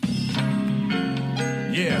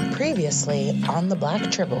Yeah. Previously on the Black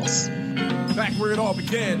Tribbles. Back where it all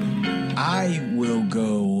began. I will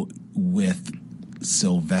go with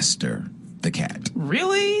Sylvester the cat.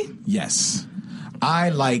 Really? Yes. I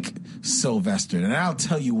like Sylvester, and I'll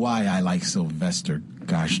tell you why I like Sylvester.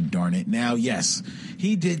 Gosh darn it. Now, yes,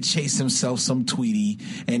 he did chase himself some Tweety,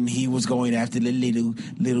 and he was going after the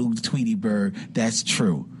little Tweety bird. That's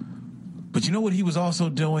true. But you know what he was also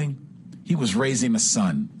doing? He was raising a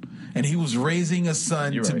son. And he was raising a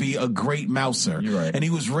son to be a great mouser. You're right. And he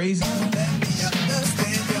was raising...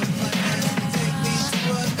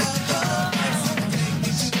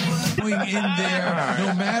 in there,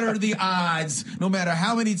 no matter the odds, no matter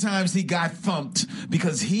how many times he got thumped,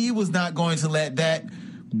 because he was not going to let that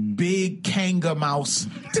big kanga mouse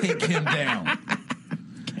take him down.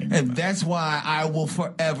 And that's why I will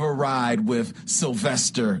forever ride with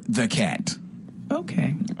Sylvester the cat.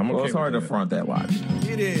 Okay. Well, it's hard to front that watch.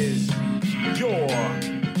 It is your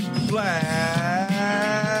Black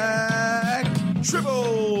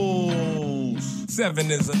Tribbles.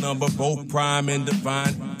 7 is a number, both prime and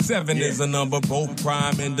divine. 7 is a number, both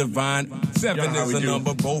prime and divine. 7 is a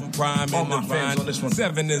number, both prime and divine.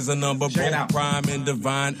 7 is a number, both prime and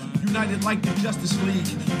divine. United like the Justice League,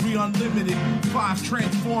 we unlimited. 5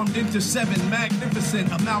 transformed into 7,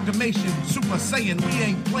 magnificent amalgamation. Super Saiyan, we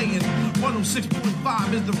ain't playing.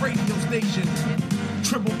 106.5 is the radio station.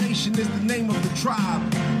 Tribble Nation is the name of the tribe.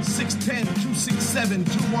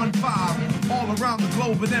 610-267-215. All around the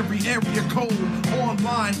globe in every area code.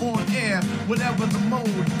 Online, on air, whatever the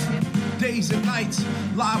mode. Days and nights,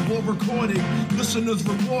 live or recorded. Listeners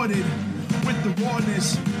rewarded with the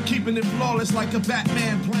rawness. Keeping it flawless like a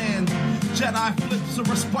Batman plan. Jedi flips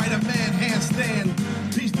or a Spider-Man handstand.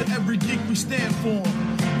 Peace to every geek we stand for.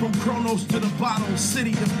 From Kronos to the bottle,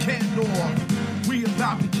 city of Kandor. We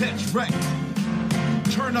about to catch wreck.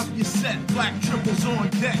 Turn up your set, Black Tribbles on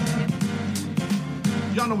deck.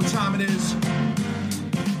 Y'all know what time it is.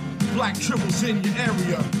 Black Tribbles in your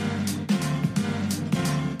area.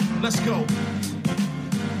 Let's go.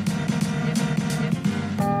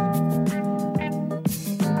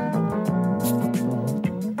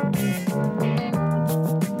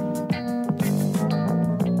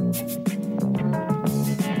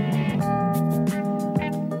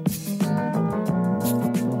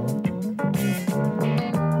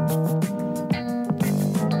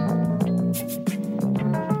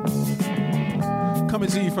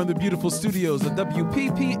 To you from the beautiful studios of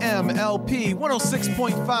WPPM LP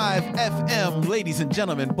 106.5 FM. Ladies and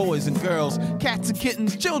gentlemen, boys and girls, cats and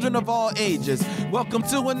kittens, children of all ages, welcome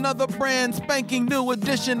to another brand spanking new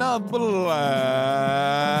edition of Black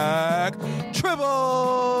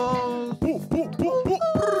Tribbles.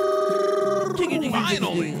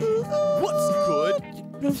 Finally, what's good?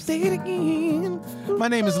 Say it again. My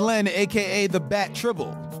name is Len, aka the Bat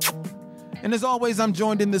Tribble, and as always, I'm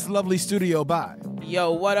joined in this lovely studio by.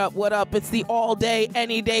 Yo, what up, what up? It's the all day,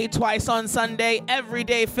 any day, twice on Sunday, every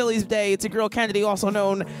day Phillies Day. It's a girl Kennedy, also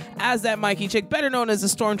known as that Mikey chick, better known as the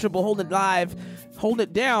Storm Tribble, holding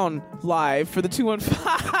it down live for the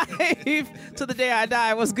 215 till the day I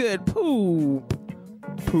die. What's good? Poop.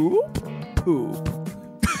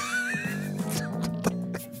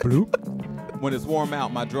 Bloop. When it's warm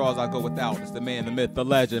out, my drawers I go without. It's the man, the myth, the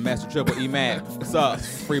legend, Master Triple E Mag. What's up?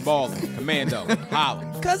 Free balling, commando,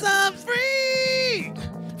 holla. Cause I'm free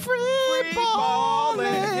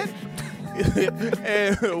balling.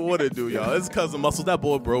 And what it do, y'all? It's Cousin Muscle, that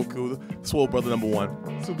boy Broku, Swole Brother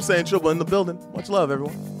 #1. Super Saiyan Tribble in the building. Much love,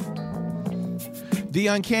 everyone. The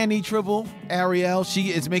uncanny Tribble, Ariel,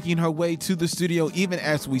 she is making her way to the studio even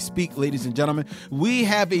as we speak, ladies and gentlemen. We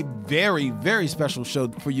have a very, very special show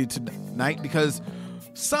for you tonight because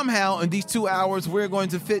somehow in these 2 hours we're going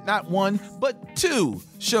to fit not one, but 2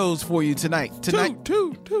 shows for you tonight.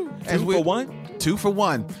 Two for one? 2 for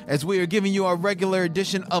 1. As we are giving you our regular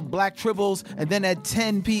edition of Black Tribbles, and then at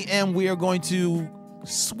 10 p.m. we are going to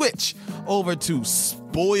switch over to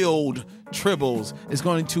Spoiled Tribbles. It's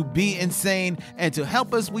going to be insane, and to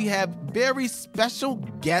help us we have very special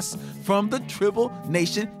guests from the Tribble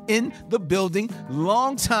Nation in the building.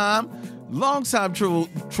 Long time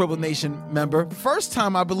Tribble Nation member, first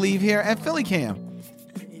time I believe here at Philly Cam.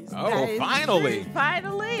 Oh, finally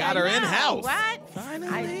got her in house. What?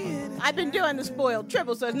 Finally, I've been doing the Spoiled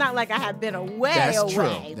Tribble, so it's not like I have been away. That's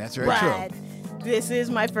true. That's very true. This is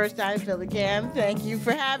my first time Philly Cam. Thank you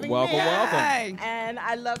for having me. Welcome. And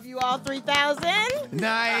I love you all 3,000.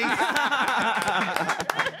 Nice.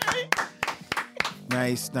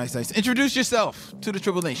 Nice. Introduce yourself to the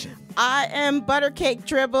Tribble Nation. I am Buttercake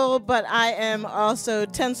Tribble, but I am also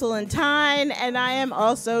Tinsel and Tyne, and I am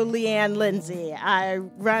also Leanne Lindsay. I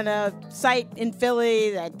run a site in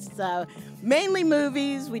Philly that's mainly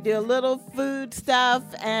movies. We do a little food stuff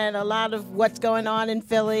and a lot of what's going on in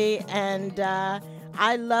Philly, and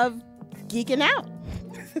I love geeking out.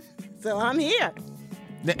 So I'm here.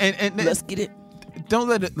 And Let's get it. Don't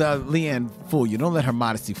let Leanne fool you. Don't let her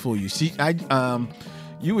modesty fool you.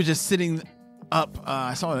 You were just sitting up.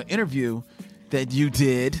 I saw an interview that you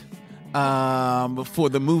did for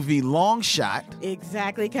the movie Long Shot.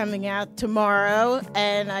 Exactly, coming out tomorrow,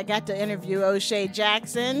 and I got to interview O'Shea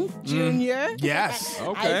Jackson Jr. Yes.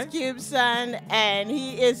 Ice Cube's son, and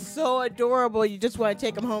he is so adorable. You just want to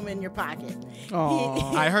take him home in your pocket.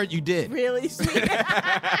 I heard you did. Really sweet.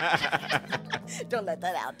 Don't let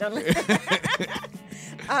that out. Don't let that out.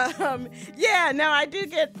 I do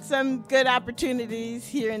get some good opportunities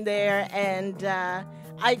here and there, and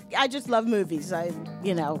I just love movies. I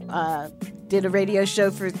did a radio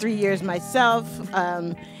show for 3 years myself,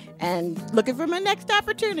 and looking for my next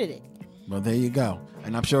opportunity. Well, there you go.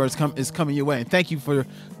 And I'm sure it's coming your way. And thank you for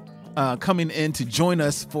coming in to join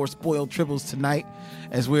us for Spoiled Tribbles tonight,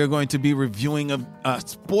 as we're going to be reviewing a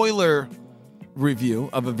spoiler review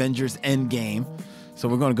of Avengers Endgame. So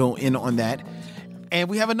we're going to go in on that. And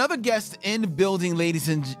we have another guest in the building, ladies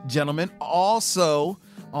and gentlemen. Also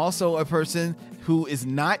a person who is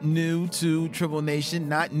not new to Tribble Nation,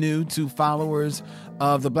 not new to followers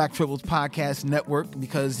of the Black Tribbles Podcast Network,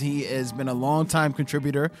 because he has been a longtime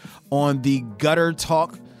contributor on the Gutter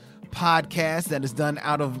Talk podcast that is done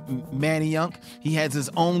out of Manayunk. He has his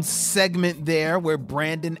own segment there where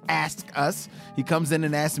Brandon asks us. He comes in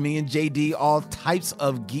and asks me and JD all types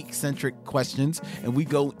of geek-centric questions, and we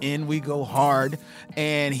go in, we go hard.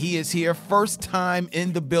 And he is here, first time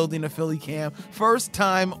in the building of Philly Cam, first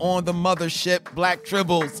time on the mothership, Black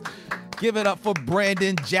Tribbles. Give it up for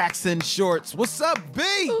Brandon Jackson Shorts. What's up, B?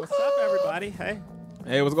 What's up, everybody?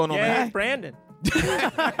 Hey, what's going on, man? It's Brandon.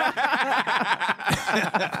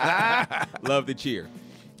 Love the cheer.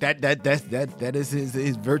 That is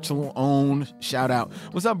his virtual own shout out.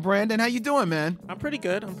 What's up, Brandon? How you doing, man? I'm pretty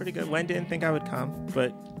good. Len didn't think I would come,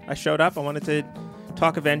 but I showed up. I wanted to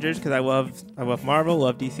talk Avengers because I love Marvel,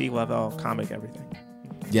 love DC, love all comic everything.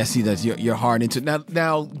 Yes, he does. You're hard into it.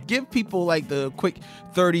 Now give people like the quick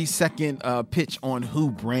 30-second pitch on who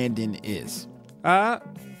Brandon is.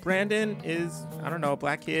 Brandon is, I don't know, a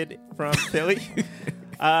black kid from Philly.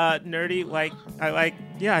 Nerdy,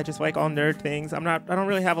 I just like all nerd things. I don't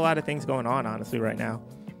really have a lot of things going on, honestly, right now.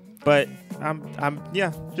 But I'm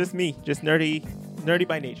just me, just nerdy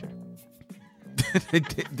by nature.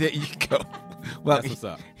 There you go. Well, that's what's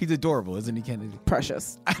up. He's adorable, isn't he, Kennedy?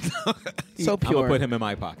 Precious. So I'm pure. gonna put him in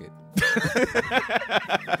my pocket.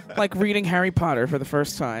 Like reading Harry Potter for the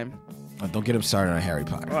first time. Oh, don't get him started on Harry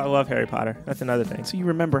Potter. Oh, I love Harry Potter. That's another thing. So you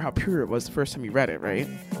remember how pure it was the first time you read it, right?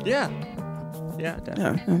 Yeah,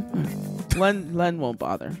 definitely. Yeah. Len won't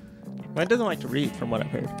bother. Len doesn't like to read, from what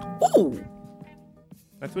I've heard. Ooh.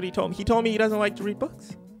 That's what he told me. He told me he doesn't like to read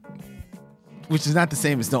books. Which is not the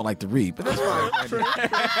same as don't like to read, but that's fine.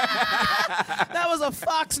 That was a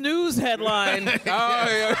Fox News headline. Oh,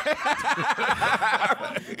 yeah.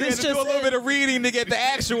 This just do a little bit of reading to get the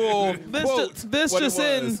actual quote. This just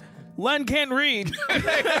in. Len can't read.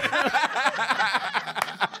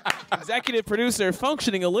 Executive producer,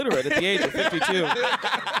 functioning illiterate at the age of 52.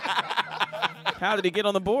 How did he get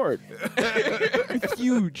on the board? It's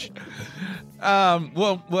huge.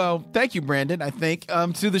 Well, thank you, Brandon, I think,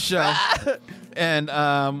 to the show. And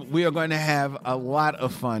we are going to have a lot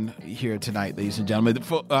of fun here tonight, ladies and gentlemen.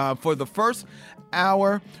 For the first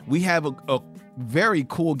hour, we have a very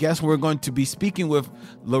cool guest. We're going to be speaking with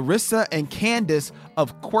Larissa and Candace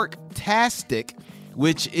of Quirktastic,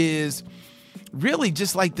 which is really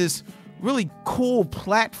just like this really cool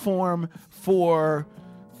platform for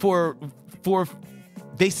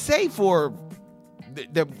they say for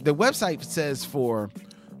the website says for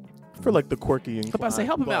like the quirky and I'm about to say,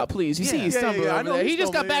 help him out, please. You see he's stumbling over there. He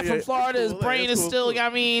just got back from Florida. His brain is still, I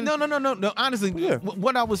mean. No. Honestly,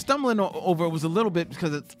 what I was stumbling over was a little bit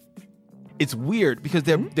because it's weird because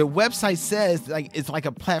their website says like it's like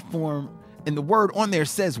a platform and the word on there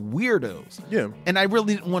says weirdos. Yeah. And I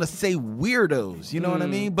really didn't want to say weirdos, you know what I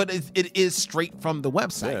mean? But it is straight from the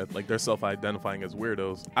website. Yeah, like they're self-identifying as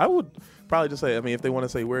weirdos. I would probably just say, I mean, if they want to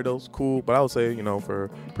say weirdos, cool. But I would say, for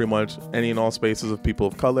pretty much any and all spaces of people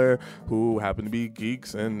of color who happen to be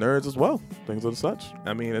geeks and nerds as well, things of such.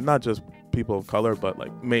 I mean, and not just people of color, but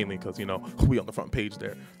like mainly because, we on the front page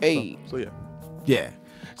there. Hey. So yeah. Yeah.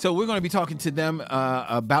 So we're going to be talking to them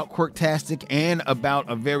about Quirktastic and about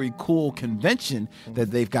a very cool convention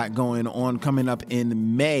that they've got going on coming up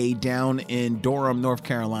in May down in Durham, North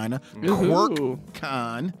Carolina.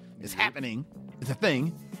 QuirkCon is happening. It's a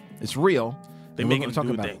thing. It's real. They And we're making gonna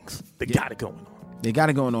new talk about things. it. They got it going on. They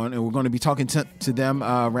got it going on, and we're going to be talking to them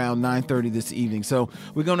around 9:30 this evening. So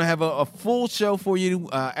we're going to have a full show for you.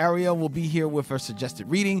 Ariel will be here with her suggested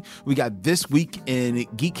reading. We got This Week in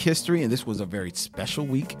Geek History, and this was a very special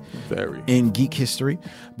week in geek history.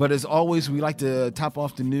 But as always, we like to top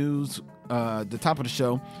off the news, the top of the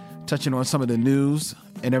show, touching on some of the news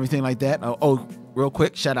and everything like that. Real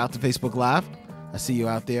quick, shout out to Facebook Live. I see you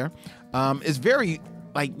out there. It's very,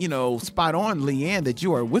 spot on, Leanne, that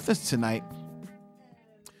you are with us tonight.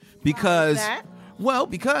 Because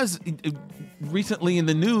recently in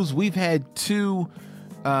the news, we've had two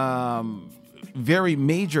very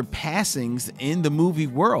major passings in the movie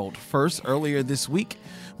world. First, earlier this week,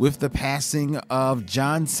 with the passing of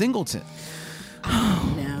John Singleton.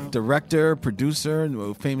 Director,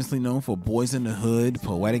 producer, famously known for Boys in the Hood,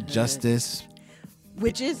 Poetic Justice.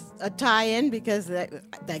 Which is a tie-in because that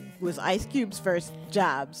was Ice Cube's first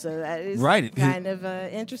job, so that is right. kind of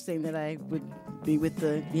interesting that I would be with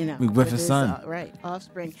the with his son, right,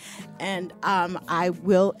 offspring. And I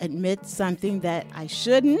will admit something that I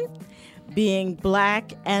shouldn't. Being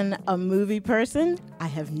black and a movie person, I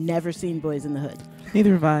have never seen Boys in the Hood.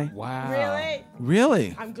 Neither have I. Wow.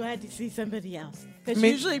 Really? I'm glad to see somebody else. Because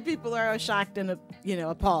usually people are shocked and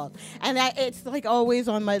appalled, and it's like always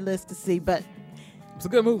on my list to see, but. It's a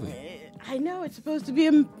good movie. I know it's supposed to be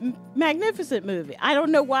a magnificent movie. I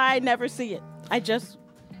don't know why I never see it. I just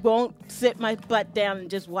won't sit my butt down and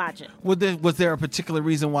just watch it. Was there a particular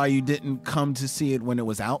reason why you didn't come to see it when it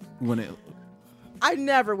was out? I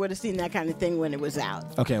never would have seen that kind of thing when it was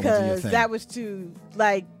out. Okay, it wasn't your because thing. that was too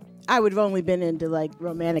I would have only been into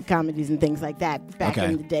romantic comedies and things like that back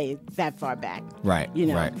in the day, that far back. Right.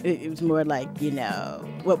 Right. It was more like,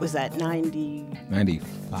 what was that, 95-ish?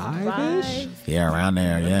 Yeah, around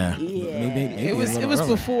there, yeah. Maybe It was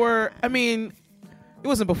before, it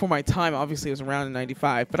wasn't before my time. Obviously, it was around in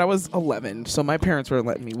 95, but I was 11, so my parents were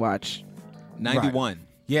letting me watch. 91.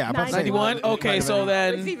 Yeah, I'm about to say 91? Okay, so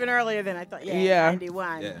then. It's even earlier than I thought. Yeah.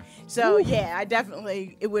 91. Yeah. So, I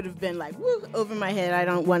definitely, it would have been over my head. I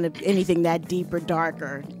don't want anything that deep or dark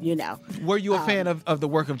or, Were you a fan of the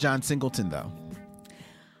work of John Singleton, though?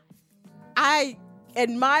 I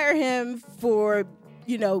admire him for,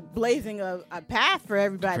 blazing a path for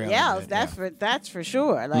everybody else. That's for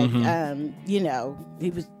sure. He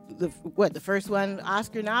was the first one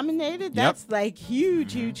Oscar nominated. That's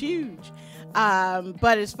huge, huge, huge.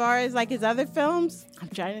 But as far as his other films, I'm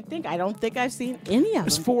trying to think. I don't think I've seen any of them.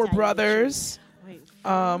 There's Four Brothers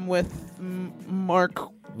with Mark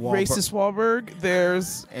Racist Wahlberg.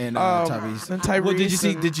 There's and Tyrese. And Tyrese. Well,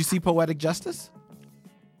 did you see Poetic Justice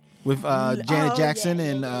with Janet Jackson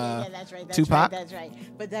and that's right, Tupac? That's right.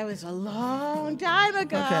 But that was a long time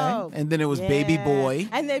ago. Okay. And then it was Baby Boy.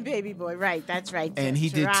 And then Baby Boy. Right. That's right. And he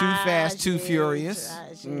did Too Fast, Too Furious.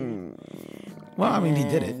 Well, he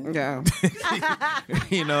did it. Yeah.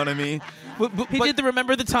 You know what I mean? He did the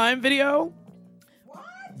Remember the Time video.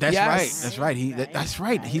 That's Yes. right. That's right. That's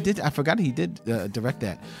right. He did. I forgot he did direct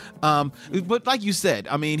that. But like you said,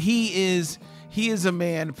 he is a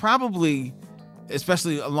man probably,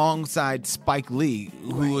 especially alongside Spike Lee,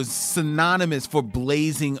 who was synonymous for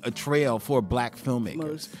blazing a trail for black filmmakers.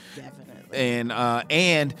 Most definitely.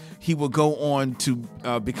 And he will go on to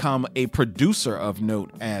become a producer of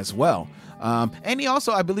note as well. And he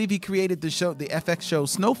also, I believe, he created the FX show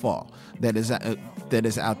Snowfall that is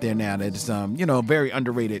out there now. That is a very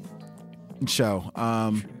underrated show.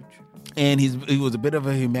 And he was a bit of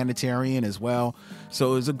a humanitarian as well.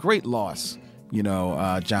 So it was a great loss,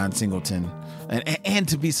 John Singleton, and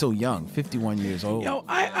to be so young, 51 years old.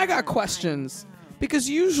 I got questions. Because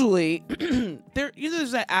usually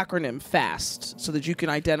there's that acronym FAST so that you can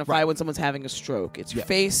identify when someone's having a stroke. It's your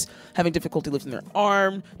face, having difficulty lifting their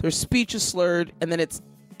arm, their speech is slurred, and then it's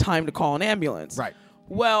time to call an ambulance. Right.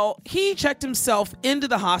 Well, he checked himself into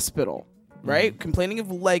the hospital, right? Complaining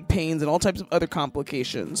of leg pains and all types of other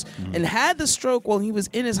complications, and had the stroke while he was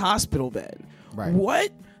in his hospital bed. Right.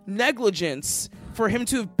 What negligence for him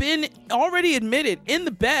to have been already admitted in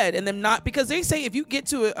the bed and then not, because they say if you get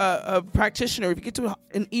to a practitioner, if you get to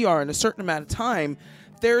an ER in a certain amount of time,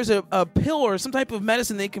 there's a pill or some type of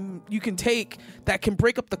medicine you can take that can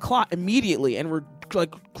break up the clot immediately and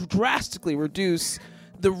drastically reduce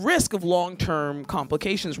the risk of long-term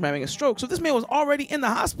complications from having a stroke. So this man was already in the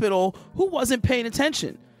hospital who wasn't paying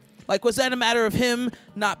attention. Like, was that a matter of him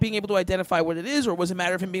not being able to identify what it is, or was it a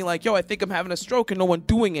matter of him being like, yo, I think I'm having a stroke and no one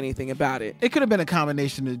doing anything about it? It could have been a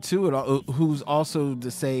combination of the two. Who's also to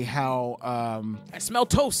say how I smell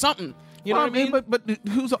toast, something. You know what I mean? But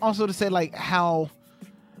who's also to say like how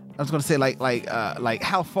I was going to say like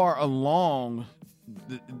how far along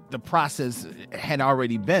the process had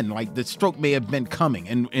already been. Like the stroke may have been coming,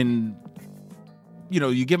 and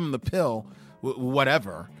you give him the pill,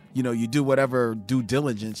 whatever. You do whatever due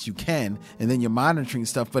diligence you can, and then you're monitoring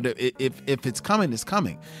stuff. But if it's coming, it's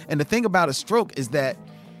coming. And the thing about a stroke is that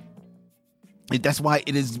that's why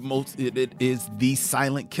it is the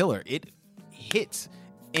silent killer. It hits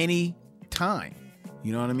any time.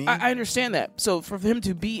 You know what I mean? I understand that. So for him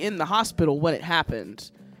to be in the hospital when it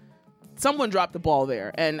happened, someone dropped the ball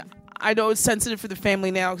there. And I know it's sensitive for the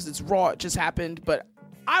family now because it's raw. It just happened. But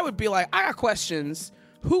I would be like, I got questions.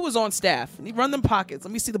 Who was on staff? Run them pockets.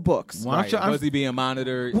 Let me see the books. Right. Was he being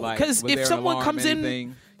monitored? Because if someone comes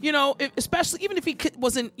in, especially even if he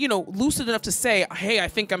wasn't, lucid enough to say, hey, I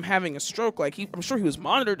think I'm having a stroke. Like, I'm sure he was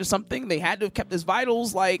monitored or something. They had to have kept his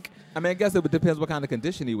vitals. Like, I mean, I guess it depends what kind of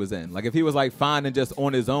condition he was in. Like, if he was like fine and just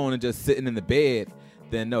on his own and just sitting in the bed,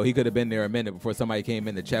 then no, he could have been there a minute before somebody came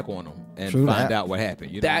in to check on him and find out what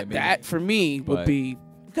happened. You know what I mean? That for me would be.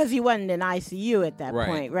 Because he wasn't in ICU at that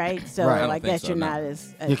point, right? So I guess you're not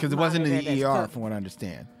as because it wasn't in the ER, from what I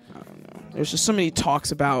understand. I don't know. There's just so many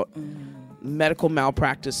talks about medical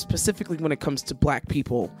malpractice, specifically when it comes to black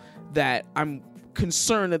people, that I'm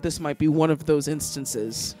concerned that this might be one of those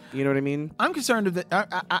instances. You know what I mean? I'm concerned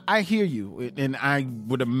that I hear you, and I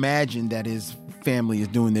would imagine that his family is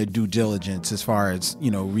doing their due diligence as far as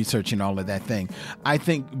researching all of that thing. I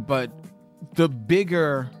think, but the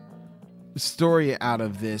bigger story out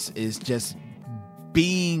of this is just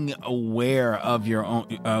being aware of your own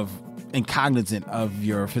and cognizant of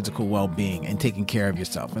your physical well-being and taking care of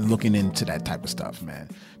yourself and looking into that type of stuff, man.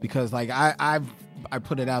 Because like I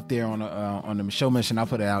put it out there on the show mission. I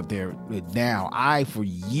put it out there now. I for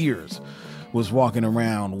years was walking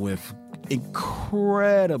around with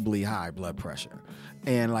incredibly high blood pressure,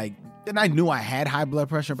 and I knew I had high blood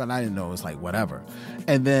pressure, but I didn't know it was like whatever.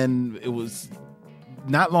 And then it was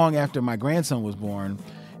not long after my grandson was born,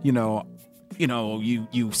 you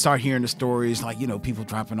start hearing the stories like, people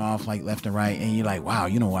dropping off like left and right. And you're like, wow,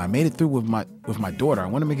 I made it through with my daughter. I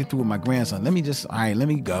want to make it through with my grandson. Let me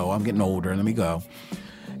go. I'm getting older. Let me go.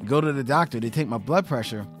 Go to the doctor. They take my blood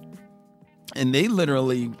pressure and they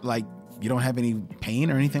literally like, you don't have any pain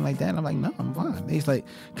or anything like that? And I'm like, no, I'm fine. It's like,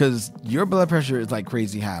 because your blood pressure is like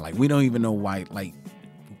crazy high. Like, we don't even know why, like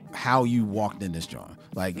how you walked in this joint.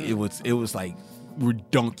 Like it was like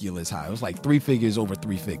redonkulous high. It was like 3 figures over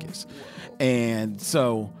 3 figures. And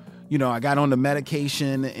so, I got on the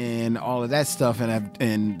medication and all of that stuff,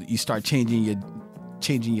 and you start changing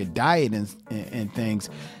your diet and things.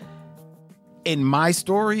 In my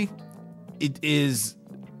story, it is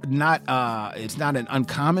not it's not an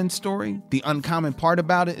uncommon story. The uncommon part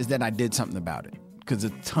about it is that I did something about it, because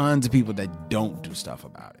there's tons of people that don't do stuff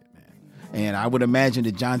about it, man. And I would imagine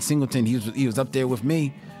that John Singleton, he was up there with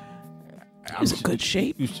me. He's in good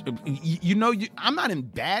shape. I'm not in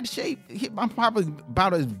bad shape. I'm probably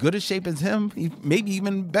about as good a shape as him. Maybe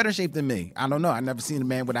even better shape than me. I don't know. I've never seen a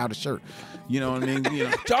man without a shirt. You know what I mean?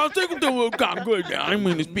 John Singleton was kind of good now. I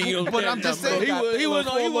mean, it's being. But I'm just saying, he was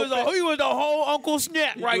a whole Uncle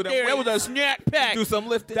Snack right there. That was a snack pack. Do some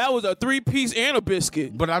lifting. That was a 3-piece and a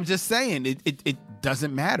biscuit. But I'm just saying, it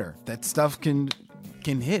doesn't matter. That stuff can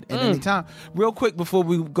hit at any time. Real quick before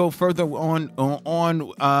we go further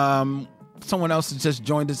on. Someone else has just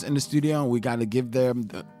joined us in the studio, and we got to give them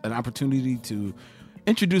an opportunity to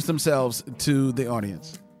introduce themselves to the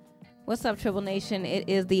audience. What's up, Triple Nation? It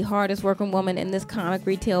is the hardest working woman in this comic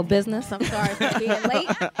retail business. I'm sorry for being late.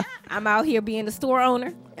 I'm out here being the store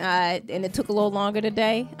owner, and it took a little longer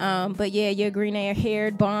today. But yeah, your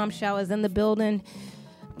green-haired bombshell is in the building.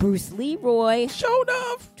 Bruce Leroy. Showed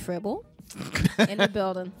off. Tribble in the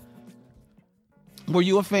building. Were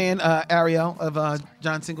you a fan, Ariel, of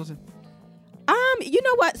John Singleton? You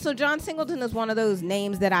know what? So John Singleton is one of those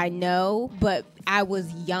names that I know, but I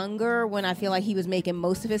was younger when I feel like he was making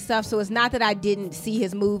most of his stuff. So it's not that I didn't see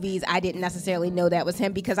his movies. I didn't necessarily know that was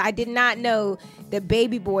him, because I did not know that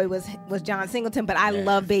Baby Boy was John Singleton, but I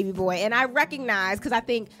love Baby Boy. And I recognize, because I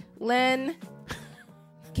think, Len,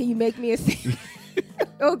 can you make me a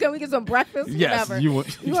oh, can we get some breakfast? Yes. Whatever.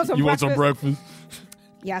 You want some breakfast?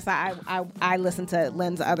 Yes, I listen to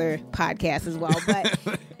Len's other podcasts as well, but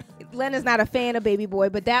Len is not a fan of Baby Boy,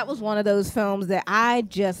 but that was one of those films that I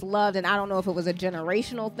just loved, and I don't know if it was a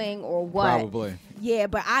generational thing or what. Probably. Yeah,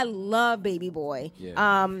 but I love Baby Boy. Yeah.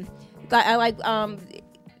 I like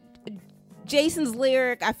Jason's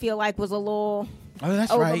Lyric, I feel like, was a little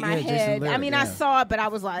that's over right. my Yeah, Jason's head. Lyric, I mean, yeah. I saw it, but I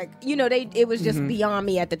was like, it was just beyond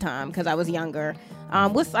me at the time because I was younger.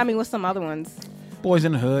 What's some other ones? Boys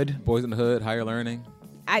in the Hood. Boys in the Hood, Higher Learning.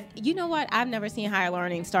 You know what? I've never seen Higher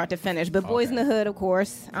Learning start to finish, but Boys in the Hood, of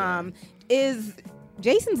course, is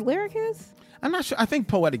Jason's Lyric his? I'm not sure. I think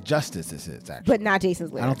Poetic Justice is his, actually. But not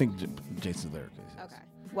Jason's Lyric. I don't think Jason's Lyric is his. Okay.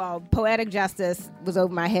 Well, Poetic Justice was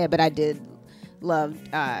over my head, but I did love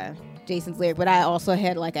Jason's Lyric. But I also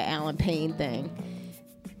had like an Alan Payne thing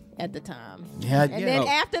at the time. Yeah, and then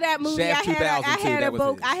after that movie, Shaft I had a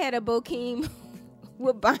 2002, I had a Bokeem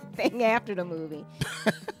Woodbine thing after the movie.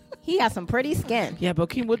 He got some pretty skin. Yeah,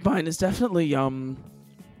 Bokeem Woodbine is definitely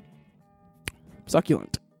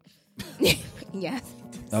succulent. Yes.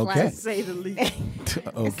 Okay. To say the least.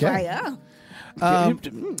 Okay. It's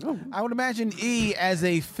like, I would imagine, E, as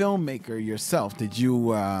a filmmaker yourself, did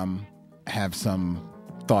you have some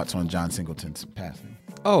thoughts on John Singleton's passing?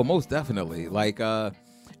 Oh, most definitely.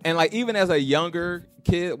 And even as a younger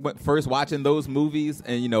kid, first watching those movies,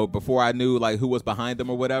 and before I knew like who was behind them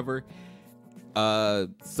or whatever.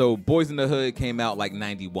 So Boys in the Hood came out like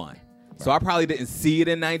 91. Right. So I probably didn't see it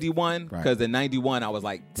in 91 because in 91 I was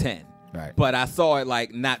like 10. Right. But I saw it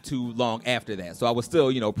like not too long after that. So I was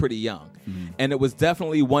still, pretty young. Mm-hmm. And it was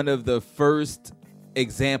definitely one of the first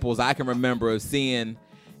examples I can remember of seeing,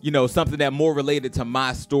 something that more related to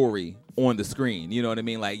my story on the screen. You know what I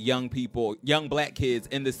mean? Like young people, young black kids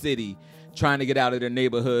in the city trying to get out of their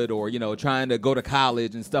neighborhood or, trying to go to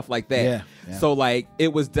college and stuff like that. Yeah. So like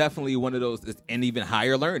it was definitely one of those, and even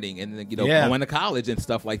higher learning and, going to college and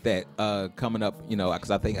stuff like that coming up,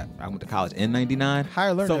 because I think I went to college in 99.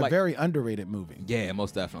 Higher Learning, so, a very underrated movie. Yeah,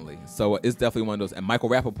 most definitely. So it's definitely one of those. And Michael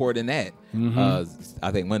Rappaport in that,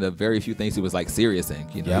 I think one of the very few things he was like serious in.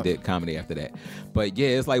 He did comedy after that. But yeah,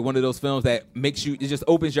 it's like one of those films that makes you, it just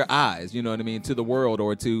opens your eyes, you know what I mean, to the world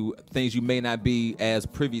or to things you may not be as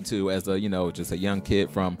privy to as a, just a young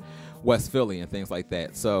kid from West Philly and things like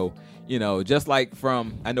that. So, just like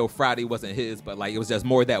from, I know Friday wasn't his, but like it was just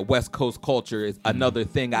more that West Coast culture is another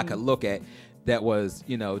thing I could look at that was,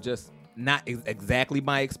 just not exactly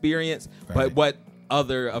my experience, but what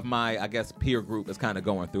other of my, I guess, peer group is kind of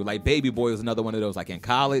going through. Like Baby Boy was another one of those, like in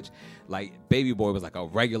college, like Baby Boy was like a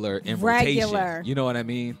regular invitation. You know what I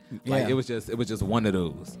mean? Like it was just one of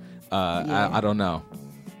those. I don't know.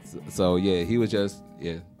 So yeah, he was just,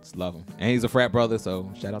 just love him. And he's a frat brother,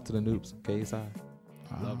 so shout out to the Noobs. KSI.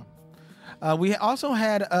 Love him. We also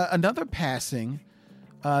had another passing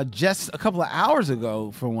just a couple of hours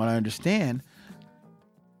ago, from what I understand.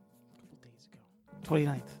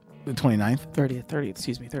 29th. The 29th? 30th,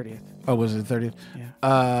 excuse me, 30th. Oh, was it the 30th?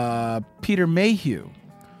 Yeah. Peter Mayhew.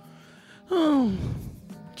 Oh.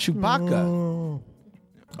 Chewbacca.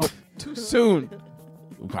 Oh, too soon.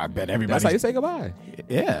 I bet everybody. That's how you say goodbye.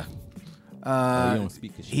 Yeah. You don't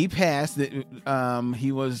speak his shit. He passed.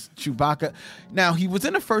 He was Chewbacca. Now, he was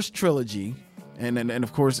in the first trilogy. And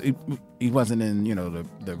of course, he wasn't in,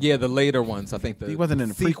 the later ones. I think he wasn't in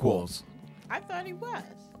the prequels. I thought he was.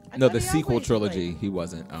 The sequel trilogy, he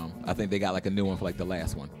wasn't. I think they got like a new one for like the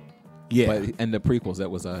last one. Yeah. But in the prequels,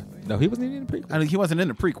 that was no, he wasn't even in the prequels. I mean, he wasn't in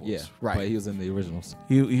the prequels. Yeah, right. But he was in the originals.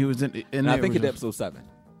 He was in and I think he did originals. episode 7.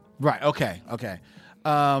 Right. Okay.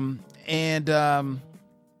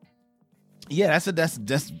 Yeah,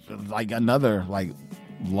 that's like another like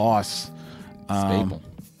loss. Staple.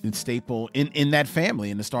 It's staple in that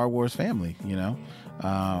family, in the Star Wars family,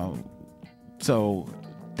 so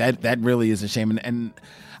that really is a shame. And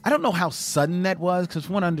I don't know how sudden that was, because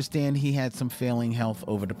one, understand he had some failing health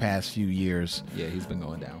over the past few years. Yeah, he's been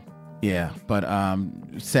going down. Yeah, but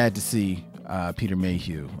sad to see Peter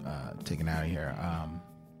Mayhew taken out of here.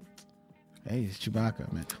 Hey, it's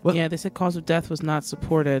Chewbacca, man. Well, yeah, they said cause of death was not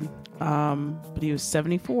supported, but he was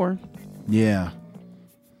 74. Yeah.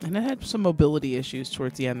 And it had some mobility issues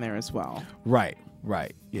towards the end there as well. Right.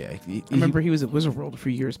 Yeah. I remember he was at Wizard World a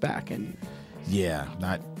few years back, and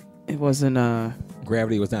it wasn't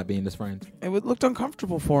Gravity was not being his friend. It looked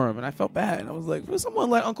uncomfortable for him, and I felt bad. I was like, will someone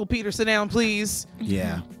let Uncle Peter sit down, please?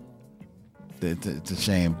 Yeah. It's a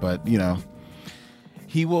shame, but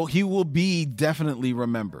he will be definitely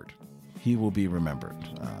remembered. He will be remembered.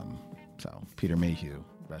 So Peter Mayhew,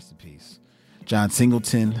 rest in peace. John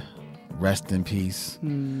Singleton, rest in peace.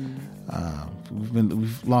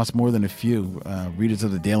 We've lost more than a few readers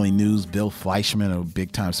of the Daily News. Bill Fleischman, a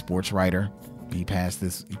big time sports writer, he passed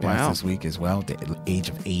this this week as well, at the age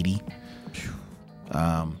of 80.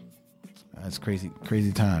 That's crazy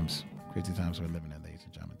times. Crazy times we're living in, ladies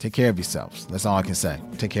and gentlemen. Take care of yourselves. That's all I can say.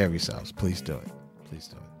 Take care of yourselves. Please do it.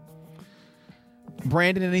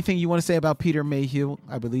 Brandon, anything you want to say about Peter Mayhew?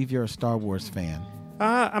 I believe you're a Star Wars fan.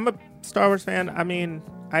 I'm a Star Wars fan. I mean,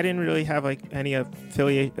 I didn't really have like any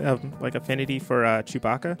affinity for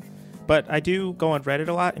Chewbacca, but I do go on Reddit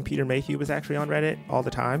a lot, and Peter Mayhew was actually on Reddit all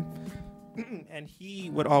the time, and he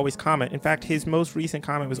would always comment. In fact, his most recent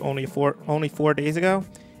comment was only 4 days ago,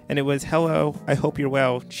 and it was, "Hello, I hope you're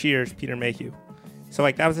well. Cheers, Peter Mayhew." So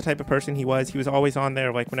like that was the type of person he was. He was always on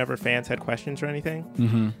there like whenever fans had questions or anything.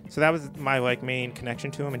 Mm-hmm. So that was my like main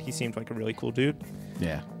connection to him, and he seemed like a really cool dude.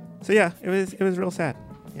 Yeah. So yeah, it was real sad.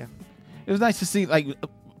 Yeah. It was nice to see, like,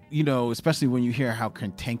 you know, especially when you hear how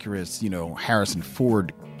cantankerous, you know, Harrison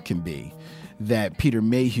Ford can be, that Peter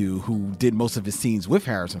Mayhew, who did most of his scenes with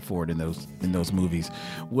Harrison Ford in those movies,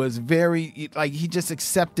 was very, like, he just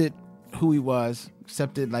accepted who he was,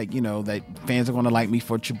 accepted, like, you know, that fans are going to like me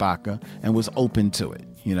for Chewbacca, and was open to it,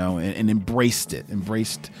 you know, and embraced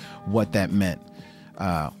what that meant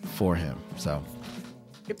for him. So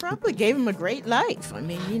it probably gave him a great life. I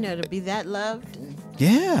mean, you know, to be that loved, and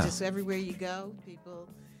yeah, just everywhere you go, people,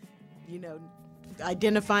 you know,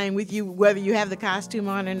 identifying with you, whether you have the costume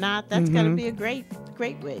on or not. That's got to be a great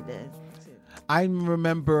way to. I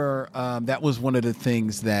remember that was one of the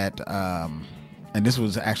things that. And this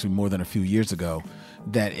was actually more than a few years ago,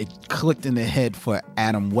 that it clicked in the head for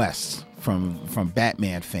Adam West from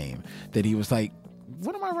Batman fame, that he was like,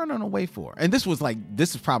 what am I running away for? And this was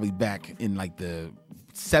probably back in like the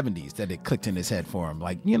 70s that it clicked in his head for him.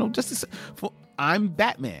 Like, you know, I'm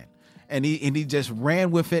Batman. And he just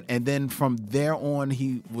ran with it. And then from there on,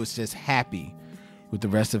 he was just happy with the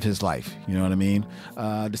rest of his life. You know what I mean?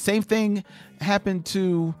 The same thing happened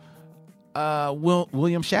to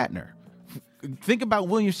William Shatner. Think about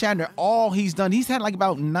William Shatner. All he's done, he's had like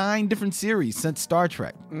about 9 different series since Star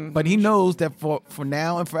Trek. Mm-hmm. But he knows that for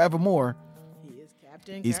now and forevermore,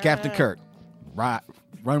 he's Captain Kirk.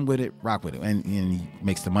 Run with it, rock with it, and he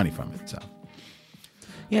makes the money from it. So,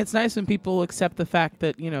 yeah, it's nice when people accept the fact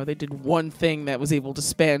that, you know, they did one thing that was able to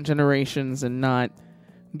span generations and not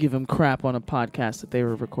give them crap on a podcast that they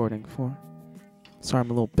were recording for. Sorry,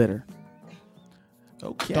 I'm a little bitter.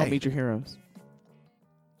 Okay. Don't meet your heroes.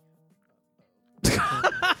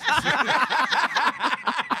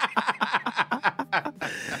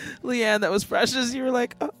 Leanne, that was precious. You were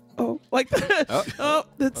like, like that.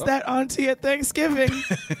 That's that auntie at Thanksgiving.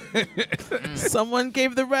 Someone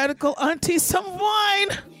gave the radical auntie some wine.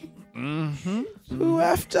 Mm-hmm. Who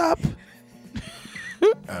effed up?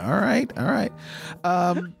 All right. All right.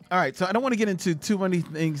 So I don't want to get into too many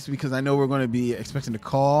things because I know we're going to be expecting a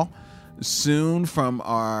call soon from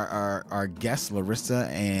our guests Larissa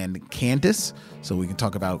and Candace, so we can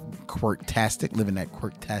talk about quirktastic, living that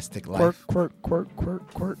quirktastic life. Quirk.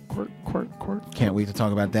 Can't wait to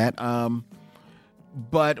talk about that.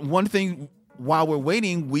 But one thing, while we're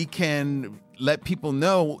waiting, we can let people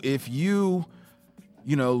know, if you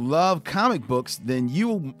love comic books, then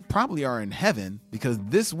you probably are in heaven, because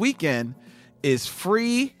this weekend is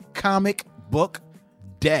Free Comic Book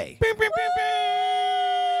Day.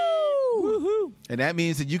 Woohoo! And that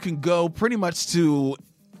means that you can go pretty much to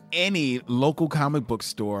any local comic book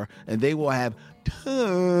store, and they will have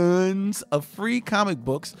tons of free comic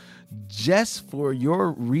books just for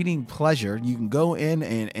your reading pleasure. You can go in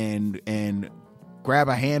and grab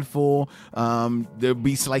a handful. There'll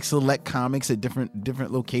be like select comics at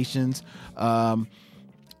different locations.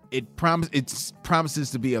 It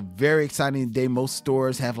promises to be a very exciting day. Most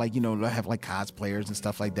stores have cosplayers and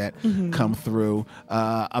stuff like that come through.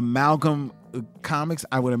 Amalgam Comics,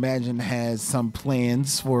 I would imagine, has some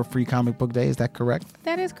plans for Free Comic Book Day. Is that correct?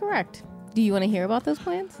 That is correct. Do you want to hear about those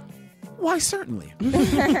plans? Why, certainly.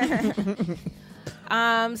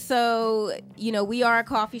 So, we are a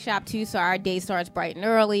coffee shop too, so our day starts bright and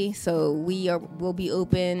early. So we'll be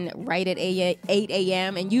open right at 8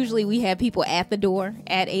 a.m. And usually we have people at the door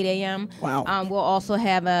at 8 a.m. Wow. We'll also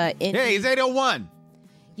have a... Hey, it's 8:01.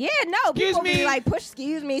 Yeah, no. People be like,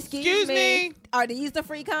 excuse me. Are these the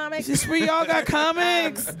free comics? Is this where y'all got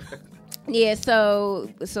comics? Yeah, so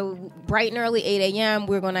bright and early, 8 a.m.,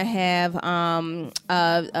 we're going to have a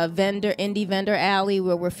indie vendor alley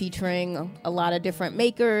where we're featuring a lot of different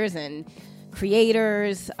makers and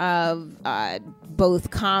creators of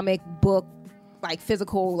both comic book, like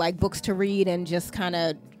physical, like books to read, and just kind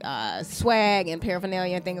of swag and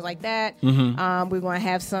paraphernalia and things like that. Mm-hmm. We're going to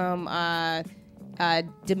have some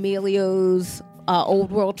D'Amelio's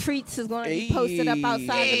Old World Treats is going to be posted up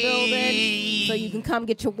outside the building, so you can come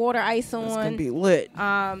get your water ice on. It's going to be lit.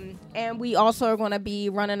 And we also are going to be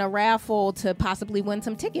running a raffle to possibly win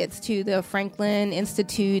some tickets to the Franklin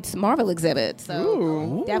Institute's Marvel exhibit.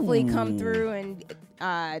 So definitely come through and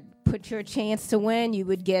put your chance to win, you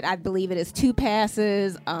would get, I believe it is 2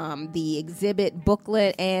 passes, the exhibit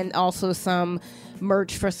booklet, and also some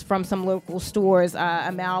merch from some local stores.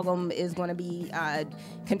 Amalgam is going to be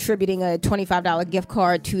contributing a $25 gift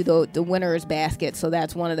card to the winner's basket, so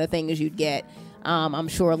that's one of the things you'd get. I'm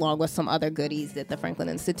sure along with some other goodies that the Franklin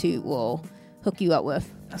Institute will hook you up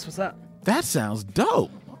with. That's what's up. That sounds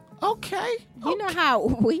dope. Okay. You know how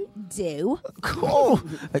we do. Cool.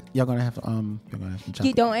 Y'all gonna have to check.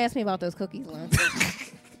 You don't ask me about those cookies, Lynn.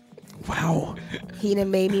 Wow. He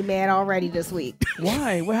done made me mad already this week.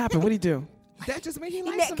 Why? What happened? What did he do? That just made you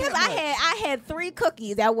like Because I had 3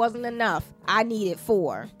 cookies. That wasn't enough. I needed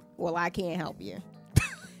 4. Well, I can't help you.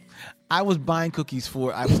 I was buying cookies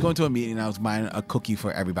I was going to a meeting and I was buying a cookie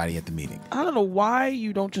for everybody at the meeting. I don't know why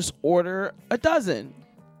you don't just order a dozen.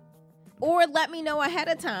 Or let me know ahead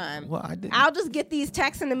of time. Well, I didn't. I'll just get these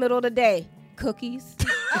texts in the middle of the day. Cookies.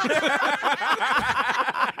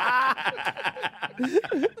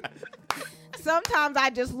 Sometimes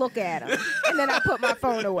I just look at them and then I put my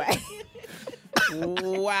phone away.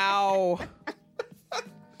 Wow.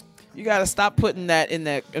 You got to stop putting that in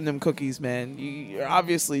them cookies, man. You're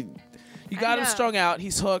obviously you got him strung out.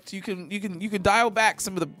 He's hooked. You can dial back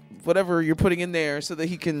some of the whatever you're putting in there so that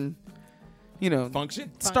he can,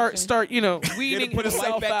 function. Start, weeding put his life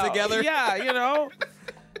himself back out. together. Yeah,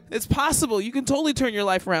 it's possible. You can totally turn your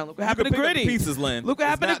life around. Look what happened to Gritty. Pieces, Lynn. Look what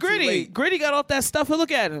happened to Gritty. Gritty got off that stuff and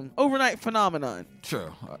look at him. Overnight phenomenon.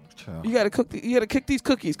 True. You gotta kick these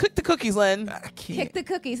cookies. Cook the cookies, Len. Kick the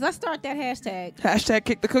cookies. Let's start that hashtag. Hashtag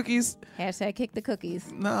kick the cookies. Hashtag kick the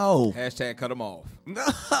cookies. No. Hashtag cut them off. No.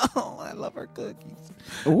 I love her cookies.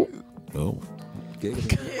 Ooh. Oh.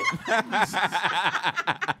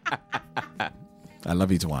 I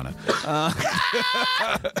love you, Tawana.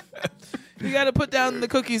 You got to put down the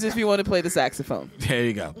cookies if you want to play the saxophone. There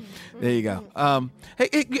you go.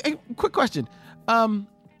 Hey, quick question.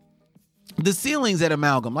 The ceilings at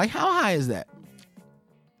Amalgam, like how high is that?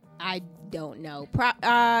 I don't know.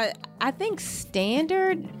 I think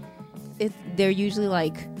standard, they're usually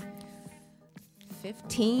like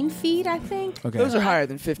 15 feet, I think. Okay. Those are higher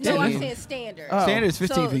than 15. No, I'm saying standard. Oh. Standard is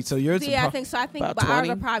 15 feet, so yours I think so. I think about but ours 20?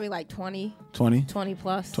 are probably like 20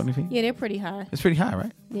 plus. 20 feet? Yeah, they're pretty high. It's pretty high,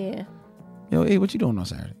 right? Yeah. Yo, hey, what you doing on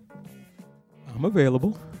Saturday? I'm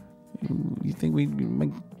available. You think we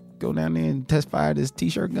might go down there and test fire this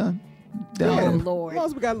t-shirt gun? Oh, Lord. As long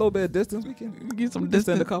as we got a little bit of distance, we can get some distance.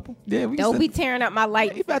 distance. A couple. Yeah, we Don't be tearing up my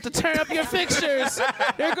light. You about to turn up your fixtures.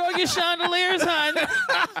 There go your chandeliers, hon.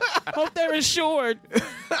 Hope they're insured.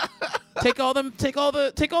 Take all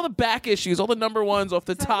the back issues, all the number ones off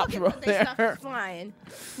the top row They stuff there. is flying.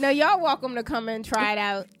 No, y'all welcome to come and try it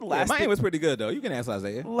out. Yeah, mine was pretty good though. You can ask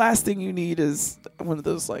Isaiah. Last thing you need is one of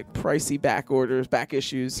those like pricey back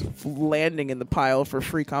issues landing in the pile for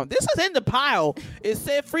free comic. This is in the pile. It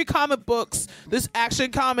said free comic books. This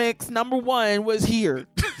Action Comics #1 was here.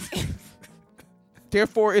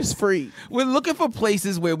 Therefore, it's free. We're looking for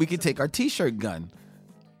places where we can take our t-shirt gun.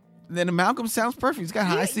 Then Amalgam sounds perfect. It's got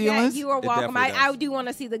high ceilings. You are welcome. definitely I do want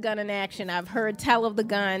to see the gun in action. I've heard tell of the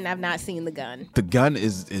gun. I've not seen the gun. The gun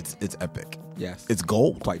is it's epic. Yes. It's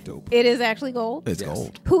gold. Quite dope. It is actually gold. It's Yes.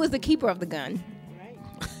 gold. Who is the keeper of the gun?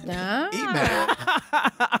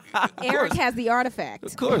 Eric has the artifact.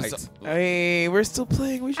 Of course. Hey, we're still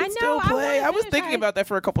playing. We should I know, still I play. wanna I was finish. thinking about that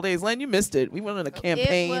for a couple days. Len, you missed it. We went on a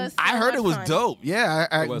campaign. was- I heard it was fun. dope.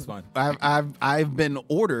 Yeah, It was fun. I've been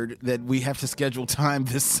ordered that we have to schedule time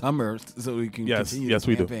this summer so we can Yes, continue yes, the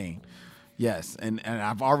we do. campaign. Yes, and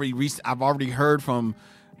I've already heard from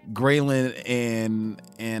Graylin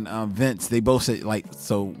and Vince. They both said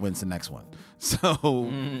so when's the next one? So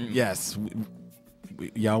yes,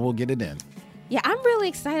 y'all will get it in. Yeah, I'm really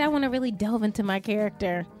excited. I want to really delve into my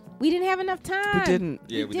character. We didn't have enough time. We didn't.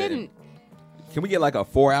 Yeah, we didn't. Can we get like a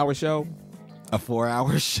 4-hour show? A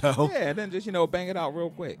 4-hour show. Yeah, then just bang it out real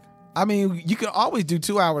quick. I mean, you can always do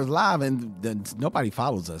 2 hours live, and then nobody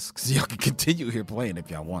follows us because y'all can continue here playing if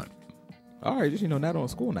y'all want. All right, just not on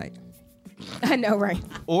school night. I know, right?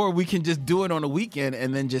 Or we can just do it on a weekend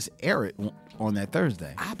and then just air it on that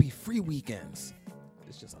Thursday. I'll be free weekends.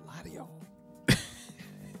 It's just a lot of y'all.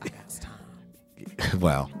 I got time.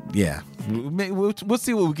 Well, yeah, we'll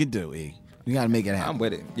see what we can do. E, we got to make it happen. I'm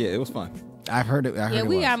with it. Yeah, it was fun. I've heard it. Yeah,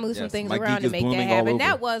 we got to move some Yes, things my around geek to is make that blooming all happen. over.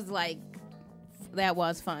 That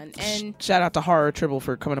was fun. And Shout out to Horror Tribble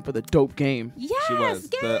for coming up with a dope game. yes, She was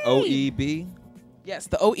yay. the OEB. Yes,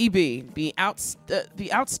 the OEB, the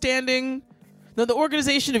outstanding, the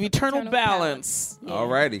Organization of Eternal Eternal Balance. Yeah.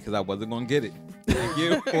 Alrighty, because I wasn't gonna get it. Thank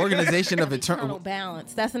you. Organization of Eternal Eternal.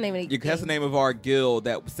 Balance. That's the name of the That's the name of our guild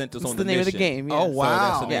that sent us It's on the name of the mission. game. Yeah. Oh, So wow.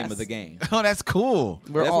 that's the name Yes. of the game. Oh, that's cool.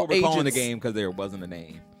 We're That's all what we're calling the agents. game because there wasn't a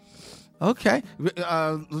name. Okay.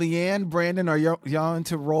 Leanne, Brandon, are y'all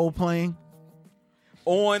into role playing?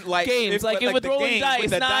 On like Games, if- like it with the rolling games dice, with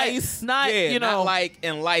the not- dice. not, yeah, you know- not like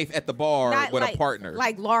in life at the bar Not with like, a partner.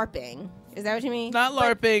 like LARPing. Is that what you mean? Not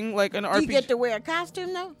LARPing, like an Do RPG. you get to wear a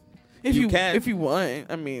costume though? if You you can. if you want.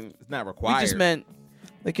 I mean, it's not we required. just meant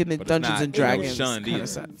like in the But it's Dungeons not, and you know, Dragons shunned kind either. of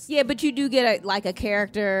sense. Yeah, but you do get a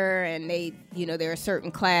character, and they, they're a certain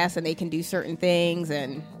class, and they can do certain things,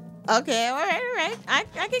 and Okay, all right. I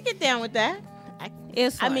can get down with that.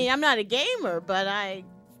 it's. I Fun. mean, I'm not a gamer, but I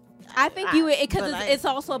think you but because I- it's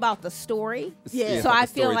also about the story. Yeah. So about I the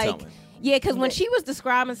feel like, storytelling. because when she was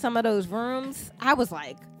describing some of those rooms, I was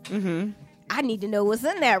like, I need to know what's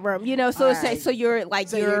in that room. So All it's right. so you're like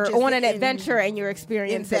So you're you're just on an in- adventure and you're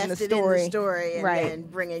experiencing the invested story. in the story and Right. then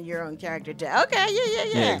bringing your own character to. Okay, yeah.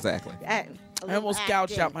 Yeah, exactly. I almost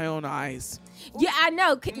gouged out my own eyes. Yeah, I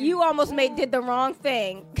know. You almost did the wrong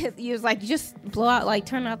thing because you was like, you just blow out, like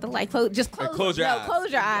turn out the light, just close, close your eyes.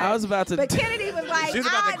 close your eyes. I was about to. But Kennedy was like, She's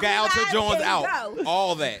about to gouge her Jones out.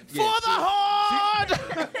 All that. For the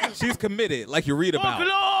horde! She's committed, like you read For about.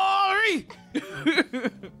 glory!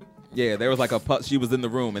 Yeah, there was like she was in the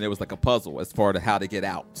room and there was like a puzzle as far to how to get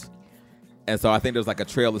out. And so I think there was like a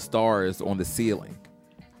trail of stars on the ceiling.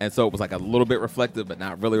 And so it was like a little bit reflective, but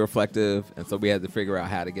not really reflective. And so we had to figure out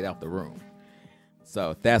how to get out the room.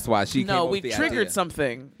 So that's why she came No, up we with the triggered idea.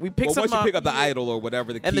 something. We Well, picked once something you up. pick up the idol or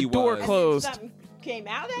whatever the key and the door was. closed. Something came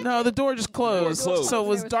out. No, the door just closed. closed. So it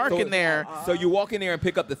was dark So- in there. So you walk in there and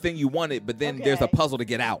pick up the thing you wanted, but then there's a Okay. puzzle to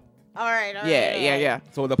get out. All right. Yeah.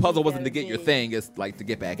 So the puzzle wasn't to gotta get your be- thing, it's like to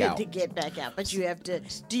get back out. To get back out, but you have to.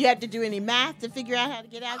 Do you have to do any math to figure out how to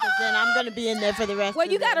get out? Because then I'm going to be in there for the rest. Well,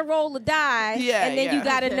 of you the- got to roll the die, Yeah, and then yeah. you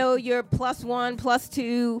got to Okay. know your +1,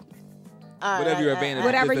 +2, Whatever your advantage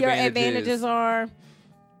whatever your disadvantage advantages is. are,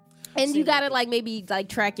 and you got to maybe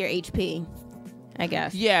track your HP, I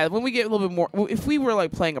guess. Yeah, when we get a little bit more, if we were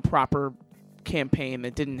like playing a proper campaign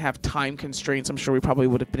that didn't have time constraints, I'm sure we probably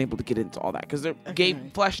would have been able to get into all that because they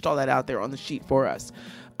fleshed all that out there on the sheet for us.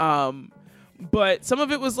 But some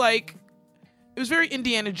of it was like, it was very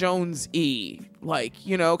Indiana Jones-y, like,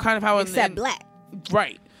 kind of how Except black.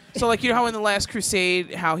 Right. So, like, how in The Last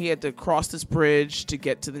Crusade, how he had to cross this bridge to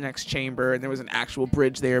get to the next chamber, and there was an actual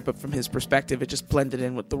bridge there, but from his perspective, it just blended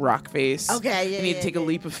in with the rock face. Okay, yeah, And he had to yeah, take a yeah.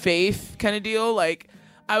 leap of faith kind of deal. Like,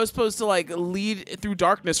 I was supposed to, like, lead through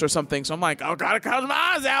darkness or something, so I'm like, oh, gotta cut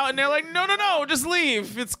my eyes out. And they're like, no, just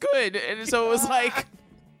leave. It's good. And so it was like,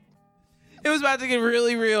 it was about to get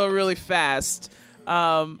really real really fast.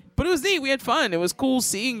 But it was neat. We had fun. It was cool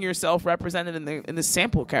seeing yourself represented in the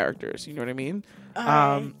sample characters. You know what I mean?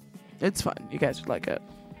 It's fun. You guys would like it.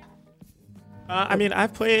 I mean,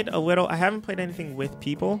 I've played a little. I haven't played anything with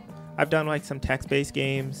people. I've done like some text-based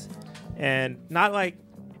games, and not like,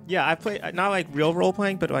 I've played not like real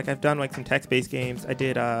role-playing, but like I've done like some text-based games. I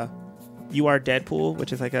did You Are Deadpool,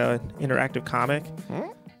 which is like a interactive comic,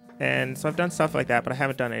 and so I've done stuff like that, but I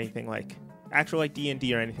haven't done anything like actual like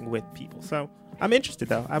D&D or anything with people. So I'm interested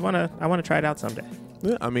though. I wanna try it out someday.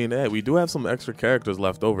 Yeah, I mean, hey, we do have some extra characters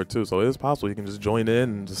left over too, so it is possible you can just join in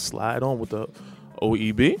and just slide on with the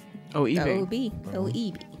OEB. OEB.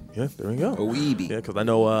 OEB. Yeah, there we go. OEB. Yeah, because I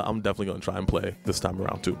know I'm definitely going to try and play this time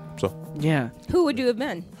around too. So Yeah. Who would you have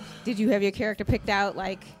been? Did you have your character picked out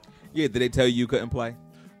like? Yeah, did they tell you couldn't play?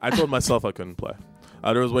 I told myself I couldn't play.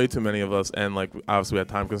 There was way too many of us, and like obviously we had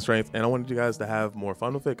time constraints, and I wanted you guys to have more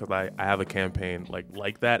fun with it because I have a campaign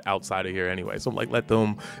like that outside of here anyway. So I'm like, let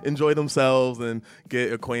them enjoy themselves and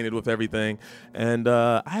get acquainted with everything. And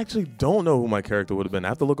I actually don't know who my character would have been. I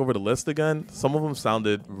have to look over the list again. Some of them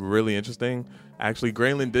sounded really interesting. Actually,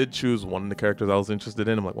 Graylin did choose one of the characters I was interested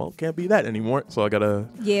in. I'm like, well, it can't be that anymore, so I gotta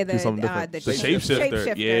do something different. The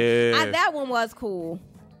shapeshifter. Yeah. That one was cool.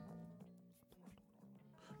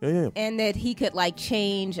 Yeah. And that he could like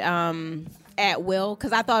change at will,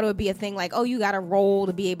 because I thought it would be a thing like, oh, you got to roll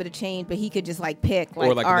to be able to change, but he could just like pick like,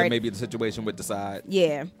 Or like all then right, maybe the situation would decide.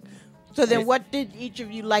 yeah. So then, what did each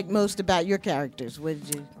of you like most about your characters? What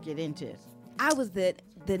did you get into? I was the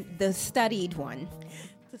studied one.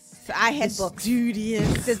 So I had books.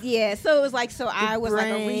 Studious. Yeah, so it was like, so I was like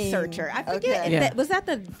a brain. researcher. I forget, Okay. if was that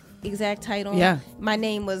the exact title? Yeah. My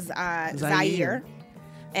name was Zaire.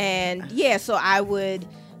 And yeah, so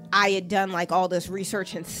I had done like all this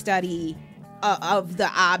research and study of the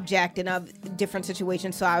object and of different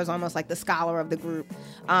situations. So I was almost like the scholar of the group.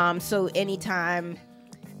 So anytime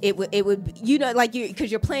it would, like because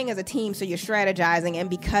you're playing as a team, so you're strategizing, and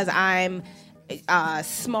because I'm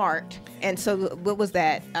smart, and so what was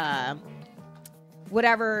that?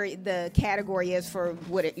 Whatever the category is for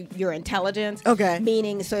your intelligence. Okay.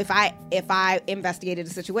 Meaning, so if I investigated a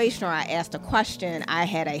situation or I asked a question, I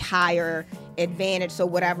had a higher advantage. So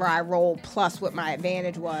whatever I rolled plus what my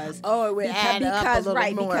advantage was. Oh, it would add up a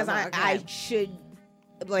little more. Because I should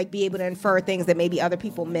like be able to infer things that maybe other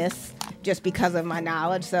people miss just because of my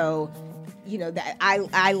knowledge. So, that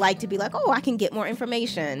I like to be like, oh, I can get more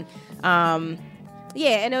information.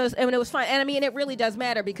 Yeah, and it was fun. And I mean, it really does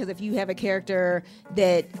matter because if you have a character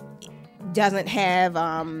that doesn't have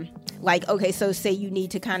okay, so say you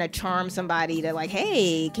need to kind of charm somebody to like,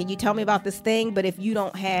 hey, can you tell me about this thing? But if you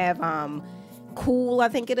don't have cool, I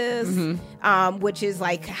think it is, which is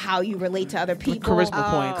like how you relate to other people. Charisma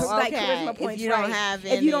points. Like charisma points. If you don't have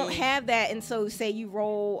any. If you don't have that, and so say you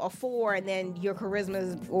roll a 4 and then your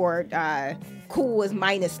charisma or cool is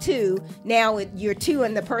 -2, now you're 2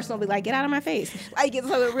 and the person will be like, get out of my face. Like,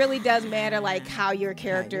 so it really does matter like how your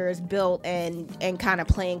character is built and kind of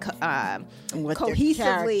playing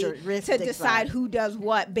cohesively to decide who does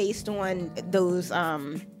what based on those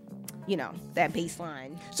that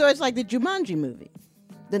baseline. So it's like the Jumanji movie.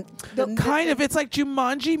 It's like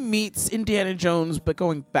Jumanji meets Indiana Jones, but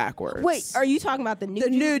going backwards. Wait, are you talking about the new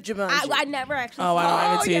Jumanji? I never actually. Oh, I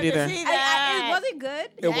haven't seen it either. Was it good?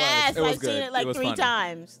 It was I've good. seen it like 3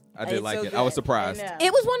 times. I did like it. I was surprised.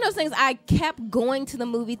 It was one of those things. I kept going to the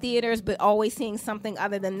movie theaters, but always seeing something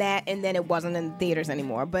other than that, and then it wasn't in the theaters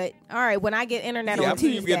anymore. But all right, when I get internet on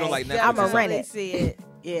Tuesday, I'm gonna rent it. See it.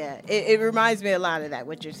 Yeah, it reminds me a lot of that.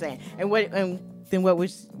 What you're saying, and then what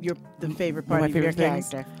was the favorite part of your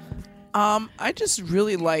character? I just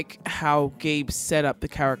really like how Gabe set up the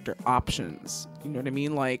character options. You know what I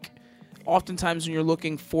mean? Like, oftentimes when you're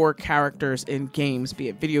looking for characters in games, be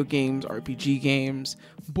it video games, RPG games,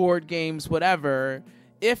 board games, whatever,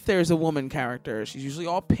 if there's a woman character, she's usually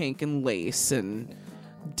all pink and lace and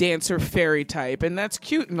dancer fairy type, and that's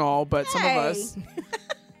cute and all, but some of us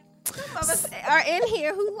are in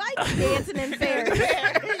here who like dancing and fairies.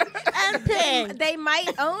 And pink. They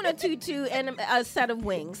might own a tutu and a set of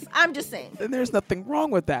wings. I'm just saying. And there's nothing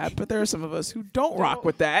wrong with that, but there are some of us who don't rock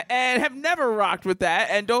with that and have never rocked with that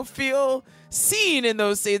and don't feel seen in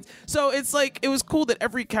those scenes. So it's like, it was cool that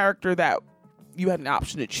every character that you had an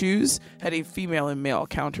option to choose had a female and male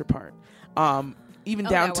counterpart. Even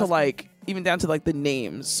down to the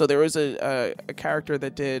names. So there was a character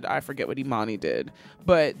that did, I forget what Imani did,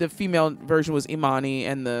 but the female version was Imani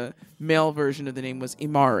and the male version of the name was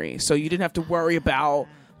Imari. So you didn't have to worry about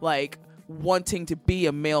like wanting to be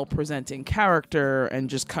a male presenting character and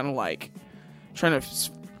just kind of like trying to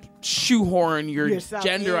shoehorn your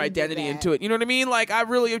gender identity into it. You know what I mean? Like, I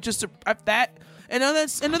really just that. And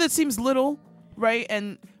I know that seems little, right?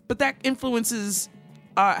 But that influences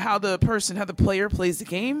how the player plays the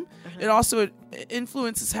game. It also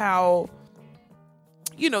influences how,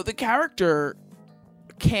 the character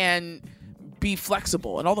can be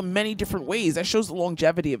flexible in all the many different ways. That shows the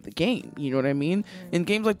longevity of the game. You know what I mean? In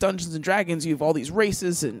games like Dungeons and Dragons, you have all these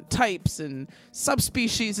races and types and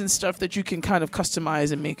subspecies and stuff that you can kind of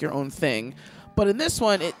customize and make your own thing. But in this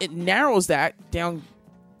one, it narrows that down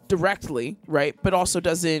directly, right? But also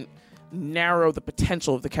doesn't narrow the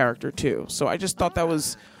potential of the character too. So I just thought that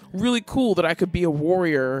was really cool that I could be a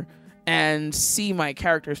warrior and see my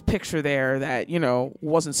character's picture there that,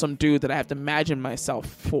 wasn't some dude that I have to imagine myself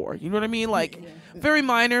for. You know what I mean? Like, very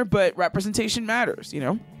minor, but representation matters,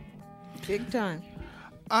 Big time.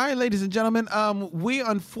 All right, ladies and gentlemen, we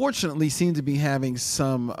unfortunately seem to be having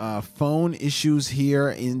some phone issues here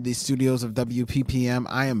in the studios of WPPM.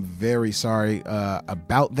 I am very sorry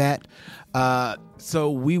about that. So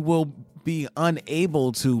we will be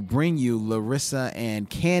unable to bring you Larissa and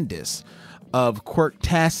Candace of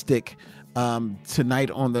Quirktastic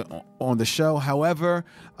tonight on the show. However,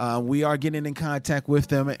 we are getting in contact with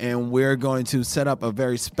them, and we're going to set up a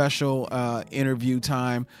very special interview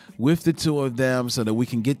time with the two of them so that we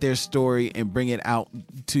can get their story and bring it out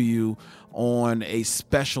to you on a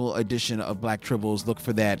special edition of Black Tribbles. Look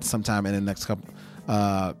for that sometime in the next couple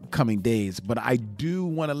coming days. But I do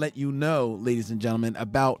want to let you know, ladies and gentlemen,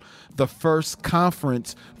 about the first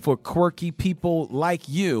conference for quirky people like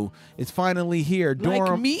you. It's finally here.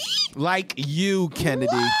 Like me? Like you,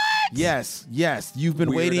 Kennedy. What? Yes. You've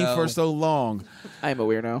been waiting for so long. I'm a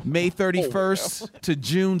weirdo. May 31st to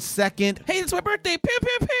June 2nd. Hey, it's my birthday. Pew,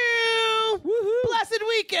 pew, pew. Woohoo. Blessed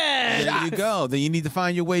weekend. There you go. Then you need to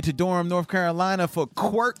find your way to Durham, North Carolina for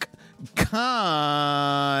Quirk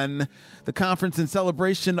Con, the conference in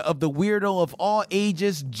celebration of the weirdo of all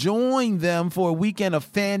ages. Join them for a weekend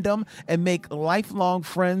of fandom and make lifelong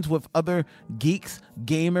friends with other geeks,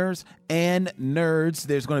 gamers, and nerds.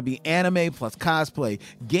 There's going to be anime plus cosplay,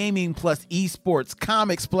 gaming plus esports,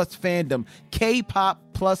 comics plus fandom, K-pop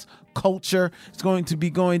plus culture. It's going to be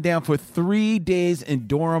going down for 3 days in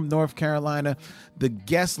Durham, North Carolina. The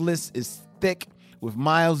guest list is thick with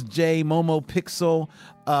Miles J, Momo Pixel,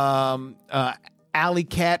 Alley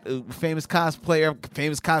Cat, famous cosplayer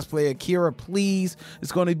Kira Please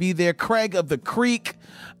is going to be there. Craig of the Creek,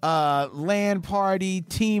 Land Party,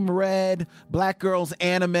 Team Red, Black Girls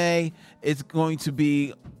Anime. It's going to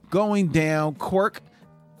be going down. Quirk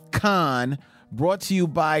Con, brought to you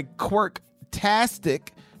by Quirktastic.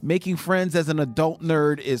 Making friends as an adult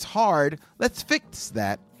nerd is hard. Let's fix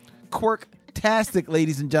that. Quirktastic,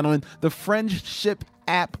 ladies and gentlemen, the friendship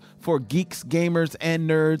app for geeks, gamers, and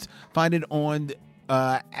nerds. Find it on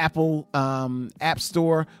Apple App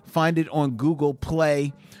Store. Find it on Google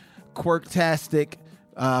Play. Quirktastic.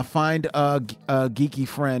 Find a geeky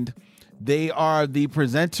friend. They are the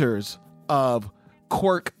presenters of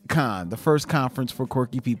QuirkCon, the first conference for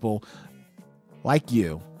quirky people like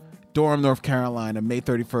you. Durham, North Carolina, May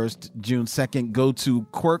 31st, June 2nd. Go to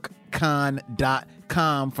quirkcon.com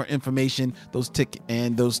for information, those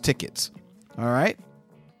tickets. All right?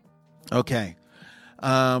 Okay.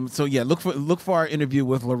 So yeah, look for our interview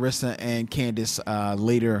with Larissa and Candace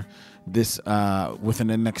later this within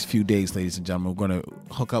the next few days, ladies and gentlemen. We're going to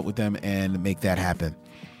hook up with them and make that happen.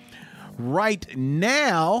 Right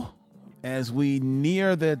now, as we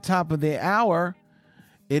near the top of the hour,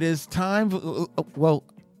 it is time well,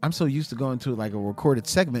 I'm so used to going to like a recorded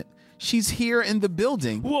segment. She's here in the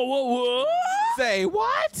building. Whoa. Say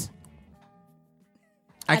what?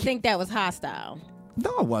 I think that was hostile.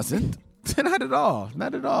 No, it wasn't. Not at all.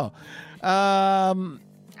 I'm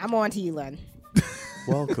on to you, Len.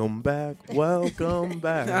 Welcome back.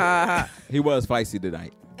 He was feisty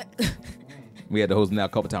tonight. We had to hose him out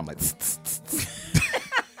a couple times, like.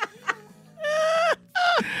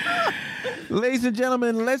 Ladies and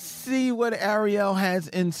gentlemen, let's see what Ariel has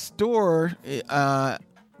in store.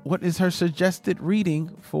 What is her suggested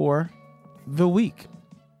reading for the week?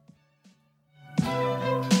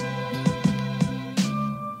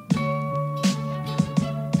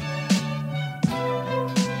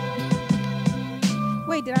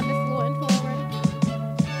 Wait, did I miss a little intro already?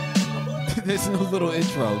 There's no little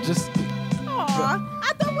intro. Just. Aw,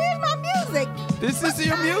 I thought, where's my music? This is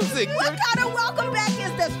your music. What kind of welcome back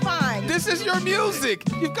is this? Fine. This is your music.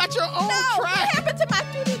 You've got your own track. What happened to my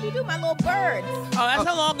do my little birds? Oh, that's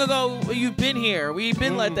how long ago you've been here. We've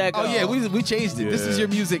been let that go. Oh yeah, we changed it. Yeah. This is your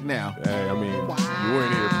music now. Hey, I mean, you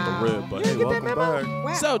weren't here from the rib, but hey, welcome back.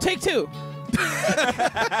 Wow. So take two.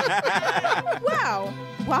 Wow.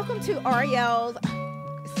 Welcome to Ariel's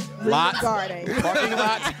garden. Parking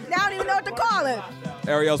lot. Now I don't even know what to call it.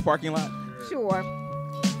 Ariel's parking lot. Sure.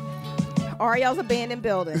 Ariel's abandoned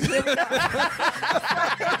building. Here we go.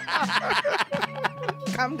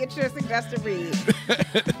 Come get your suggested read.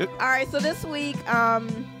 All right, so this week,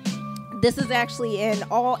 this is actually an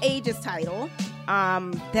all ages title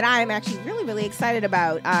that I am actually really, really excited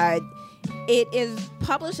about.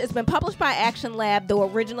 It's been published by Action Lab,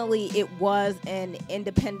 though originally it was an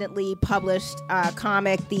independently published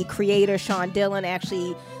comic. The creator, Sean Dillon,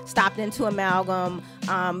 actually stopped into Amalgam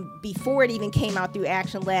before it even came out through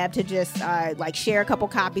Action Lab to just share a couple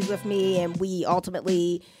copies with me, and we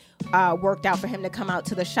ultimately worked out for him to come out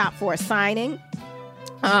to the shop for a signing.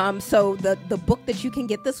 So the book that you can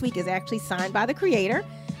get this week is actually signed by the creator,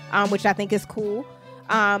 which I think is cool.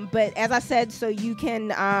 But as I said, so you can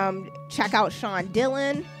check out Sean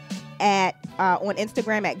Dillon on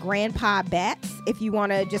Instagram at Grandpa Bats if you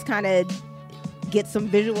want to just kind of get some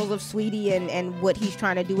visuals of Sweetie and what he's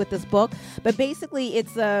trying to do with this book. But basically,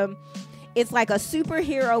 it's like a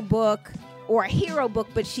superhero book or a hero book,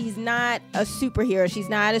 but she's not a superhero. She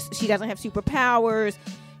doesn't have superpowers.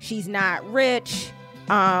 She's not rich.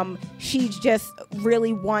 She just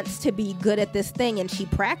really wants to be good at this thing, and she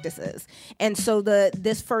practices. And so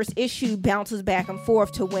this first issue bounces back and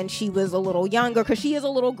forth to when she was a little younger, because she is a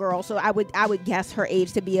little girl. So I would guess her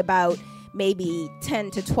age to be about maybe 10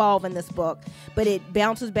 to 12 in this book. But it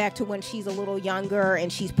bounces back to when she's a little younger and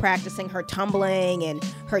she's practicing her tumbling, and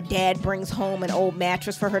her dad brings home an old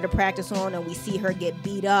mattress for her to practice on, and we see her get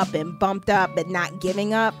beat up and bumped up but not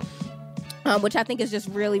giving up. Which I think is just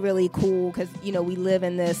really, really cool, because, we live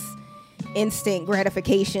in this instant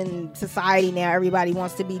gratification society now. Everybody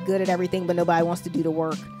wants to be good at everything, but nobody wants to do the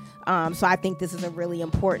work. So I think this is a really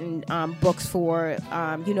important books for,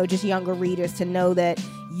 just younger readers to know that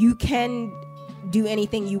you can do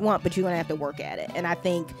anything you want, but you're going to have to work at it. And I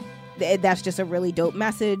think that's just a really dope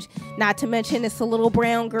message. Not to mention it's a little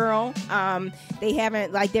brown girl. They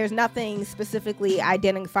haven't, there's nothing specifically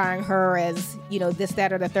identifying her as, this,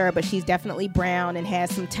 that, or the third, but she's definitely brown and has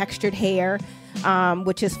some textured hair,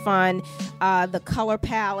 which is fun. The color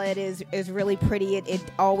palette is really pretty. It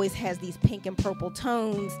always has these pink and purple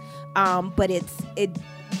tones, but it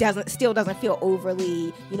still doesn't feel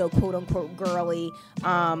overly, quote unquote girly.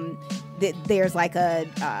 There's like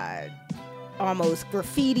a almost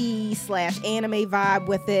graffiti / anime vibe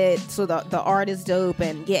with it, so the art is dope,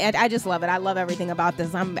 and yeah, I just love it. I love everything about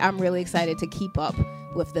this. I'm really excited to keep up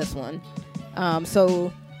with this one.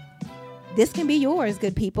 So this can be yours,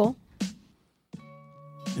 good people.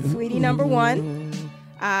 Sweetie number 1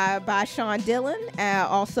 by Sean Dillon,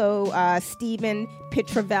 also Stephen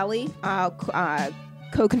Pietravelli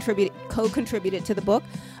co-contributed to the book.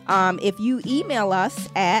 If you email us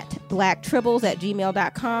at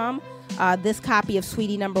blacktribbles@gmail.com, this copy of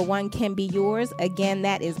Sweetie number 1 can be yours. Again,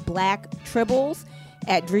 that is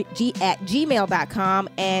blacktribbles@gmail.com,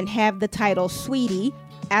 and have the title Sweetie,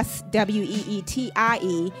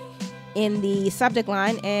 SWEETIE, in the subject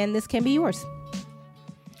line, and this can be yours.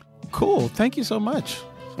 Cool. Thank you so much.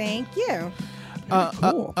 Thank you.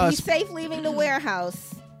 Cool. Be safe leaving the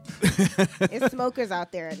warehouse. It's smokers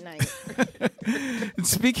out there at night.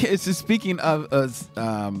 Speaking of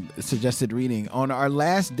suggested reading, on our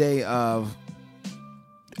last day of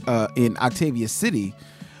in Octavia City,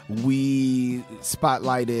 we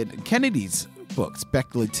spotlighted Kennedy's book,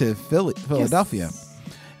 Speculative Philadelphia. Yes.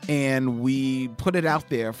 And we put it out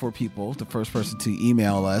there for people. The first person to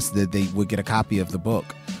email us that they would get a copy of the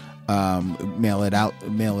book, mail it out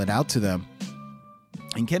to them.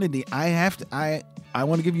 And Kennedy, I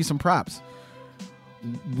want to give you some props.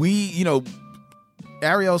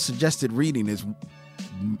 Ariel's suggested reading is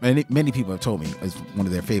many people have told me is one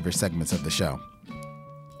of their favorite segments of the show.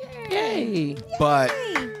 Yay! But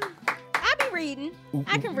I be reading.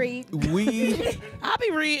 I can read. I be reading. I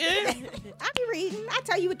be reading. I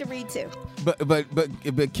tell you what to read too.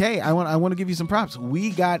 But Kay, I want to give you some props. We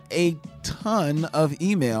got a ton of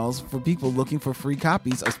emails for people looking for free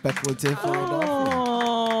copies of Speculative Philadelphia.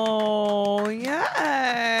 Oh, yay!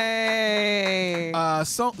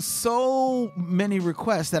 So many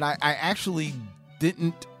requests that I actually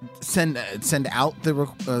didn't send out the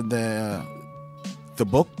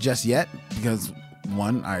book just yet because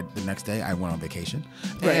one, the next day I went on vacation,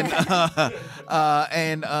 right.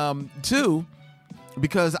 and two,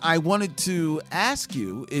 because I wanted to ask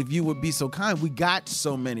you if you would be so kind. We got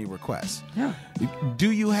so many requests. Yeah.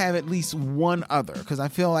 Do you have at least one other? Because I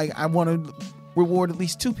feel like I want to reward at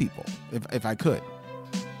least 2 people if I could.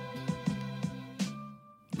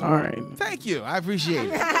 All right. Thank you. I appreciate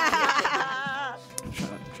it.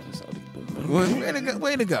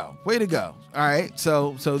 Way to go. All right.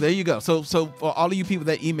 So there you go. So for all of you people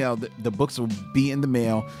that emailed, the books will be in the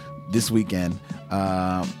mail this weekend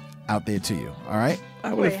out there to you. All right.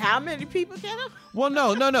 Wait, how many people get them? Well,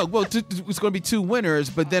 no. Well, it's going to be 2 winners,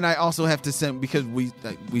 but then I also have to send, because we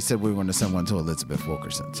said we were going to send one to Elizabeth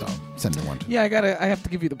Wilkerson, so send her one to. Yeah, I have to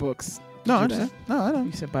give you the books. No, I understand. No, I don't.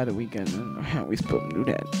 You said by the weekend. I don't know how we supposed to do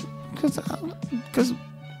that. Because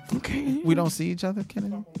okay, we don't see each other,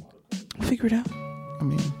 Kennedy. We'll figure it out. I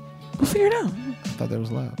mean, we'll figure it out. I thought that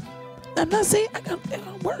was loud. I'm not saying I got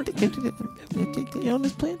work. You're on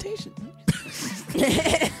this plantation.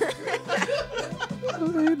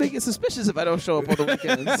 They get suspicious if I don't show up on the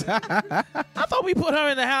weekends. I thought we put her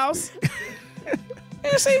in the house.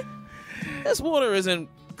 You see, this water isn't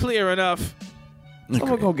clear enough. I'm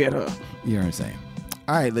gonna go get her. You're insane.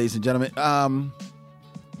 All right, ladies and gentlemen.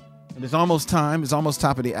 It's almost time. It's almost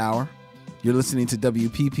top of the hour. You're listening to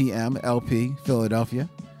WPPM LP Philadelphia,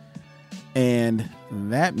 and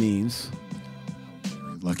that means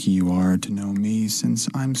very lucky you are to know me, since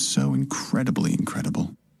I'm so incredibly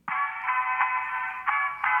incredible.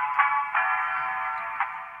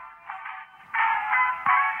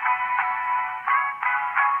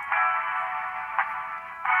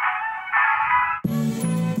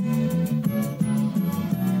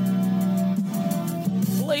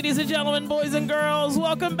 Ladies and gentlemen, boys and girls,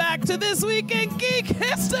 welcome back to This Week in Geek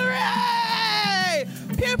History!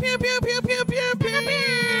 Pew, pew, pew, pew, pew, pew, pew, pew!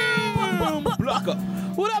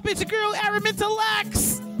 What up, it's your girl, Araminta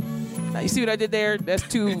Lex! Now, you see what I did there? That's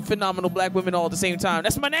 2 phenomenal black women all at the same time.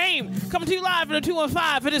 That's my name! Coming to you live from the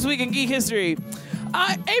 215 for This Week in Geek History.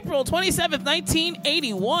 April 27th,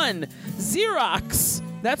 1981, Xerox.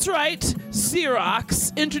 That's right.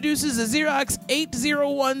 Xerox introduces a Xerox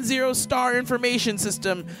 8010 Star Information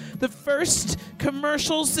System, the first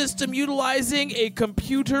commercial system utilizing a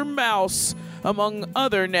computer mouse, among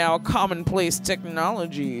other now commonplace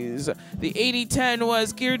technologies. The 8010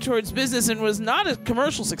 was geared towards business and was not a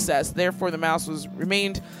commercial success. Therefore, the mouse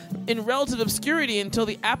remained in relative obscurity until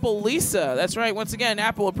the Apple Lisa. That's right, once again,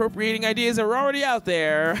 Apple appropriating ideas that were already out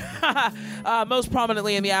there. Most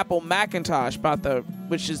prominently in the Apple Macintosh,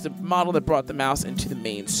 which is the model that brought the mouse into the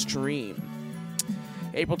mainstream.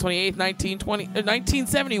 April 28,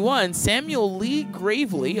 1971, Samuel Lee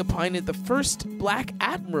Gravely appointed the first black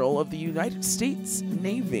admiral of the United States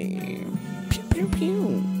Navy. Pew, pew,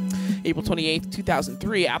 pew. April 28,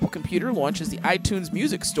 2003, Apple Computer launches the iTunes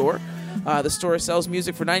Music Store. The store sells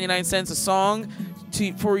music for 99 cents a song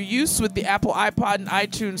for use with the Apple iPod and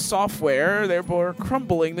iTunes software, therefore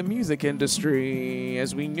crumbling the music industry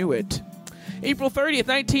as we knew it. April 30th,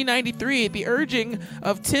 1993, at the urging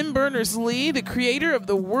of Tim Berners-Lee, the creator of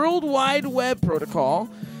the World Wide Web Protocol,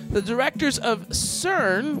 the directors of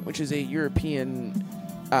CERN, which is a European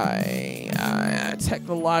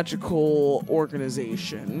technological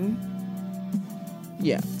organization.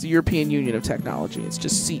 Yeah, it's the European Union of Technology. It's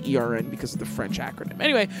just CERN because of the French acronym.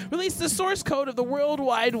 Anyway, released the source code of the World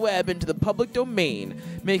Wide Web into the public domain,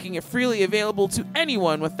 making it freely available to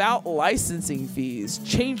anyone without licensing fees,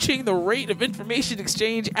 changing the rate of information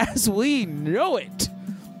exchange as we know it.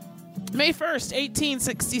 May 1st,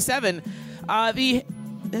 1867, the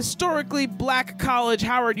historically black college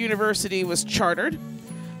Howard University was chartered.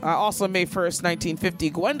 Also, May 1st, 1950,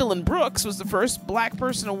 Gwendolyn Brooks was the first black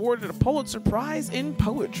person awarded a Pulitzer Prize in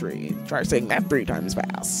poetry. Try saying that 3 times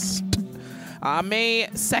fast. May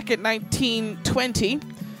 2nd, 1920,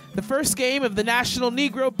 the first game of the National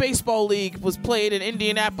Negro Baseball League was played in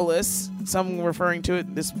Indianapolis. Some referring to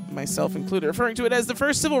it, this myself included, referring to it as the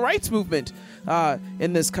first civil rights movement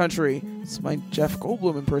in this country. It's my Jeff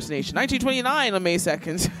Goldblum impersonation. 1929 on May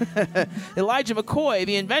 2nd, Elijah McCoy,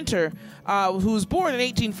 the inventor, who was born in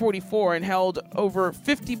 1844 and held over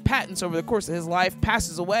 50 patents over the course of his life,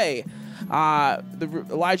 passes away.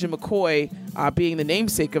 Elijah McCoy being the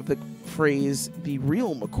namesake of the phrase, the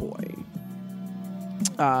real McCoy.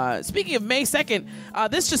 Speaking of May 2nd,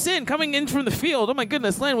 this just in, coming in from the field. Oh my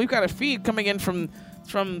goodness, Len, we've got a feed coming in from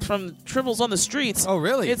Tribbles on the streets. Oh,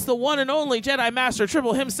 really? It's the one and only Jedi Master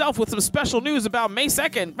Tribble himself with some special news about May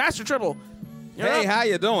 2nd. Master Tribble. Hey, how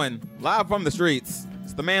you doing? Live from the streets.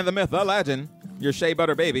 It's the man, the myth, the legend. Your shea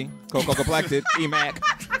butter baby, Coco Complected, E-Mac.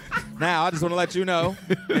 Now, I just want to let you know,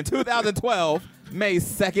 in 2012, May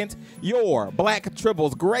 2nd, your Black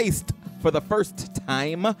Tribbles graced for the first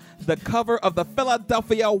time the cover of the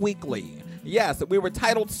Philadelphia Weekly. Yes, we were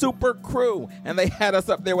titled Super Crew, and they had us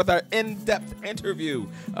up there with our in-depth interview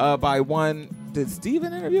by one. Did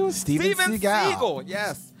Steven interview us? Steven Seagal.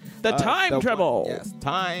 Yes. The Time Trouble. Yes,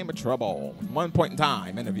 Time Trouble. One point in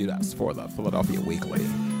time interviewed us for the Philadelphia Weekly.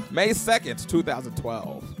 May 2nd,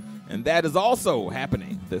 2012. And that is also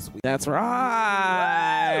happening this week. That's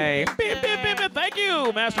right. Beep, beep, beep, beep. Thank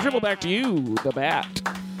you, Master Tribble. Back to you, the bat.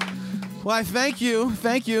 Why, thank you.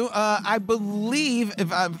 I believe,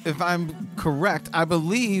 if I'm correct, I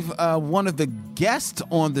believe one of the guests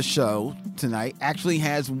on the show tonight actually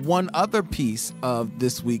has one other piece of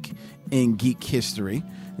This Week in Geek History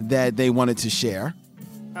that they wanted to share.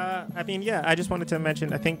 I just wanted to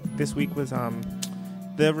mention, I think this week was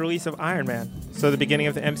the release of Iron Man. So the beginning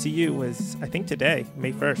of the MCU was, I think, today,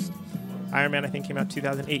 May 1st. Iron Man, I think, came out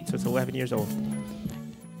 2008, so it's 11 years old.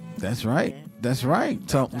 That's right.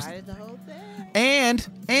 So, and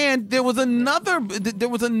there was another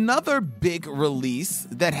big release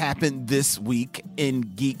that happened this week in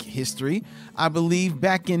geek history. I believe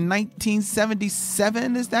back in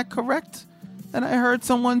 1977. Is that correct? And I heard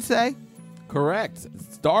someone say. Correct.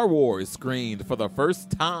 Star Wars screened for the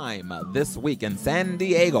first time this week in San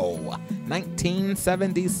Diego,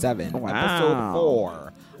 1977. Wow. Episode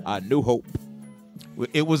 4, A New Hope.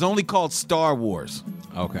 It was only called Star Wars.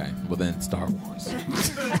 Okay, well then Star Wars.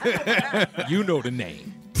 You know the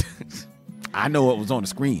name. I know what was on the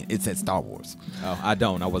screen. It said Star Wars. Oh, I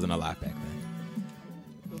don't. I wasn't alive back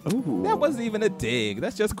then. Ooh. That wasn't even a dig.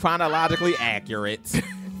 That's just chronologically accurate.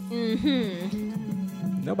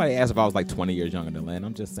 Mm-hmm. Nobody asked if I was like 20 years younger than Lynn.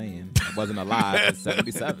 I'm just saying. I wasn't alive in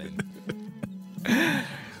 77. Let's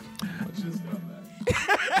just go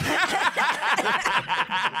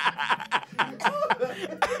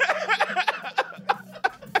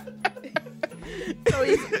So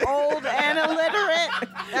he's old and illiterate.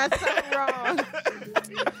 That's so wrong.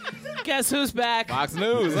 Guess who's back? Fox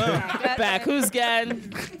News, huh? Back. Who's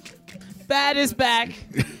again? Bad is back.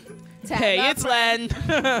 Hey, Love it's Len.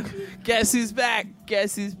 Guess who's back?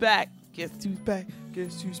 Guess who's back? Guess who's back?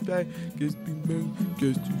 Guess who's back? Guess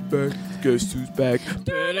who's back? Guess who's back?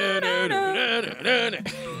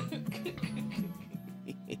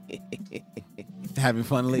 Having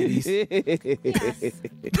fun, ladies.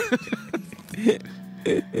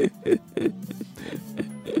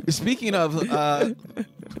 Speaking of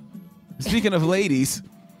ladies,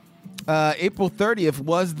 April 30th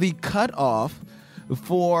was the cutoff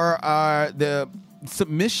for the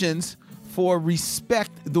submissions for Respect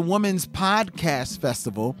the Women's Podcast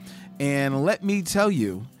Festival, and let me tell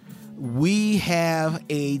you, we have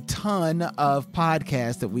a ton of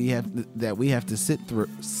podcasts that we have to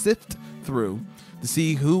sift through to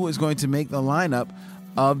see who is going to make the lineup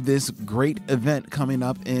of this great event coming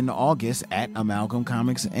up in August at Amalgam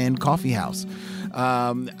Comics and Coffee House.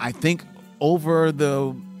 I think over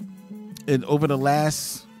the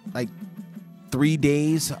last 3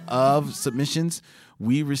 days of submissions,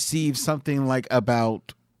 we received something like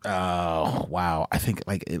about I think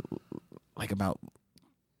about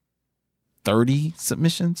 30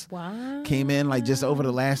 submissions. Wow. Came in just over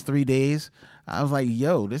the last 3 days. I was like,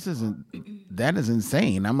 yo, that is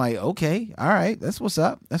insane. I'm like, okay, all right, that's what's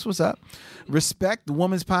up. Respect the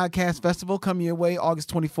Women's Podcast Festival coming your way August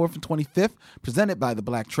 24th and 25th, presented by the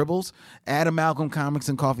Black Tribbles at Amalgam Comics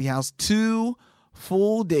and Coffee House. 2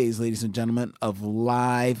 full days, ladies and gentlemen, of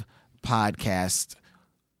live podcast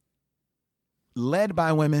led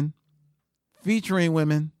by women, featuring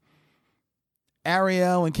women.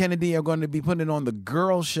 Ariel and Kennedy are going to be putting on the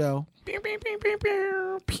Girl Show. It's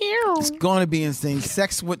going to be insane.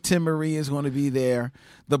 Sex with Tim Marie is going to be there.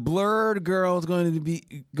 The Blurred Girl is going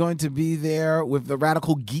to be there with the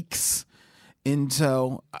Radical Geeks in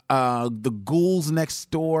tow. The Ghouls Next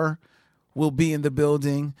Door will be in the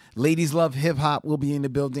building. Ladies Love Hip Hop will be in the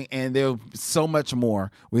building, and there's so much more.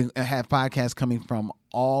 We have podcasts coming from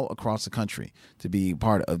all across the country to be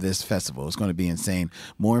part of this festival. It's going to be insane.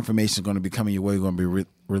 More information is going to be coming your way. We're going to be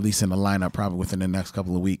releasing the lineup probably within the next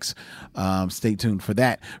couple of weeks. Stay tuned for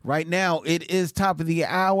that. Right now, it is top of the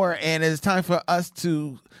hour, and it's time for us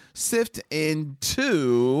to sift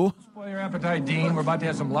into... Spoil your appetite, Dean. We're about to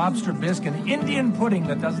have some lobster bisque and Indian pudding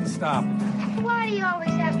that doesn't stop. Why do you always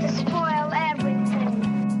have to spoil everything?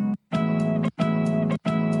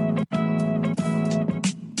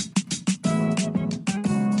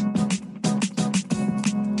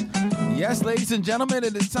 Yes, ladies and gentlemen,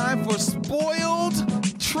 it is time for Spoiled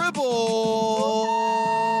Tribbles.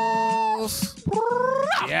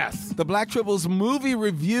 Yes. The Black Tribbles movie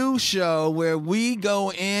review show where we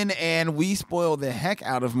go in and we spoil the heck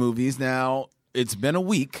out of movies. Now, it's been a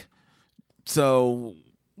week, so...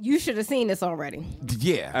 You should have seen this already.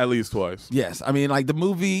 Yeah. At least twice. Yes. I mean, the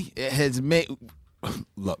movie has made...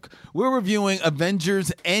 Look, we're reviewing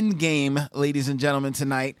Avengers Endgame, ladies and gentlemen,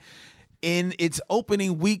 tonight. In its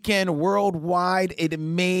opening weekend worldwide, it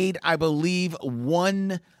made, I believe,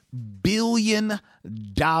 $1 billion.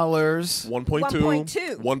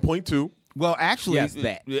 1.2. Well, actually, yes,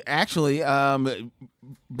 that.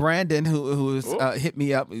 Brandon, who's hit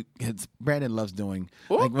me up, Brandon loves doing,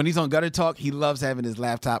 when he's on Gutter Talk, he loves having his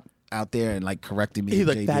laptop out there and correcting me. He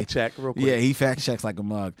fact check real quick. Yeah, he fact checks like a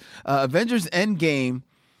mug. Avengers Endgame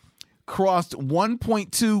crossed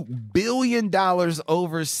 $1.2 billion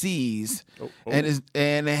overseas, and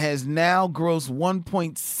it has now grossed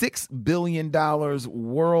 $1.6 billion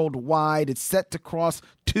worldwide. It's set to cross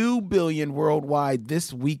 $2 billion worldwide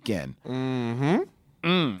this weekend. And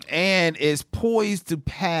is poised to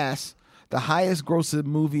pass the highest grossing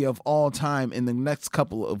movie of all time in the next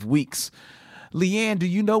couple of weeks. Leanne, do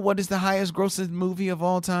you know what is the highest grossing movie of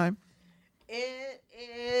all time? It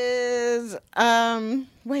is I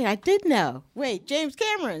did know. James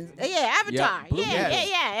Cameron's. Yeah, Avatar. Yep.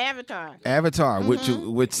 Yeah, Avatar. Avatar,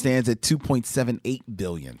 which stands at $2.78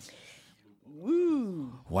 billion.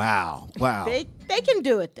 Woo. Wow. They can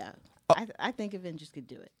do it though. I think Avengers could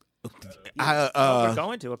do it. We're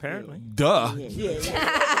going to, apparently. Duh.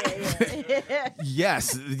 Yeah.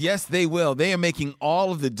 Yes, they will. They are making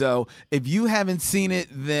all of the dough. If you haven't seen it,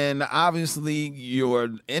 then obviously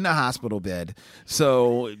you're in a hospital bed.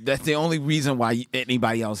 So that's the only reason why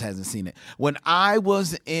anybody else hasn't seen it. When I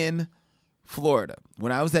was in Florida,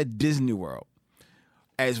 when I was at Disney World,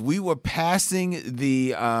 as we were passing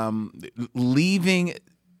the leaving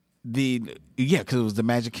because it was the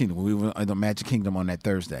Magic Kingdom. We were in the Magic Kingdom on that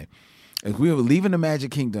Thursday. As we were leaving the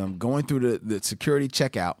Magic Kingdom, going through the security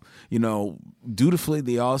checkout, dutifully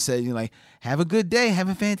they all said, have a good day, have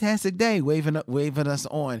a fantastic day, waving us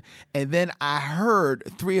on. And then I heard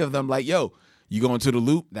 3 of them yo, you going to the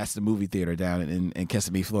Loop? That's the movie theater down in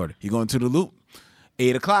Kissimmee, Florida. You going to the Loop?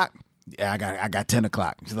 8 o'clock. Yeah, I got 10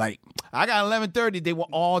 o'clock. She's like, I got 11:30. They were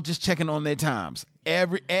all just checking on their times.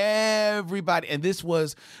 Everybody, and this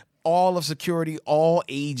was all of security, all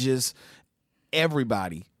ages.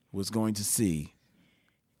 Everybody was going to see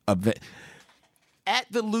at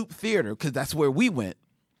the Loop Theater, because that's where we went.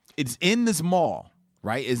 It's in this mall,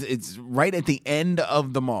 right? It's right at the end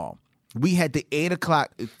of the mall. We had the 8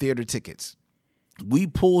 o'clock theater tickets. We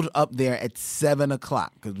pulled up there at 7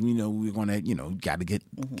 o'clock because we know we're going to, got to get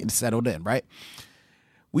settled in, right?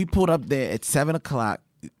 We pulled up there at 7 o'clock.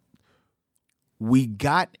 We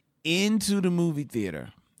got into the movie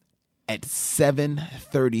theater at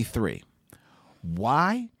 7:33.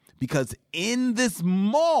 Why? Because in this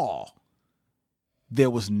mall, there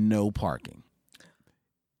was no parking.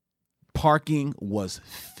 Parking was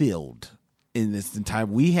filled in this entire.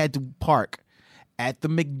 We had to park at the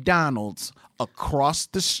McDonald's across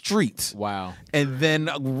the street. Wow. And then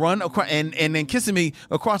run across, and then Kissimmee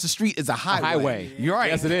across the street is a highway. You're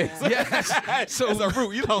right. Yes, it is. Yes. So it's a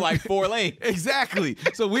route, like 4 lanes. Exactly.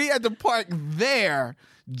 So we had to park there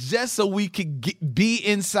just so we could be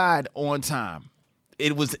inside on time.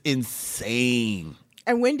 It was insane.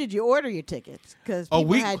 And when did you order your tickets? Because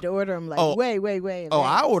people had to order them way. Oh,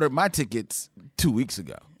 I ordered my tickets 2 weeks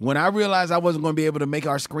ago. When I realized I wasn't going to be able to make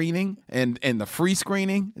our screening and the free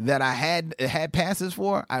screening that I had passes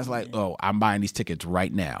for, I was like, oh, I'm buying these tickets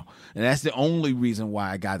right now. And that's the only reason why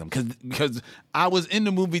I got them. Because I was in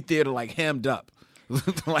the movie theater like hemmed up.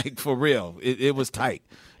 Like for real. It was tight.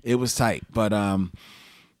 It was tight. But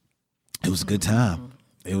it was a good time.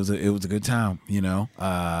 It was a good time,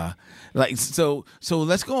 so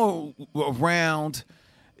let's go around.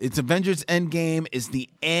 It's Avengers Endgame. It's the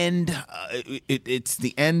end. It's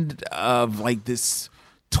the end of like this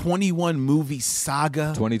 21 movie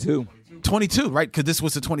saga. 22, right? Because this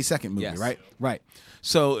was the 22nd movie, yes. Right.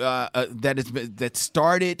 So that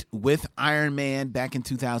started with Iron Man back in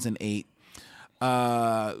 2008.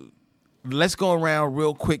 Let's go around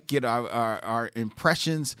real quick. Get our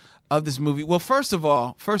impressions of this movie. Well, first of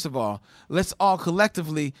all, let's all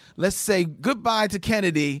collectively say goodbye to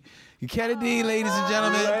Kennedy. Kennedy, ladies and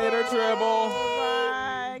gentlemen. Later, Tribble.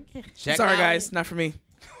 Sorry, guys, not for me.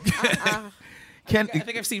 I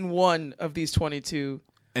think I've seen one of these 22.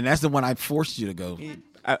 And that's the one I forced you to go.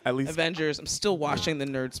 At least Avengers. I'm still watching the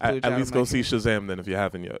nerds. At least go see Shazam then if you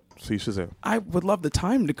haven't yet. See Shazam. I would love the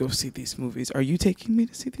time to go see these movies. Are you taking me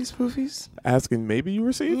to see these movies? Asking maybe you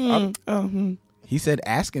receive? He said,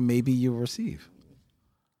 "Ask and maybe you'll receive."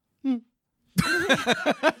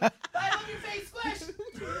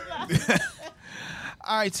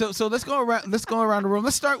 All right, so let's go around. Let's go around the room.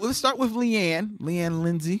 Let's start with Leanne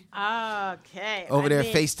Lindsay. Okay. Over there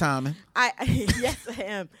FaceTiming. Yes, I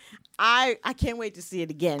am. I can't wait to see it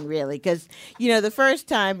again, really, because the first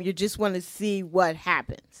time you just want to see what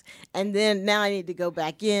happens, and then now I need to go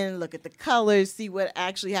back in, look at the colors, see what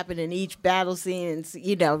actually happened in each battle scene, and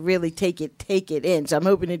really take it in. So I'm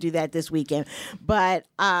hoping to do that this weekend. But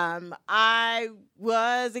I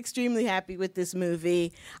was extremely happy with this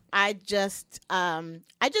movie. I just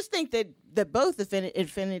think that both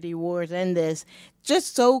Infinity Wars and this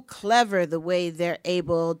just so clever the way they're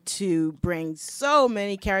able to bring so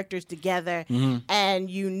many characters together, and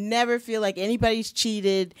you never feel like anybody's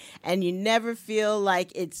cheated, and you never feel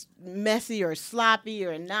like it's messy or sloppy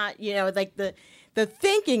or not. Like the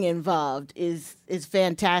thinking involved is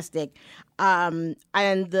fantastic, and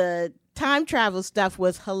the time travel stuff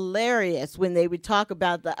was hilarious when they would talk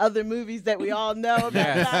about the other movies that we all know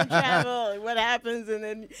about time travel and what happens, and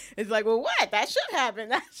then it's like, well, what? That should happen.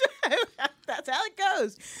 That's how it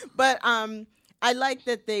goes. But I like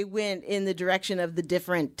that they went in the direction of the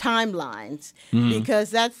different timelines,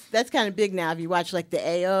 because that's kind of big now. If you watch like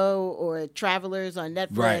the AO or Travelers on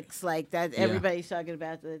Netflix, like that, everybody's talking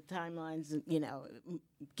about the timelines,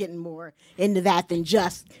 getting more into that than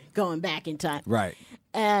just going back in time. Right.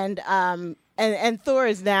 And Thor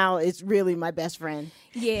is really my best friend.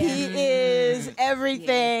 Yeah. He is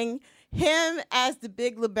everything. Him as the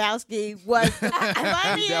Big Lebowski was the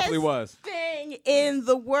funniest thing in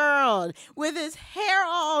the world, with his hair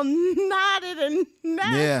all knotted and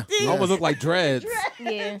nasty. Yeah, almost looked like dreads.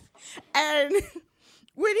 Yeah. And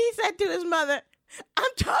when he said to his mother,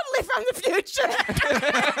 "I'm totally from the future,"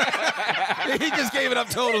 he just gave it up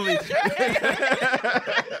totally.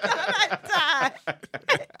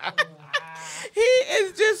 He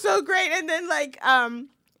is just so great. And then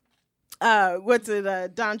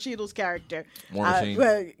Don Cheadle's character. War Machine.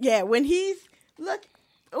 When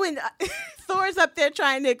when Thor's up there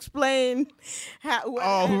trying to explain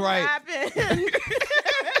what happened.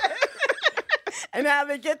 And how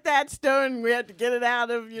they get that stone, we had to get it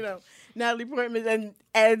out of, Natalie Portman,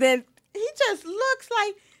 and then he just looks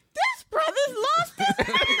like this brother's lost his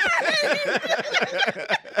mind.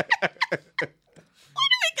 What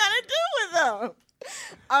are we gonna do with him?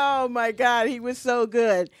 Oh my God, he was so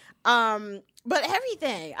good. But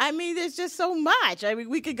everything. I mean, there's just so much. I mean,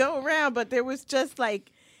 we could go around, but there was just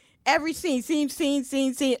like every scene.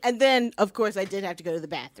 And then, of course, I did have to go to the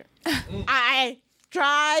bathroom. I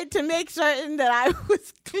tried to make certain that I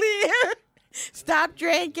was clear, stop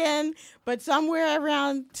drinking, but somewhere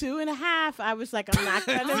around 2.5, I was like, I'm not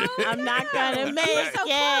gonna make it.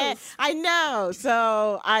 Close. I know.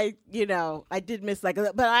 So I did miss like a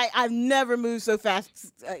little, but I've never moved so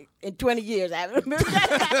fast in 20 years. I haven't moved that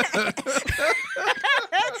fast.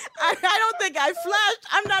 I don't think I flushed.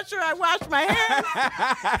 I'm not sure I washed my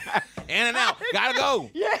hands. In and out. Gotta go.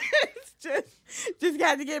 Yes, just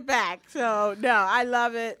got to get back. So no, I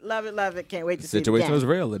love it. Can't wait to see it Situation again. was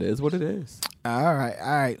real. It is what it is. All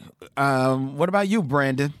right. What about you,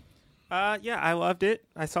 Brandon? Yeah, I loved it.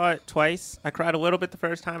 I saw it twice. I cried a little bit the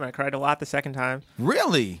first time. I cried a lot the second time.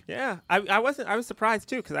 Really? Yeah, I was surprised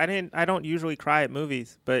too because I don't usually cry at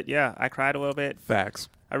movies, but yeah, I cried a little bit. Facts.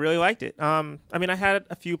 I really liked it. I mean, I had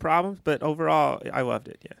a few problems, but overall, I loved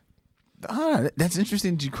it. Yeah. That's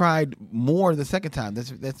interesting. You cried more the second time.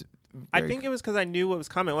 That's. I think it was because I knew what was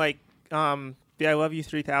coming. Like, the "I Love You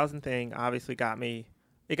 3000" thing obviously got me.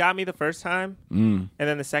 It got me the first time, and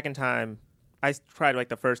then the second time, I cried like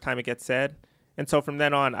the first time it gets said, and so from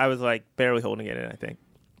then on, I was like barely holding it in. I think.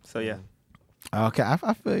 So yeah. Okay, I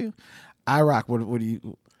feel you. I rock. What do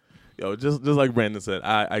you? Yo, just like Brandon said,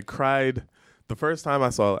 I cried the first time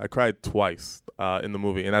I saw it. I cried twice in the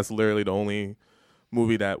movie, and that's literally the only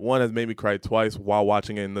movie that one has made me cry twice while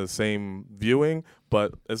watching it in the same viewing,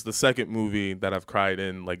 but it's the second movie that I've cried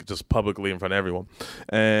in like just publicly in front of everyone.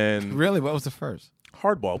 And really, what was the first?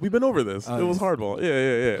 Hardball. We've been over this. It was Hardball.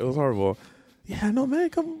 Yeah. It was Hardball. Yeah, no, man,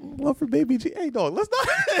 come love for Baby G. Hey, dog, let's not.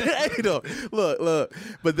 Hey, dog, look.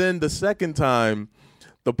 But then the second time,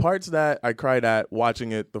 the parts that I cried at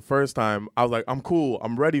watching it the first time, I was like, I'm cool,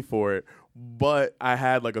 I'm ready for it. But I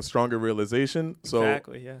had like a stronger realization. So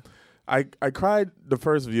exactly, yeah. I cried the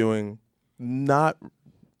first viewing, not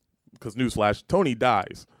because newsflash, Tony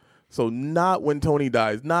dies. So not when Tony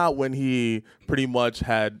dies, not when he pretty much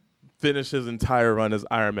had finished his entire run as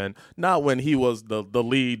Iron Man, not when he was the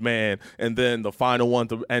lead man and then the final one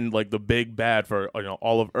to end like the big bad for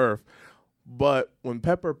all of Earth. But when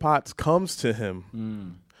Pepper Potts comes to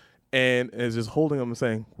him and is just holding him and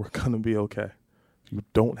saying, "We're gonna be okay. You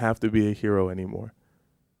don't have to be a hero anymore.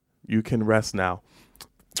 You can rest now."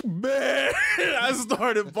 Man, I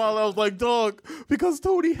started bawling. I was like, dog, because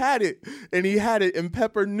Tony had it, and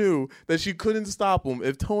Pepper knew that she couldn't stop him.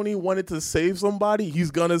 If Tony wanted to save somebody, he's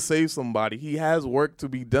gonna save somebody. He has work to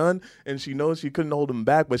be done, and she knows she couldn't hold him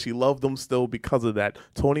back, but she loved him still because of that.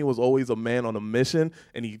 Tony was always a man on a mission,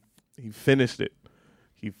 and he finished it.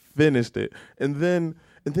 He finished it, and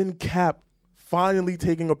then Cap finally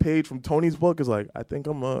taking a page from Tony's book is like, I think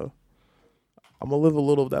I'm gonna live a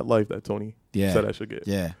little of that life that Tony said I should get.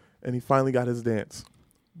 Yeah. And he finally got his dance.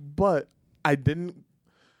 But I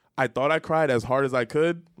thought I cried as hard as I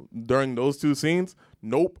could during those two scenes.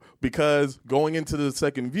 Nope. Because going into the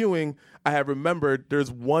second viewing, I have remembered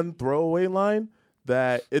there's one throwaway line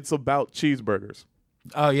that it's about cheeseburgers.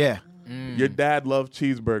 Oh, yeah. Your dad loved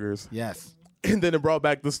cheeseburgers. Yes. And then it brought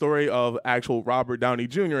back the story of actual Robert Downey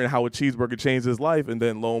Jr. and how a cheeseburger changed his life. And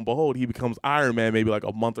then lo and behold, he becomes Iron Man maybe like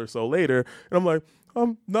a month or so later. And I'm like,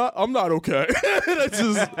 I'm not okay. And I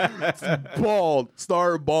just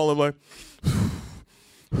started bawling like,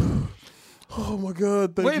 oh my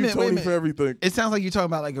God, thank you, Tony, for everything. It sounds like you're talking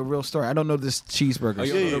about like a real story. I don't know this cheeseburger. Oh,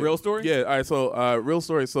 you know the real story? Yeah, all right, so real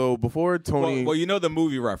story. So before Tony... Well, you know the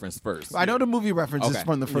movie reference first. I know the movie reference is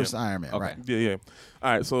from the first Iron Man, right? Yeah.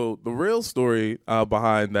 All right, so the real story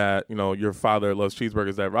behind that, your father loves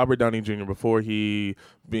cheeseburgers, that Robert Downey Jr., before he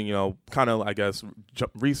being, kind of, I guess,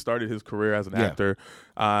 restarted his career as an actor,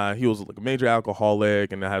 he was like a major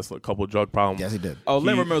alcoholic and has a couple of drug problems. Yes, he did. Oh,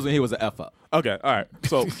 Lynn remembers when he was an F-up. Okay, all right.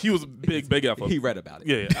 So he was a big F-up. He read about it.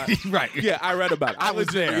 Yeah. Right. Yeah, I read about it. I was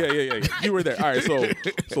there. Yeah. You were there. All right,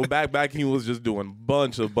 so back he was just doing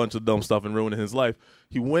bunch of dumb stuff and ruining his life.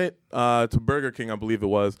 He went to Burger King, I believe it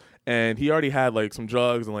was, and he already had like some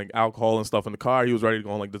drugs and like alcohol and stuff in the car. He was ready to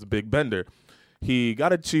go on like this big bender. He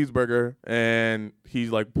got a cheeseburger and he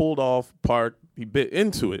like pulled off, parked, he bit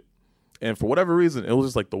into it. And for whatever reason, it was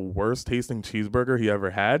just like the worst tasting cheeseburger he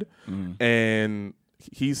ever had. And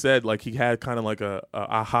he said like he had kind of like a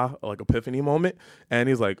epiphany moment. And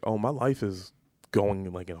he's like, oh, my life is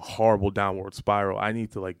going like in a horrible downward spiral. I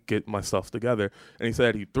need to like get myself together. And he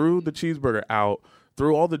said he threw the cheeseburger out,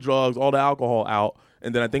 threw all the drugs, all the alcohol out,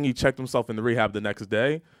 and then I think he checked himself in the rehab the next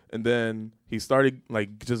day, and then he started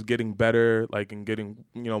like just getting better, like and getting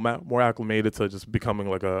more acclimated to just becoming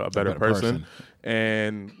like a better person.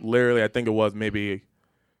 And literally, I think it was maybe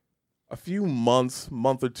a few month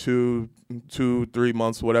or 2-3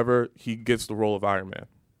 months, whatever, he gets the role of Iron Man.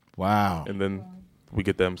 Wow. And then we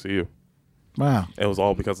get the MCU. Wow. It was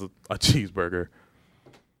all because of a cheeseburger.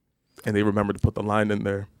 And they remembered to put the line in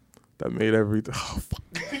there that made everything. Oh, fuck.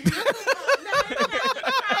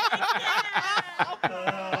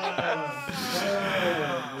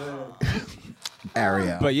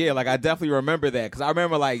 Ariel. But yeah, like I definitely remember that because I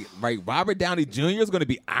remember like Robert Downey Jr. is going to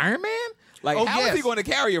be Iron Man. Like, how is he going to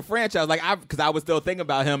carry a franchise? Like, because I was still thinking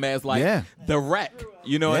about him as like the Wreck.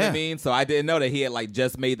 You know what I mean? So I didn't know that he had like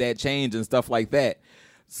just made that change and stuff like that.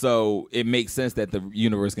 So it makes sense that the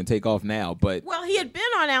universe can take off now. But well, he had been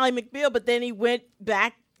on Ally McBeal, but then he went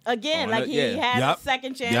back again. Like he had a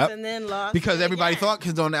second chance and then lost. Because everybody again. thought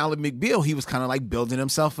because on Ally McBeal he was kind of like building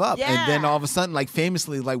himself up, and then all of a sudden, like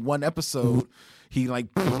famously, like one episode. He like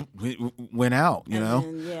went out, you know,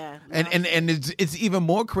 and it's even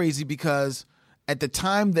more crazy because at the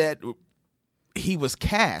time that he was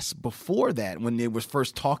cast, before that, when they was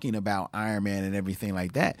first talking about Iron Man and everything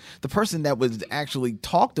like that, the person that was actually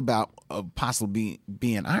talked about possibly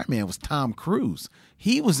being Iron Man was Tom Cruise.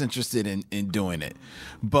 He was interested in doing it,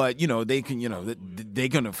 but they can they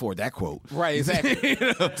can afford that quote, right? Exactly.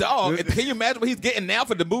 Dog, can you imagine what he's getting now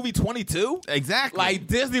for the movie 22? Exactly. Like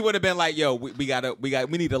Disney would have been like, "Yo, we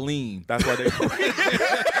need a lean." That's why they.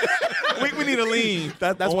 we need a lean.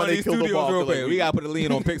 That's why they killed the ball. We gotta put a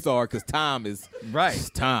lean on Pixar because time is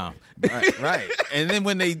time. Right. And then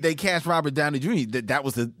when they cast Robert Downey Jr., that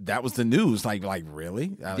was the news. Like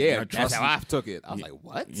really? That's how I took it. I was like,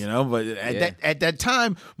 what? But at that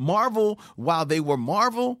time, Marvel, while they were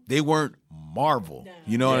Marvel, they weren't Marvel.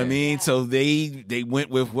 You know what I mean? So they went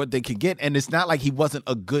with what they could get, and it's not like he wasn't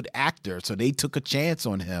a good actor. So they took a chance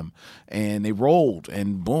on him, and they rolled,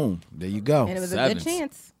 and boom, there you go. And it was a good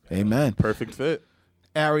chance. Amen. Perfect fit.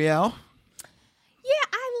 Ariel? Yeah,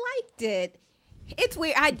 I liked it. It's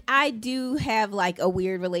weird. I do have like a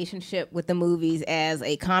weird relationship with the movies as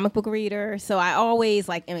a comic book reader. So I always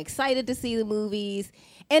like am excited to see the movies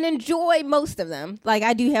and enjoy most of them. Like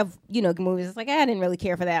I do have, movies. It's like I didn't really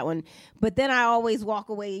care for that one. But then I always walk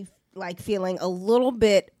away like feeling a little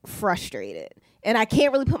bit frustrated. And I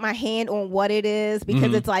can't really put my hand on what it is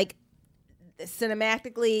because it's like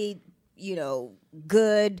cinematically,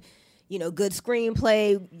 good, good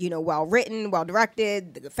screenplay, well written, well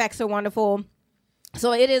directed. The effects are wonderful.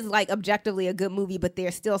 So it is like objectively a good movie, but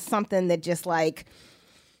there's still something that just like,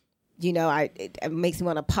 it makes me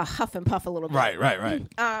want to huff and puff a little bit. Right.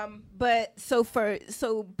 But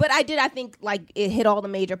I think like it hit all the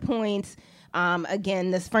major points.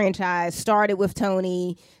 Again, this franchise started with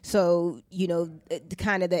Tony, so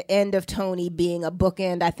kind of the end of Tony being a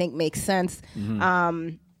bookend, I think makes sense.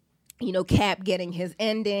 Cap getting his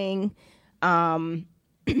ending. I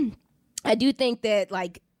do think that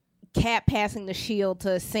like Cap passing the shield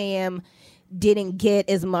to Sam didn't get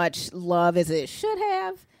as much love as it should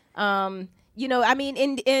have. And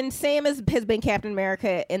Sam has been Captain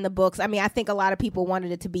America in the books. I mean, I think a lot of people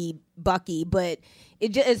wanted it to be Bucky, but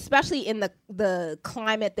it just, especially in the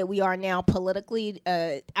climate that we are now politically,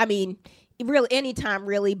 really anytime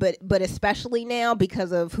really, but especially now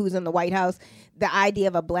because of who's in the White House, the idea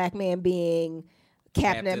of a black man being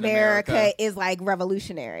Captain America is like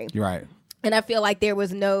revolutionary. You're right. And I feel like there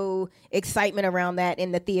was no excitement around that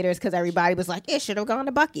in the theaters because everybody was like, it should have gone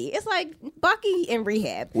to Bucky. It's like Bucky in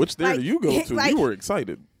rehab. Which theater did you go to? You were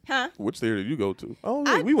excited. Huh? Which theater did you go to? Oh,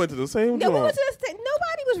 yeah, we went to the same No, joint.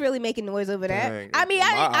 nobody was really making noise over that. Dang.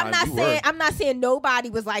 I'm not saying nobody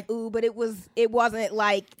was like, ooh, but it wasn't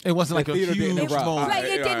like a huge moment. Like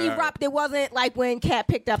it didn't erupt. It wasn't like when Cap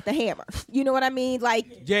picked up the hammer. You know what I mean?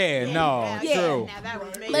 Like true.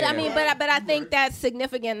 But I think that's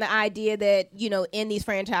significant. The idea that in these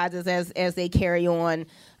franchises as they carry on.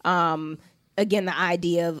 Again, the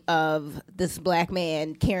idea of this black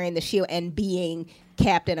man carrying the shield and being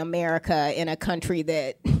Captain America in a country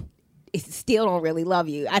that still don't really love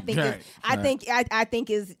you. I think I think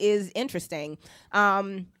is interesting. For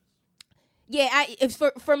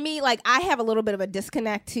me, like I have a little bit of a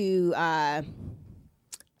disconnect to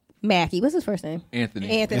Mackie. What's his first name?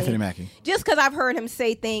 Anthony Mackie. Just because I've heard him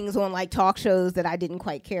say things on like talk shows that I didn't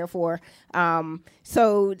quite care for.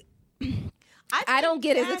 I don't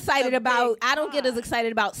get as excited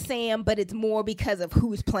about Sam, but it's more because of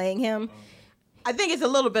who's playing him. I think it's a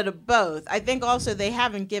little bit of both. I think also they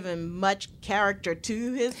haven't given much character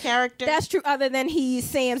to his character. That's true, other than he's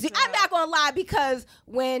Sam's. I'm not going to lie, because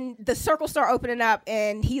when the circles start opening up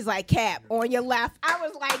and he's like, Cap, on your left, I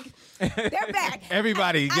was like, they're back.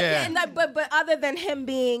 Everybody, But other than him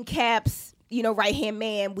being Cap's, right-hand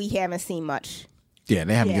man, we haven't seen much. Yeah,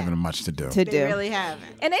 they haven't given him much to do. They really haven't.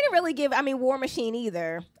 And they didn't really give, War Machine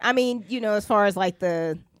either. As far as like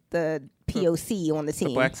the POC on the team.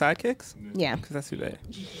 The black sidekicks? Yeah. Because that's who they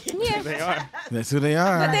Yeah. they are. That's who they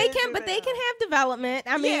are. But they can have development.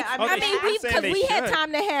 Because we had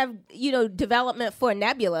time to have, development for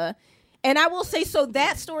Nebula. And I will say, so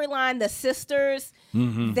that storyline, the sisters,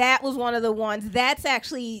 that was one of the ones. That's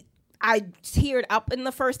actually, I teared up in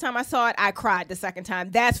the first time I saw it. I cried the second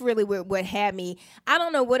time. That's really what had me. I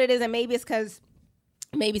don't know what it is, and maybe it's because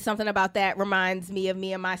maybe something about that reminds me of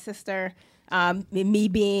me and my sister. Me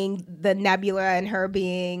being the Nebula and her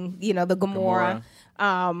being, the Gamora.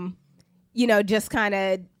 Just kind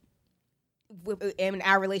of in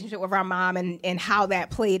our relationship with our mom and how that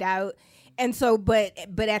played out. And so, but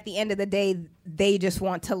at the end of the day, they just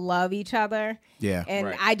want to love each other. Yeah.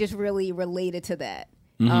 And I just really related to that.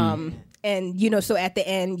 Mm-hmm. So at the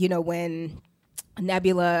end, when when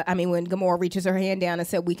Gamora reaches her hand down and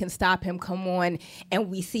said, we can stop him, come on, and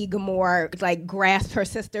we see Gamora like grasp her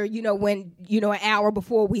sister, when an hour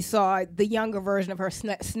before we saw the younger version of her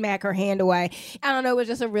smack her hand away. I don't know, it was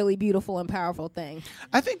just a really beautiful and powerful thing.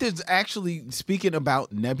 I think there's actually, speaking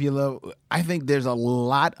about Nebula, I think there's a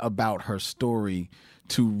lot about her story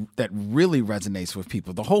that really resonates with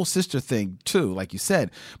people. The whole sister thing too, like you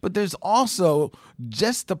said, but there's also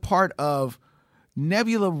just the part of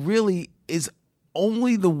Nebula really is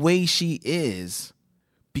only the way she is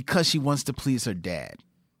because she wants to please her dad.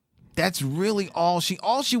 That's really all she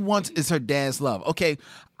wants is her dad's love. Okay,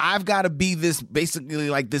 I've got to be this basically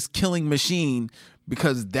like this killing machine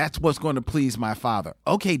because that's what's going to please my father.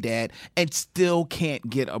 Okay, Dad, and still can't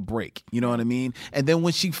get a break. You know what I mean? And then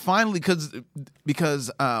when she finally, because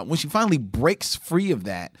when she finally breaks free of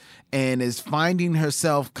that and is finding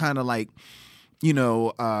herself kind of like,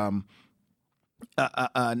 not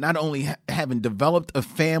only having developed a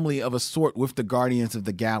family of a sort with the Guardians of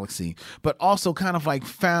the Galaxy, but also kind of like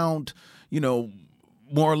found,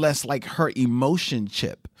 more or less like her emotion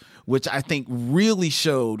chip, which I think really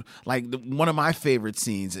showed, like one of my favorite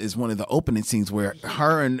scenes is one of the opening scenes where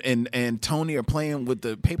her and Tony are playing with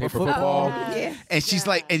the paper football. Oh, yeah. And she's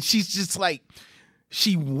just like,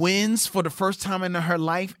 she wins for the first time in her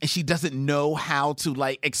life and she doesn't know how to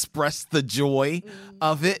like express the joy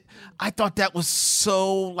of it. I thought that was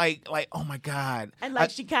so like, oh my God. And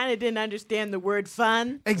she kind of didn't understand the word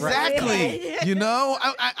fun. Exactly.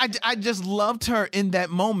 Right? I just loved her in that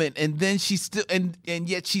moment. And then she still, and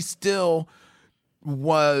yet she still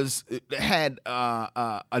had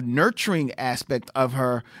a nurturing aspect of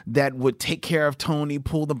her that would take care of Tony,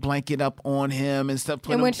 pull the blanket up on him and stuff.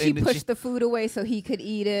 And when she pushed the food away so he could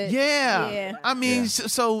eat it. Yeah. I mean,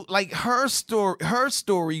 so like her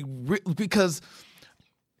story, because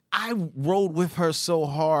I rode with her so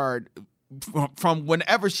hard from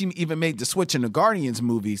whenever she even made the switch in the Guardians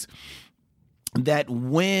movies, that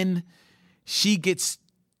when she gets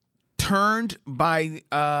turned by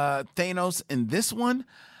Thanos in this one,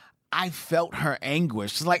 I felt her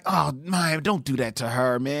anguish. It's like, oh man, don't do that to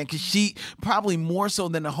her, man, because she probably more so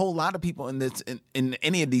than a whole lot of people in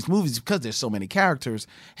any of these movies, because there's so many characters,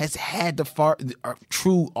 has had the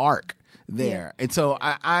true arc there. Yeah. And so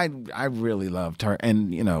I really loved her,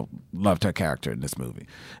 and loved her character in this movie.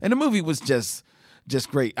 And the movie was just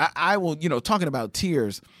great. I will, talking about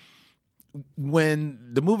tears, when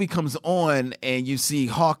the movie comes on and you see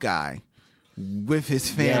Hawkeye with his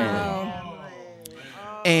family.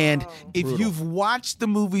 And if you've watched the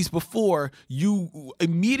movies before, you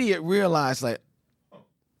immediately realize like,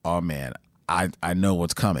 oh man, I know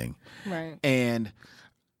what's coming. Right. And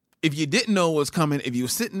if you didn't know what was coming, if you were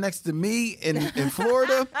sitting next to me in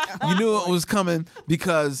Florida, you knew it was coming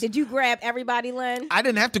because... Did you grab everybody, Len? I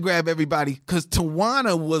didn't have to grab everybody because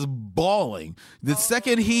Tawana was bawling. The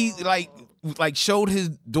second he showed his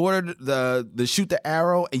daughter the shoot the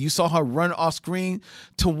arrow and you saw her run off screen,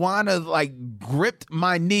 Tawana like gripped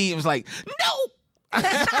my knee and was like, no! Not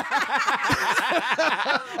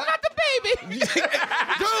the baby. Dude,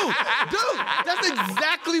 that's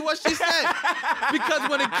exactly what she said. Because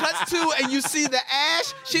when it cuts to and you see the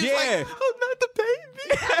ash, she's like, oh, not the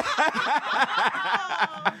baby.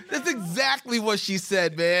 That's exactly what she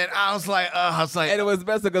said, man. I was like, and it was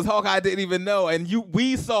best because Hawkeye didn't even know, and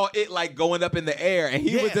we saw it like going up in the air, and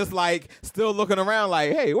he was just like still looking around,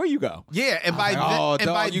 like, "Hey, where you go?" Yeah, and by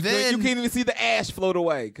you then you can't even see the ash float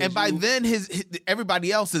away. And by then, his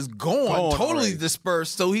everybody else is gone totally already.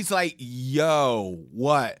 dispersed. So he's like, "Yo,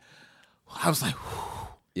 what?" I was like,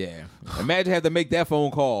 Yeah. Imagine having to make that phone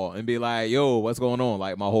call and be like, "Yo, what's going on?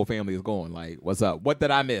 Like, my whole family is going. Like, what's up? What did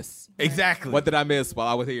I miss? Exactly. What did I miss while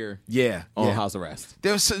I was here? Yeah. On house arrest."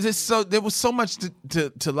 There was so much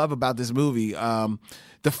to love about this movie.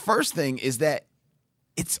 The first thing is that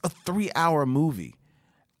it's a 3-hour movie.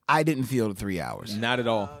 I didn't feel the 3 hours. Not at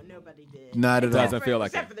all. Nobody did. Not at all. Doesn't feel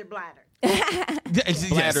like Except it. for their bladder.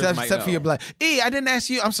 Except for your blood. I didn't ask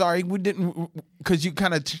you. I'm sorry, we didn't, because you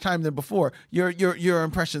kind of chimed in before. Your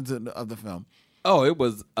impressions of the film. Oh, it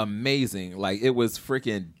was amazing. Like, it was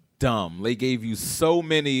freaking dumb. They gave you so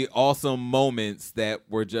many awesome moments that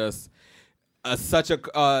were just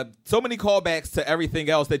so many callbacks to everything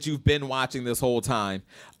else that you've been watching this whole time.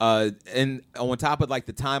 And on top of like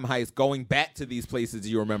the time heist, going back to these places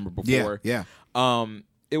you remember before. Yeah.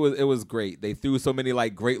 It was great. They threw so many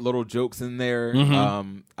like great little jokes in there.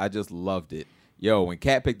 I just loved it. Yo, when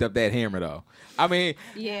Cat picked up that hammer though, I mean,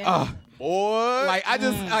 boy, like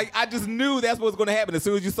I just knew that's what was going to happen as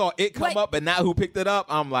soon as you saw it come up, but not who picked it up.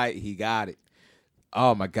 I'm like, he got it.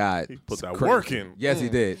 Oh my God, he put that crazy. work in. Yes, he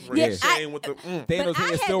did. Thanos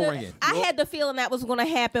head is still ringing. I had the feeling that was going to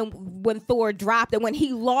happen when Thor dropped it. When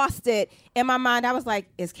he lost it, in my mind, I was like,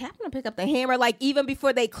 "Is Cap going to pick up the hammer?" Like even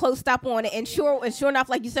before they closed up on it, and sure enough,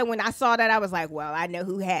 like you said, when I saw that, I was like, "Well, I know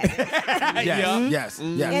who has it." Yes.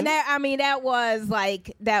 And that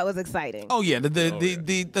was exciting. Oh yeah,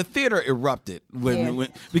 the theater erupted when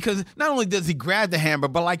because not only does he grab the hammer,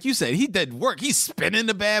 but like you said, he did work. He's spinning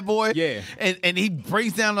the bad boy. Yeah, and he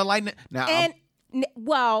brings down the lightning. Now,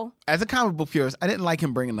 as a comic book purist, I didn't like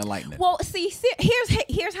him bringing the lightning. Well, see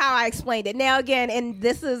here's how I explained it. Now again, and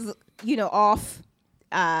this is off,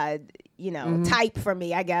 type for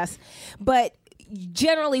me, I guess. But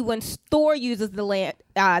generally, when Thor uses the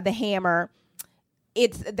hammer,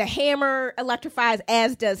 it's the hammer electrifies,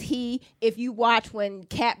 as does he. If you watch when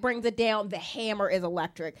Cap brings it down, the hammer is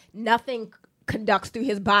electric. Nothing conducts through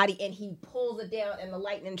his body, and he pulls it down, and the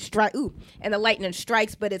lightning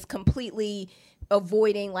strikes, but it's completely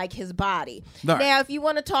avoiding like his body. Right. Now, if you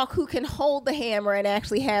want to talk who can hold the hammer and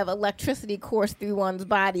actually have electricity course through one's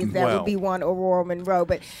body, that would be one Aurora Monroe,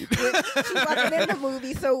 but she wasn't in the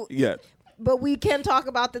movie, so yeah. But we can talk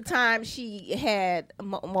about the time she had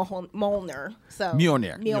Mjolnir.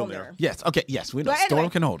 Mjolnir. Yes. Okay. Yes. We know But Storm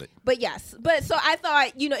anyway, can hold it. But yes. But so I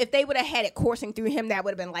thought, if they would have had it coursing through him, that would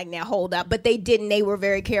have been like, now hold up. But they didn't. They were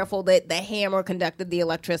very careful that the hammer conducted the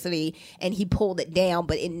electricity and he pulled it down,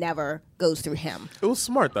 but it never goes through him. It was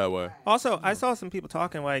smart that way. Also, I saw some people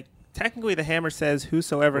talking like, technically the hammer says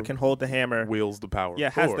whosoever can hold the hammer wields the power. Yeah,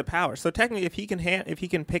 has the power. So technically, if he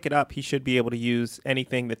can pick it up, he should be able to use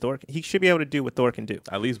anything that he should be able to do what Thor can do.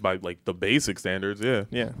 At least by like the basic standards. Yeah.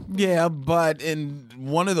 Yeah, but in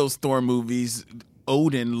one of those Thor movies,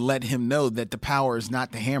 Odin let him know that the power is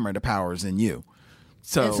not the hammer; the power is in you.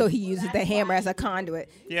 And so he uses the hammer as a conduit.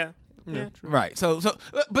 Yeah. True. Right. So,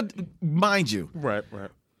 but mind you, right.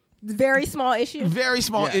 Very small issue. Very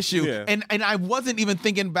small issue. Yeah. And I wasn't even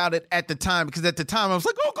thinking about it at the time, because at the time I was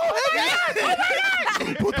like, go ahead. Oh my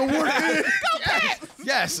God. Put the work in.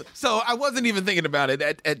 Yes. So I wasn't even thinking about it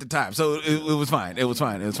at the time. So it was fine. It was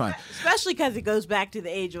fine. Especially because it goes back to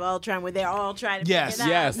the Age of Ultron where they're all trying to Yes.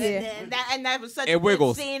 figure it out. Yes. And that was such It a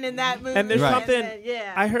wiggles. good scene in that movie. And there's something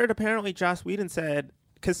Yeah. I heard apparently Joss Whedon said,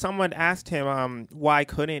 because someone asked him why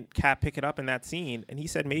couldn't Cap pick it up in that scene, and he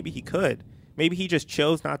said maybe he could. Maybe he just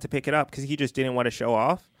chose not to pick it up because he just didn't want to show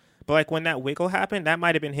off. But like when that wiggle happened, that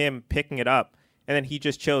might have been him picking it up, and then he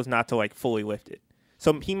just chose not to like fully lift it.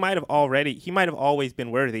 So he might have always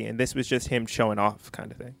been worthy, and this was just him showing off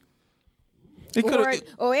kind of thing. It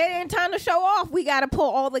ain't time to show off. We got to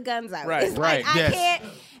pull all the guns out. Right, it's like,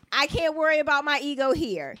 I can't worry about my ego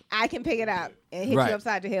here. I can pick it up and hit you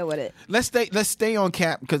upside the head with it. Let's stay on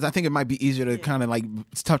Cap, because I think it might be easier to kind of like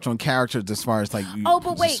touch on characters as far as like.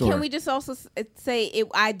 But wait, can we just also say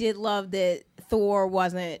I did love that Thor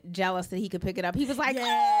wasn't jealous that he could pick it up. He was like,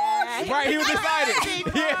 right, he was excited. Yeah, he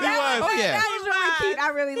was. Oh yeah, that was really cute. I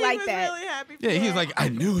really like that. happy. Yeah, he's like, I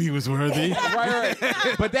knew he was worthy. right.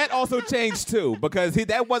 But that also changed too because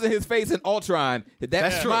that wasn't his face in Ultron.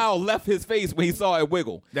 That smile left his face when he saw it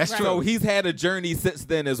wiggle. That's true. So he's had a journey since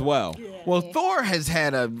then as well. Well, Thor has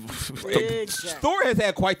had Thor has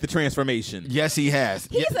had quite the transformation. Yes, he has.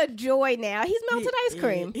 He's a joy now. He's melted ice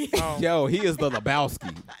cream. Yo, he is the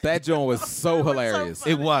Lebowski. That joint was so hilarious.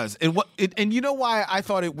 It was. And you know why I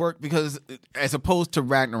thought it worked? Because as opposed to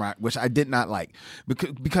Ragnarok, which I did not like,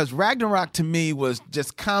 because Ragnarok to me was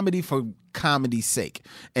just comedy for comedy's sake,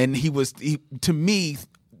 and to me,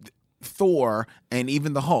 Thor and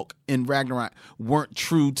even the Hulk in Ragnarok weren't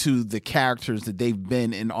true to the characters that they've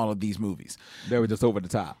been in all of these movies. They were just over the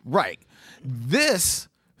top. Right. This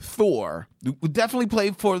Thor definitely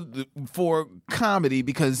played for comedy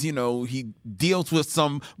because, you know, he deals with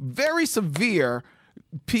some very severe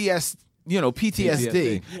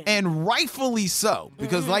PTSD. And rightfully so,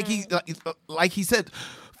 because like he said,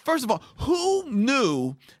 first of all, who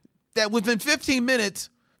knew that within 15 minutes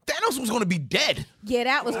Thanos was going to be dead? Yeah,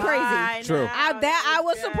 that was crazy. True. I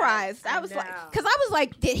was surprised. I was like, because I was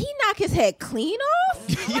like, did he knock his head clean off?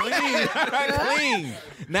 Clean.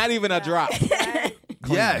 Not even a drop.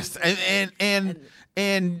 Yes,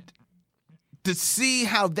 and to see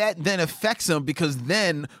how that then affects him, because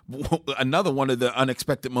then another one of the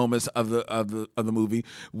unexpected moments of the movie,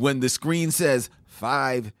 when the screen says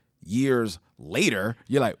 5 years later,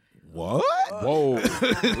 you're like, what? Whoa.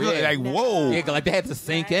 Really? Like, whoa. Yeah, like they had to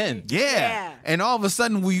sink in. Yeah. And all of a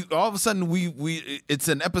sudden we it's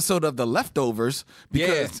an episode of The Leftovers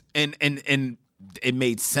because and it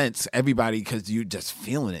made sense, everybody, because you're just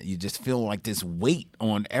feeling it. You just feel like this weight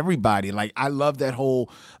on everybody. Like, I love that whole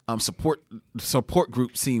support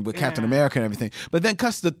group scene with Captain America and everything. But then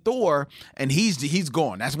cuts to Thor, and he's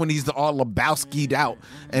gone. That's when he's all Lebowski'd out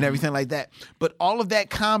and everything like that. But all of that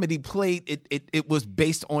comedy played, it was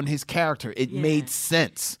based on his character. It made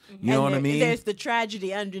sense. You know what I mean? There's the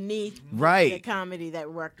tragedy underneath the comedy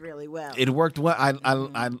that worked really well. It worked well.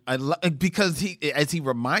 I because as he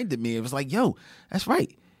reminded me, it was like, yo, that's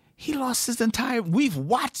right. He lost we've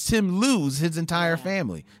watched him lose his entire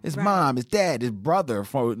family. His mom, his dad, his brother,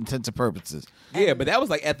 for intents and purposes. Yeah, but that was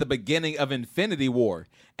like at the beginning of Infinity War.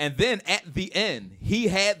 And then at the end, he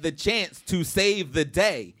had the chance to save the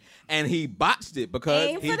day. And he botched it because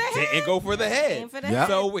he didn't go for the head.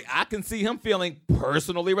 So I can see him feeling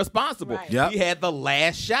personally responsible. Right. He had the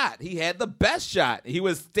last shot. He had the best shot. He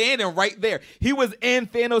was standing right there. He was in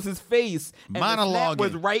Thanos' face. And monologuing. The snap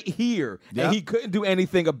was right here. And he couldn't do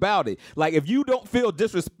anything about it. Like, if you don't feel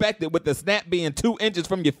disrespected with the snap being 2 inches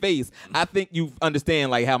from your face, I think you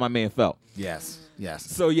understand like how my man felt. Yes.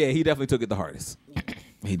 So yeah, he definitely took it the hardest.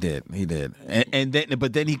 He did. And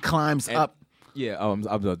then he climbs up. Yeah, I was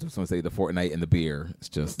just going to say the Fortnite and the beer. It's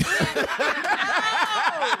just...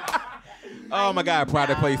 Oh, my God,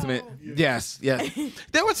 product placement. Yes.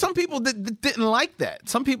 There were some people that didn't like that.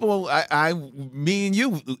 Some people, me and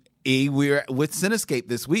you, we were with Cinescape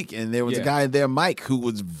this week, and there was a guy there, Mike, who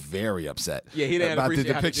was very upset he didn't about the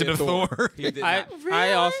appreciate depiction of Thor.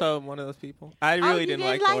 I also am one of those people. I really didn't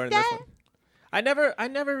like Thor in this one. I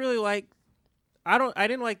never really liked... I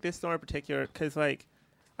didn't like this Thor in particular, because, like,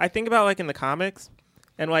 I think about, like, in the comics,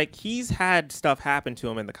 and, like, he's had stuff happen to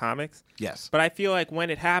him in the comics. Yes. But I feel like when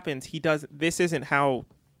it happens, this isn't how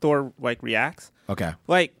Thor, like, reacts. Okay.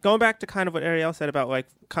 Like, going back to kind of what Ariel said about, like,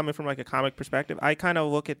 coming from, like, a comic perspective, I kind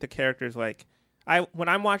of look at the characters, like, when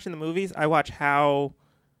I'm watching the movies, I watch how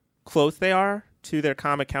close they are to their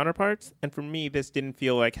comic counterparts, and for me, this didn't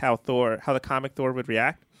feel like how the comic Thor would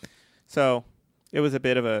react. So, it was a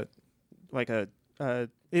bit of a, like, I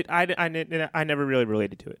never really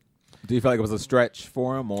related to it. Do you feel like it was a stretch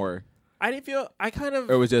for him, or or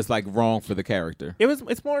it was just like wrong for the character?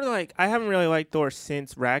 It's more like I haven't really liked Thor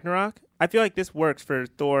since Ragnarok. I feel like this works for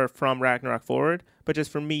Thor from Ragnarok forward, but just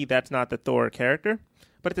for me, that's not the Thor character.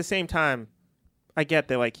 But at the same time, I get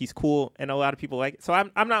that like he's cool and a lot of people like it. So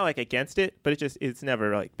I'm not like against it, but it's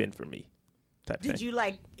never like been for me. Did you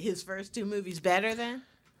like his first two movies better then?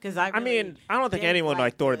 Because I don't think anyone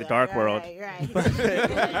liked Thor: The Dark World. Right.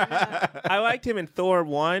 I liked him in Thor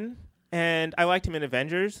 1, and I liked him in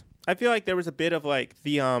Avengers. I feel like there was a bit of like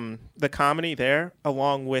the comedy there,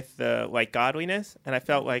 along with the like godliness, and I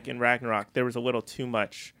felt like in Ragnarok there was a little too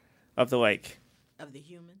much of the like of the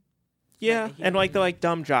human. Yeah, and like the like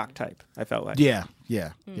dumb jock type. I felt like. Yeah.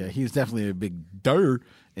 He was definitely a big dirt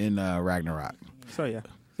in Ragnarok. So yeah.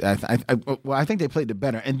 I think they played it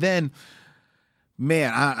better, and then.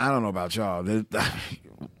 Man, I don't know about y'all.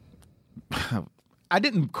 I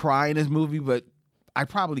didn't cry in this movie, but I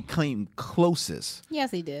probably came closest.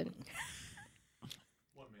 Yes, he did.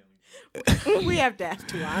 We have to ask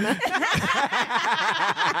Tuana.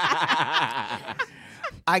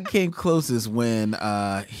 I came closest when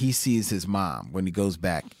he sees his mom, when he goes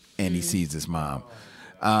back and he sees his mom.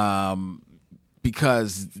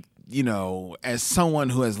 Because, you know, as someone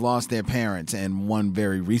who has lost their parents, and one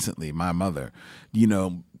very recently, my mother, you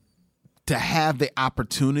know, to have the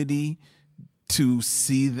opportunity to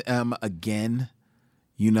see them again,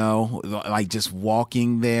 you know, like just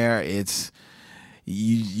walking there, it's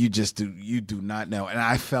you do not know. And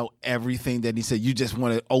I felt everything that he said. You just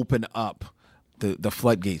want to open up the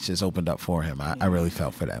floodgates just opened up for him. I really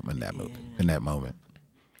felt for that in that moment.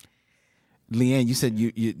 Leanne, you said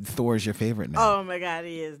you Thor is your favorite now. Oh my God,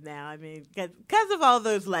 he is now. I mean, because of all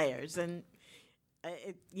those layers and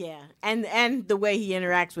and the way he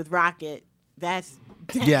interacts with Rocket. That's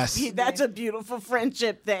a beautiful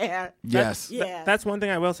friendship there. Yes, That's one thing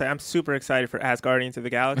I will say. I'm super excited for Asgardians of the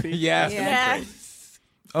Galaxy. Yes.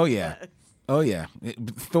 Oh yeah. Oh yeah,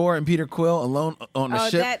 Thor and Peter Quill alone on the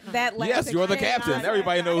ship. Yes, you're the captain.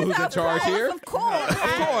 Everybody knows who's in charge here. Of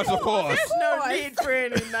course. Of course. There's no need for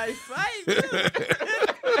any nice fights.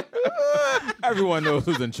 Everyone knows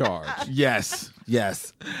who's in charge. Yes. All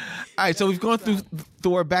right, so we've gone through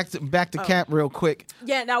Thor. Back to Cap real quick.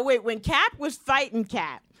 Yeah. Now wait, when Cap was fighting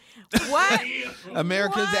Cap, what?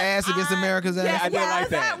 America's ass against America's ass. Yeah, I did like that.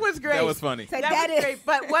 That was great. That was funny. That was great.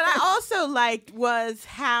 But what I also liked was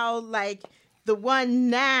how like the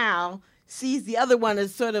one now sees the other one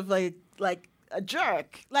as sort of like a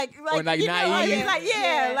jerk, like or like you naive. know, he's like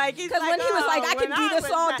like he's because like, when he was like, I can do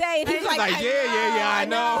this all day, and he was like, I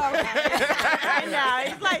know. I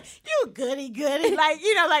know. He's like, you goody, like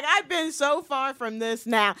you know, like I've been so far from this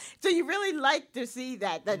now. So you really like to see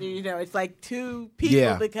that you know, it's like two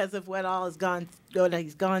people because of what all he's gone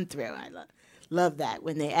through. I love that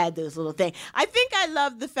when they add those little things. I think I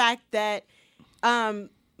love the fact that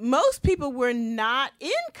most people were not in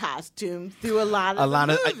costume through a lot of the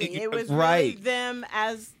movie. It was really them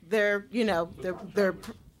as their, you know, their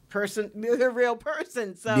person, their real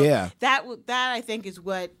person. So that I think is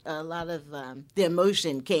what a lot of the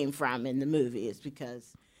emotion came from in the movie, is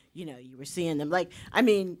because, you know, you were seeing them. Like, I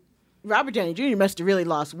mean, Robert Downey Jr. must have really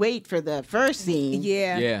lost weight for the first scene.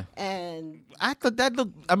 Yeah. And I thought that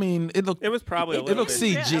looked. I mean, it looked. It was probably it looked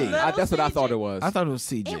CG. That's what I thought it was. I thought it was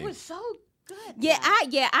CG. it was so good. Yeah,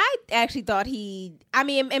 I actually thought I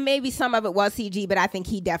mean, and maybe some of it was CG, but I think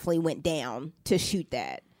he definitely went down to shoot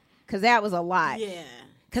that, because that was a lot. Yeah.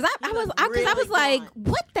 Because I was like,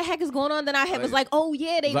 what the heck is going on? Then I was like, oh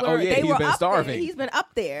yeah, they were he's been up starving. there. He's been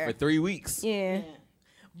up there For 3 weeks. Yeah.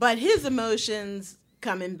 But his emotions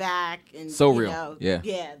coming back and So you real. know,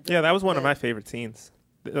 Yeah. That was one of my favorite scenes.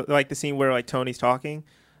 Like the scene where like Tony's talking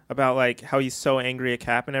about like how he's so angry at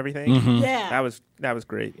Cap and everything. Yeah. That was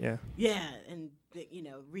great. Yeah. Yeah, and you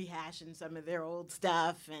know, rehashing some of their old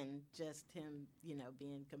stuff and just him, you know,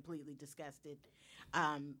 being completely disgusted.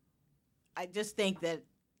 I just think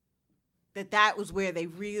that was where they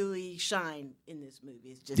really shine in this movie.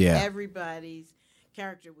 It's just everybody's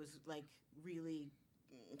character was like really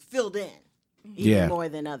filled in. Even more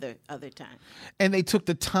than other times. And they took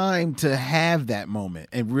the time to have that moment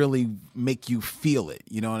and really make you feel it.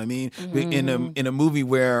 You know what I mean? Mm-hmm. In a movie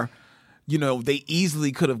where, you know, they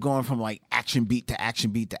easily could have gone from like action beat to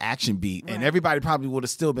action beat to action beat, and everybody probably would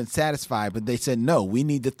have still been satisfied. But they said, no, we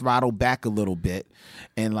need to throttle back a little bit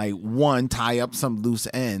and like tie up some loose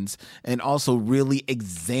ends, and also really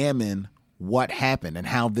examine what happened and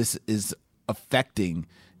how this is affecting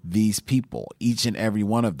these people, each and every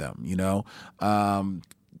one of them. You know,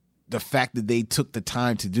 the fact that they took the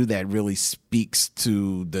time to do that really speaks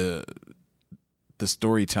to the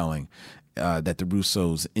storytelling that the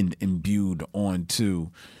Russos imbued onto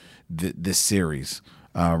this series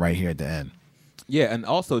right here at the end. Yeah, and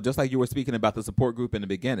also, just like you were speaking about the support group in the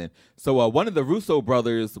beginning, so one of the Russo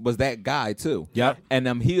brothers was that guy, too. Yep.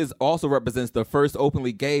 And he also represents the first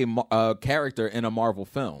openly gay character in a Marvel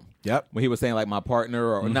film. Yep. When he was saying, like, my partner,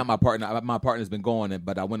 or not my partner's been gone,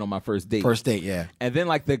 but I went on my first date. First date, yeah. And then,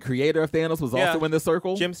 like, the creator of Thanos was also in the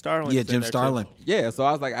circle. Jim Starlin. Yeah, Jim Starlin. Yeah, so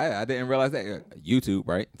I was like, I didn't realize that. YouTube,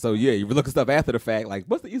 right? So, yeah, you were looking stuff after the fact, like,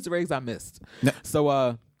 what's the Easter eggs I missed? No.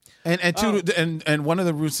 So, And one of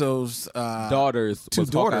the Russo's daughters two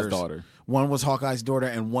was daughters. Hawkeye's daughter. One was Hawkeye's daughter,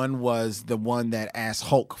 and one was the one that asked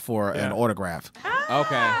Hulk for an autograph.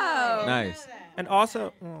 Okay, nice. And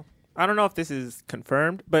also, I don't know if this is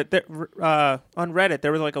confirmed, but on Reddit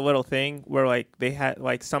there was like a little thing where like they had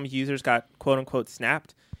like some users got quote unquote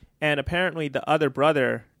snapped, and apparently the other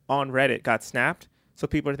brother on Reddit got snapped. So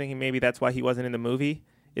people are thinking maybe that's why he wasn't in the movie.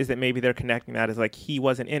 Is that maybe they're connecting that as like he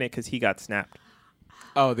wasn't in it because he got snapped.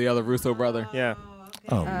 Oh, the other Russo brother. Yeah.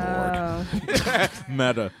 Oh, Lord.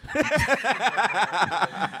 Meta.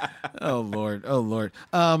 Oh, Lord. Oh, Lord.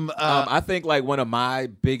 I think like one of my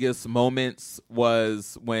biggest moments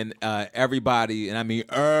was when everybody, and I mean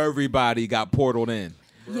everybody, got portaled in.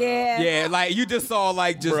 Yeah. Yeah, like you just saw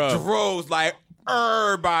like just droves, like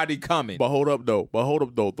everybody coming. But hold up though.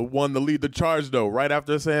 The one to lead the charge though, right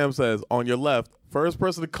after Sam says, on your left, first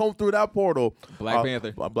person to come through that portal, Black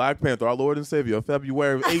Panther. Black Panther, our Lord and Savior,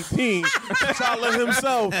 February 18th, T'Challa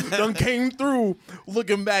himself done came through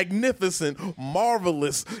looking magnificent,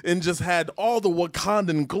 marvelous, and just had all the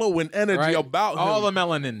Wakandan glow and energy about him. All the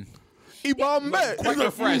melanin. Ibambe. Quite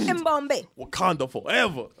refreshed. Mbombe. Wakanda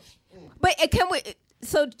forever. But can we?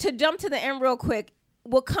 So to jump to the end real quick,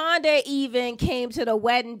 Wakanda even came to the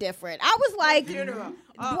wedding different. I was like,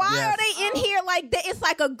 why are they in here like that? It's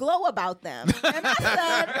like a glow about them. And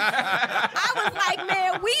I was like,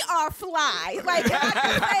 man, we are fly. Like, can I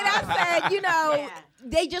just say that? I said,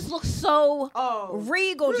 they just look so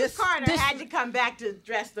regal. Bruce just Carter had to come back to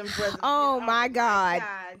dress them for the. Oh my God.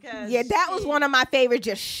 Yeah, that was one of my favorite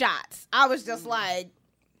just shots. I was just like.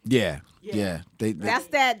 Yeah. They that's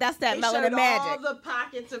that melanin showed magic. All the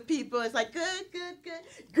pockets of people. It's like good,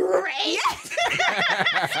 great. Yes.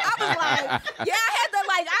 I was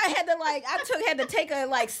like, I had to take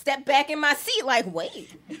a step back in my seat. Like,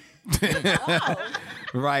 wait.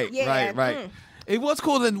 Right. It was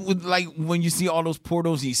cool that when you see all those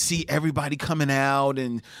portals, you see everybody coming out,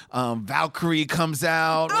 and Valkyrie comes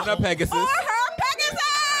out. What up, Pegasus? Or her Pegasus.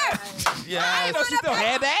 Yeah, I didn't know she still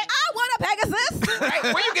had that. I want a Pegasus. Right,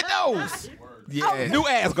 where you get those? Yeah. New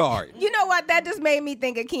Asgard. You know what? That just made me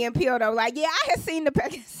think of Key and Peele, though. Like, yeah, I had seen the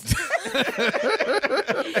Pegasus.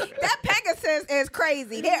 That Pegasus is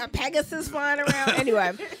crazy. There are Pegasus flying around.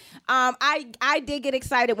 Anyway, I did get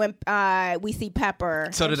excited when we see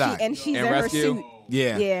Pepper. So did I. And she's And in Rescue. her suit.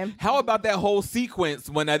 Yeah. How about that whole sequence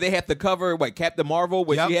when they have to cover Captain Marvel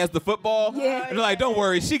when she has the football? Yeah. And they're like, don't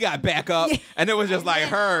worry, she got backup. Yeah. And it was just like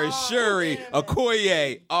her, Shuri,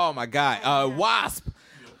 Okoye. Oh my God. Wasp.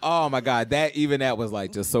 Oh my God. That was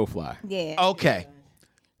like just so fly. Yeah. Okay.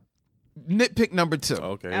 Nitpick number 2.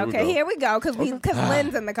 Okay, here we go. Because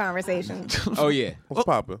Lynn's in the conversation. Oh yeah. What's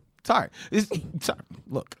poppin'? Sorry.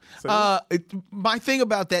 Look. My thing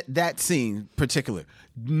about that scene in particular,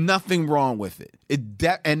 nothing wrong with it.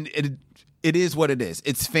 It is what it is.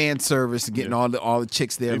 It's fan service, getting all the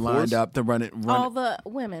chicks there lined up to run all the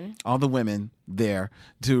women. All the women there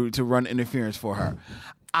to run interference for her.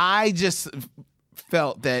 I just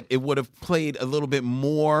felt that it would have played a little bit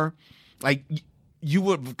more like you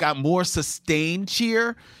would have got more sustained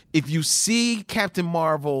cheer if you see Captain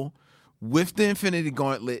Marvel with the Infinity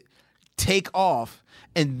Gauntlet take off,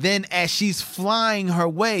 and then as she's flying her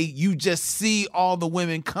way, you just see all the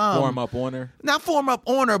women come. Form up on her? Not form up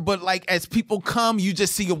on her, but as people come, you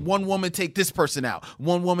just see one woman take this person out,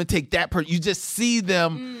 one woman take that person. You just see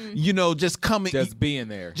them, just coming. Just being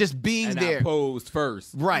there. Just being and there. And posed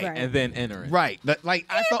first. Right. And then entering. Right. I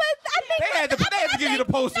thought... They had to give you the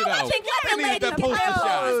poster, though. I think let the ladies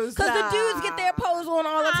pose. Because the dudes get their pose on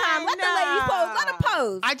all the time. Let the ladies pose. Let them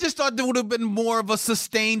pose. I just thought there would have been more of a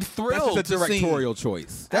sustained thrill. That's just a directorial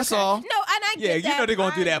choice. That's all. No, and I get that. Yeah, they're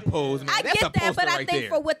going to do that pose, man. I That's get that, but I think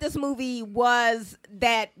for what this movie was,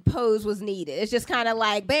 that pose was needed. It's just kind of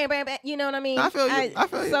like bam, bam, bam. You know what I mean? I feel you.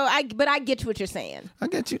 So but I get what you're saying. I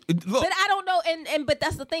get you. Look. But I don't know, but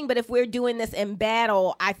that's the thing. But if we're doing this in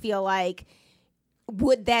battle, I feel like,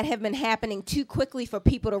 would that have been happening too quickly for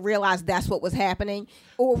people to realize that's what was happening?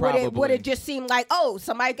 Or would it just seem like, oh,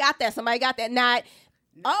 somebody got that, not...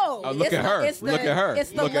 look at her. Look at her.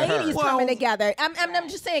 It's the Look at her. ladies coming together. I'm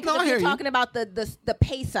just saying, because if you're talking about the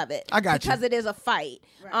pace of it, I got because it is a fight.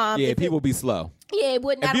 People be slow. Yeah, it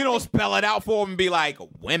wouldn't. If you don't spell it out for them and be like,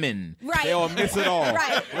 women, right. they'll miss it all.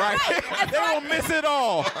 right. They will miss it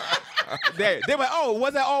all. They're like, oh,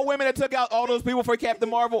 was that all women that took out all those people for Captain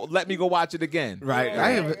Marvel? Let me go watch it again. Right.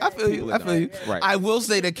 I feel you. Right. I will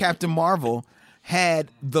say that Captain Marvel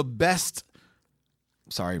had the best...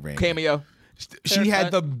 Sorry, Randy. Cameo. She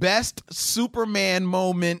had the best Superman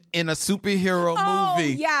moment in a superhero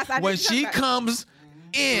movie. Yes, when she comes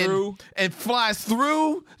in and flies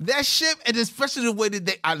through that ship, and especially the way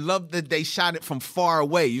that I love that they shot it from far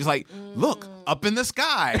away. You're like, look, up in the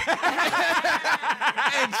sky.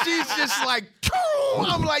 And she's just like,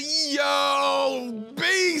 I'm like, yo,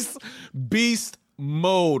 beast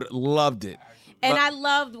mode. Loved it. And I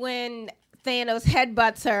loved when Thanos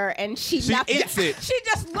headbutts her, and she eats it. She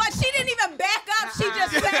didn't even back up. She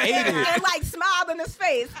just sat Ate there it. and like smiled in his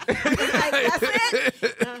face. Like, that's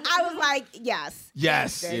it. I was like, yes.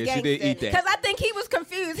 Yes. Yeah, she did eat that. Because I think he was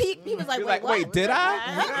confused. He was like, wait, what? Wait, did I?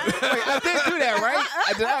 Wait, I did do that,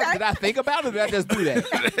 right? Did I think about it? Or did I just do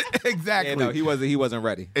that? Exactly. Yeah, no, he wasn't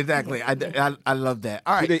ready. Exactly. I love that.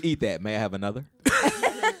 All She right. did eat that. May I have another?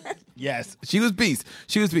 Yes. She was beast.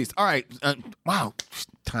 All right. Wow.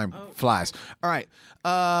 Time flies. All right.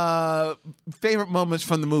 Favorite moments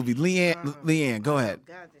from the movie. Leanne, go ahead.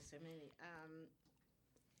 God, there's so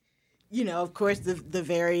many. Of course, the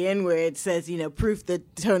very end where it says, proof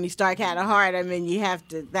that Tony Stark had a heart. I mean, you have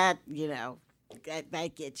to, that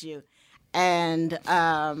gets you. And,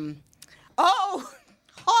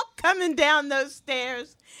 Hulk coming down those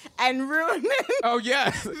stairs and ruining. Oh,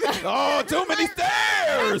 yes. Oh, too many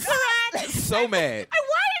stairs. So mad. And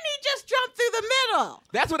why didn't he just jump through the middle?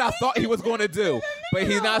 That's what I thought he was going to do. But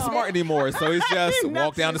he's not smart anymore, so he's just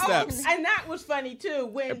walked down the steps. And that was funny, too.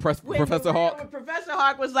 When Professor Hulk. When Professor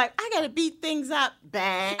Hulk was like, I got to beat things up.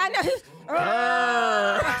 Bang. I know.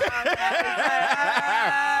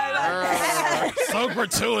 So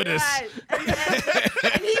gratuitous.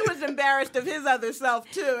 And he was embarrassed of his other self,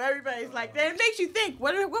 too. Everybody's like, that. It makes you think,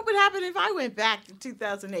 what would happen if I went back to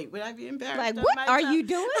 2008? Would I be embarrassed? Like, of what myself? are you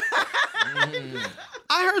doing?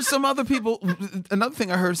 I heard some other people. Another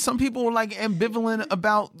thing I heard, some people were like ambivalent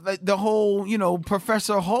about like the whole,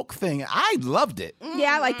 Professor Hulk thing. I loved it.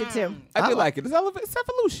 Yeah, I liked it too. I did like it. It's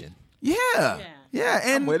evolution. Yeah.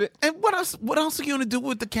 And I'm with it. And what else are you gonna do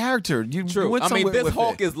with the character? True. went I mean, somewhere this with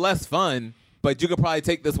Hulk it. is less fun, but you could probably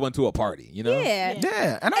take this one to a party. Yeah.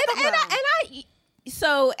 Yeah. And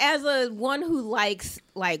So as a one who likes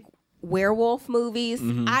like werewolf movies,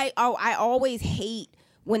 I always hate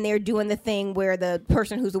when they're doing the thing where the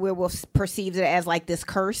person who's a werewolf perceives it as like this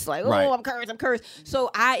curse, like, Right. oh, I'm cursed.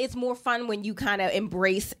 So it's more fun when you kind of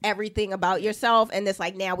embrace everything about yourself, and it's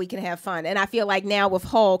like, now we can have fun. And I feel like now with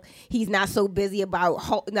Hulk, he's not so busy about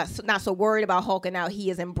Hulk, not so worried about Hulk, and now he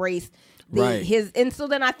has embraced his, and so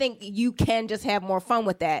then I think you can just have more fun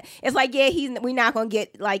with that. It's like, we're not gonna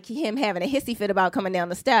get like him having a hissy fit about coming down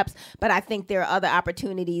the steps, but I think there are other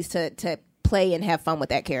opportunities to play and have fun with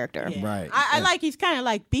that character. Yeah. Right. I like, he's kind of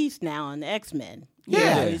like Beast now on the X-Men.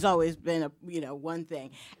 Yeah. He's always been one thing.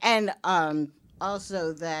 And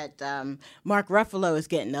also that Mark Ruffalo is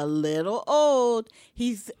getting a little old.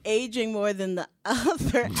 He's aging more than the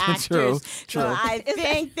other actors. True. So I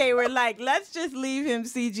think they were like, let's just leave him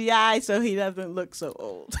CGI so he doesn't look so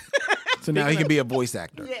old. So now he can be a voice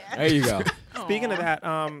actor. Yeah. There you go. Speaking of that,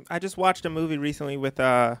 I just watched a movie recently with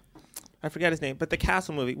I forget his name, but the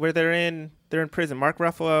Castle movie where they're in prison. Mark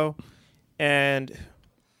Ruffalo and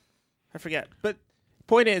I forget. But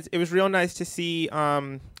point is, it was real nice to see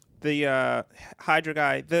the Hydra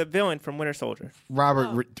guy, the villain from Winter Soldier,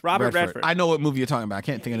 Robert Redford. I know what movie you're talking about. I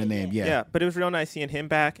can't think of the name. Yeah. But it was real nice seeing him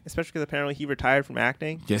back, especially because apparently he retired from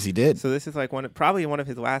acting. Yes, he did. So this is like probably one of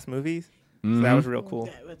his last movies. So that was real cool.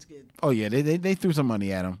 Yeah, that's good. Oh yeah, they threw some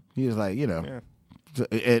money at him. He was like,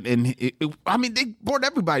 I mean, they brought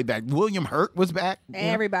everybody back. William Hurt was back.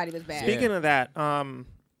 Everybody was back. Speaking of that,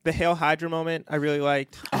 the Hail Hydra moment I really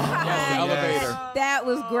liked. The elevator. That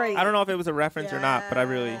was great. I don't know if it was a reference or not, but I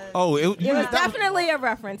really. Oh, It was definitely a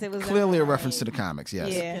reference. It was clearly a reference to the comics. Yes.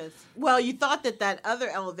 Yeah. Well, you thought that other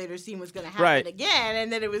elevator scene was going to happen Right. again,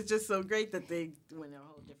 and then it was just so great that they went in a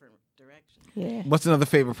whole different direction. Yeah. What's another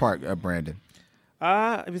favorite part, Brandon?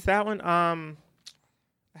 It was that one. I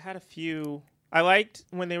had a few. I liked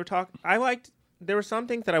when they were talking. There were some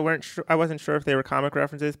things that I wasn't sure if they were comic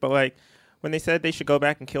references, but like when they said they should go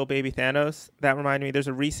back and kill Baby Thanos, that reminded me. There's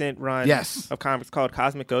a recent run of comics called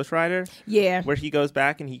Cosmic Ghost Rider. Yeah. Where he goes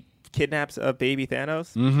back and he kidnaps a baby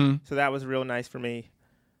Thanos. Mm-hmm. So that was real nice for me.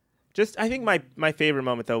 I think my favorite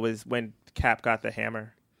moment though was when Cap got the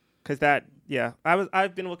hammer, because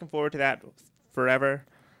I've been looking forward to that forever,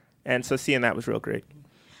 and so seeing that was real great.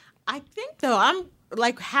 I think though, I'm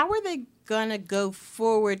like, how are they gonna go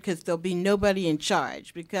forward? Because there'll be nobody in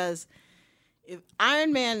charge. Because if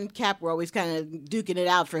Iron Man and Cap were always kind of duking it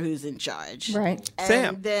out for who's in charge, right? And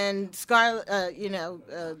Sam. then Scarlet,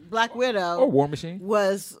 Black Widow, Or War Machine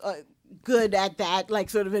was good at that, like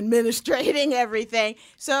sort of administrating everything.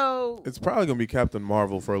 So It's probably gonna be Captain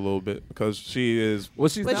Marvel for a little bit because she is. Well,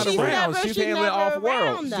 she's But not she's around. never- she's she's handling never off world.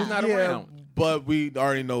 around She's that. not Yeah, around. but we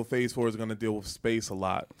already know Phase 4 is gonna deal with space a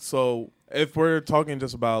lot. So if we're talking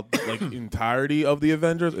just about like entirety of the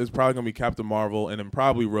Avengers, it's probably gonna be Captain Marvel and then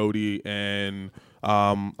probably Rhodey and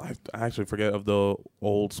I actually forget of the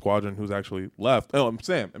old squadron who's actually left. Oh,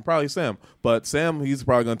 Sam, and probably Sam. But Sam, he's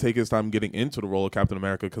probably going to take his time getting into the role of Captain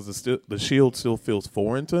America because the shield still feels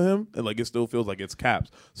foreign to him, and like it still feels like it's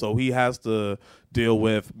Cap's. So he has to deal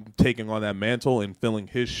with taking on that mantle and filling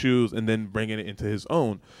his shoes and then bringing it into his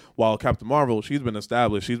own. While Captain Marvel, she's been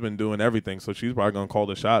established, she's been doing everything, so she's probably going to call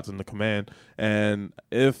the shots in the command. And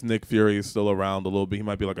if Nick Fury is still around a little bit, he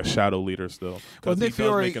might be like a shadow leader still. Well, Nick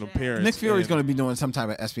Fury make an appearance. Nick Fury's going to be doing some type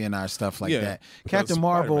of espionage stuff like that. because Captain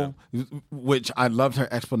Marvel, which I loved her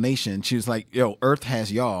explanation. She was like, "Yo, Earth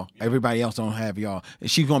has y'all. Everybody else don't have y'all."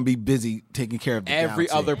 And she's going to be busy taking care of the every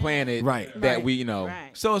galaxy. other planet that we know.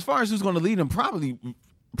 So as far as who's going to lead them,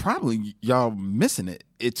 probably y'all missing it.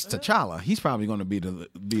 It's T'Challa. He's probably going to be the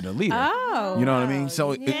leader. Oh, you know what I mean?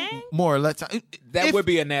 So more or less, that would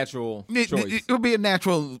be a natural choice. It would be a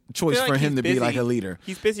natural choice for him to be like a leader.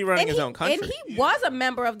 He's busy running his own country. And he was a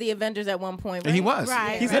member of the Avengers at one point, right? He was.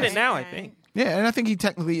 Right. He's in it now, I think. Yeah, and I think he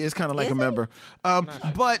technically is kind of like a member.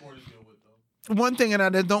 But one thing, and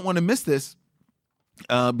I don't want to miss this,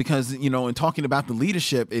 because, you know, in talking about the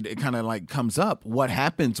leadership, it kind of like comes up. What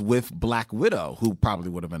happens with Black Widow, who probably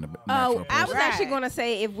would have been a natural person? I was actually going to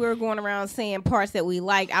say, if we're going around saying parts that we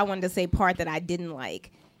liked, I wanted to say part that I didn't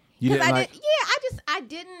like. You didn't like? I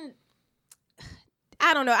didn't.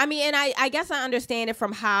 I don't know. I mean, and I guess I understand it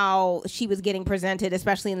from how she was getting presented,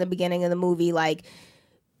 especially in the beginning of the movie, like,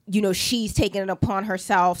 you know, she's taking it upon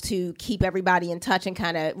herself to keep everybody in touch and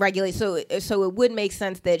kind of regulate. So it would make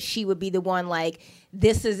sense that she would be the one, like,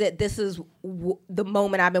 this is it. This is the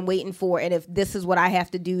moment I've been waiting for. And if this is what I have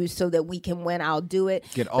to do so that we can win, I'll do it.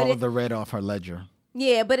 Get all of the red off her ledger.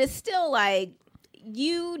 Yeah, but it's still like,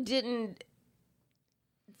 you didn't.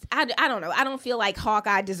 I don't know. I don't feel like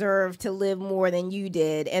Hawkeye deserved to live more than you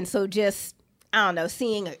did. And so just, I don't know,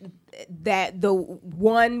 seeing that the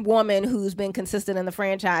one woman who's been consistent in the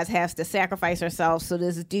franchise has to sacrifice herself so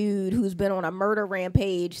this dude who's been on a murder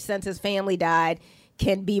rampage since his family died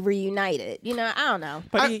can be reunited. You know, I don't know.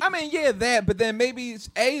 But I mean, yeah, that. But then maybe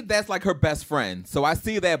that's like her best friend. So I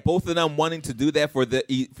see that both of them wanting to do that for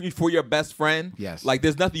your best friend. Yes. Like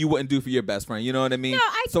there's nothing you wouldn't do for your best friend. You know what I mean?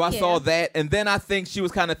 So I saw that, and then I think she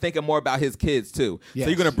was kind of thinking more about his kids too. Yes. So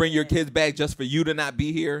you're gonna bring your kids back just for you to not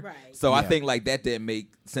be here. Right. So I think like that didn't make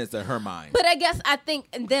sense in her mind. But I guess I think,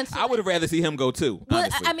 and then I would have rather see him go too. Well,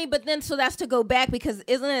 honestly. I mean, but then so that's to go back because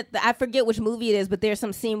isn't it? I forget which movie it is, but there's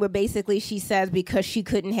some scene where basically she says because she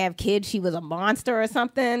couldn't have kids, she was a monster or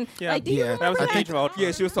something. Yeah, like, do you remember that was that? Age of Ultron.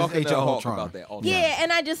 Yeah, she was talking to Hulk about that. All the time.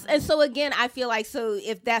 Yeah, and so again, I feel like so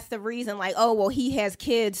if that's the reason, like, oh well, he has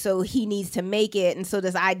kids, so he needs to make it, and so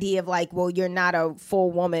this idea of like, well, you're not a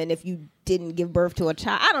full woman if you didn't give birth to a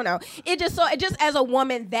child. I don't know. It just as a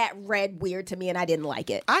woman that read weird to me, and I didn't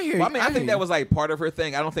like it. I hear you. I mean, I think that was like part of her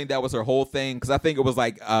thing. I don't think that was her whole thing because I think it was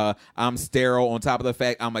like I'm sterile. On top of the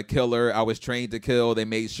fact I'm a killer, I was trained to kill. They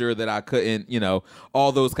made sure that I couldn't, you know,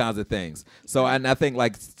 all those kinds of things. So and I think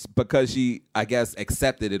like because she, I guess,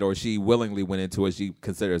 accepted it or she willingly went into it, she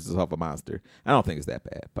considers herself a monster. I don't think it's that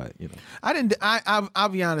bad, but you know, I didn't. I'll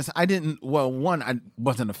be honest. I didn't. Well, one, I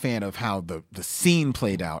wasn't a fan of how the scene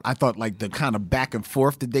played out. I thought like the kind of back and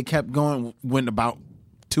forth that they kept going went about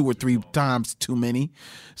 2 or 3 times too many.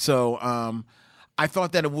 So I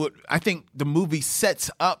thought that it would. I think the movie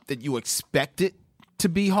sets up that you expect it to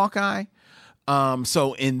be Hawkeye.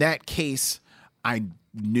 So in that case, I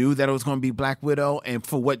knew that it was going to be Black Widow, and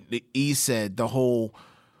for what E said, the whole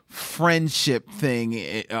friendship thing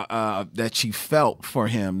that she felt for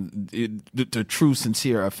him, the true,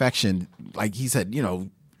 sincere affection. Like he said, you know,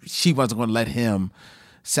 she wasn't going to let him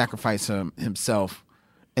sacrifice himself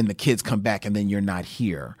and the kids come back and then you're not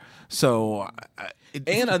here. So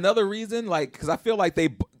and another reason, like, because I feel like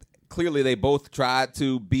they both tried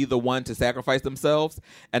to be the one to sacrifice themselves,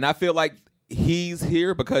 and I feel like he's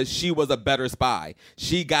here because she was a better spy.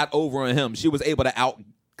 She got over on him. She was able to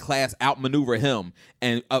outmaneuver him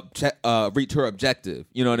and reach her objective.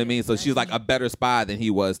 You know what I mean? So she's like a better spy than he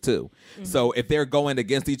was too. Mm-hmm. So if they're going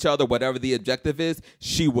against each other, whatever the objective is,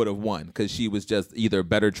 she would have won because she was just either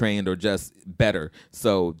better trained or just better.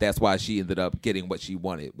 So that's why she ended up getting what she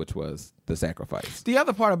wanted, which was the sacrifice. The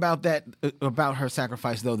other part about that, about her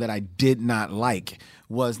sacrifice, though, that I did not like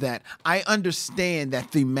was that I understand that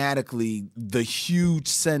thematically the huge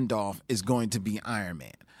send-off is going to be Iron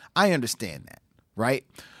Man. I understand that, right?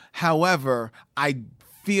 However, I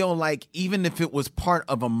feel like even if it was part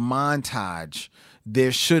of a montage,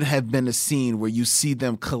 there should have been a scene where you see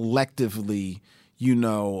them collectively, you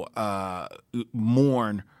know,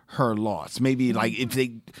 mourn her loss. Maybe like if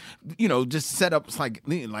they, just set up like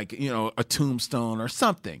a tombstone or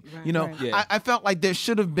something. I felt like there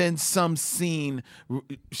should have been some scene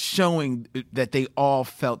showing that they all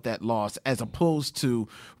felt that loss, as opposed to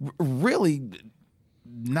really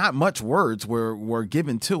not much words were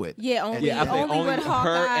given to it. Yeah, only only with her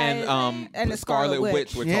Hawkeye and the Scarlet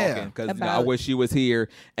Witch were talking, because I wish she was here.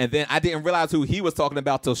 And then I didn't realize who he was talking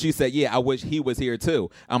about till she said, "Yeah, I wish he was here too."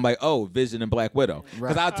 I'm like, "Oh, Vision and Black Widow,"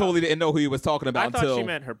 because I totally didn't know who he was talking about I thought until she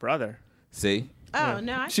meant her brother. See. Oh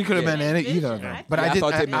no! She could have been in either of them, but I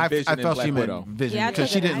thought it meant Vision and felt Black she Widow. meant Vision Yeah, I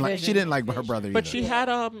because thought she didn't like her brother. But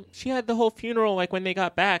either. she had the whole funeral like when they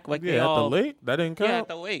got back, like they at all the lake. That didn't count. Yeah, at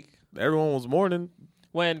the lake. Everyone was mourning.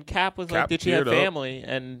 When Cap was like, "Did she have teared up. family?"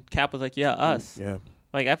 and Cap was like, "Yeah, us." Yeah.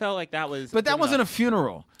 Like I felt like that was. But that good wasn't enough. a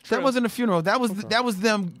funeral. True. That wasn't a funeral. That was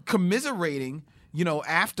them commiserating,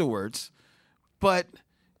 afterwards. But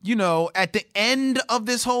at the end of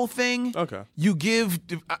this whole thing, you give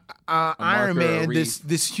Iron Man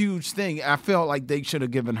this huge thing. I felt like they should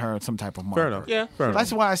have given her some type of marker. Fair enough. Yeah. Fair enough.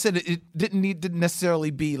 That's why I said it didn't need to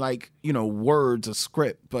necessarily be like words, a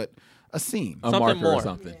script, but a scene, a marker or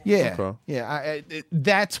something. Yeah, Okay. yeah.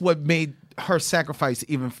 That's what made her sacrifice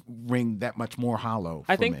even ring that much more hollow.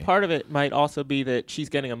 I for think me. part of it might also be that she's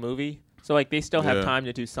getting a movie, so like they still have Yeah. time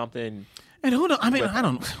to do something. And who knows? I mean, I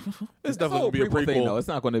don't. It's The definitely whole gonna be a prequel thing, though. prequel. It's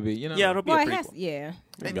not going to be, Yeah, it'll be Well, a it has, prequel. yeah.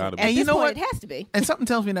 It gotta be. At And this you know point, what? it has to be. And something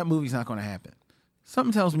tells me that movie's not going to happen.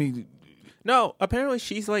 Something tells me. No, apparently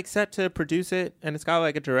she's like set to produce it, and it's got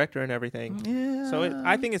like a director and everything. Yeah. So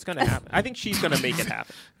I think it's gonna happen. I think she's gonna make it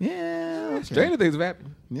happen. Yeah. Okay. Stranger Things have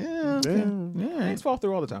happened. Yeah. Okay. Yeah. Things fall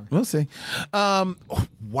through all the time. We'll see.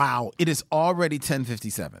 Wow, it is already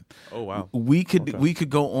 10:57. Oh wow. We could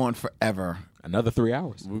go on forever. Another 3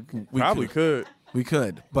 hours. We probably could. We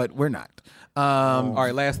could, but we're not. All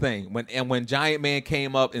right, last thing. When Giant Man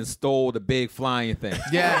came up and stole the big flying thing.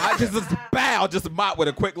 Yeah. I just mop with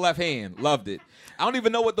a quick left hand. Loved it. I don't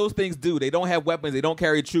even know what those things do. They don't have weapons. They don't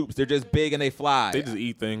carry troops. They're just big and they fly. They just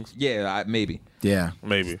eat things. Yeah, maybe. Yeah.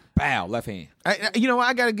 Maybe. Bow, left hand. I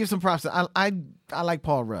got to give some props. I like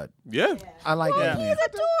Paul Rudd. Yeah. I like that man. He's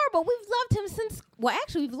adorable. We've loved him since. Well,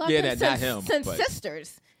 actually, we've loved Yeah, him not since, him, since but-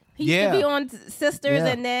 Sisters. He used Yeah. to be on Sisters Yeah.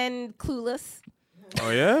 and then Clueless, Oh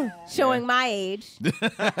yeah. showing my age.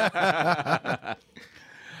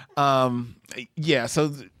 Yeah.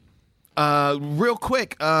 So, real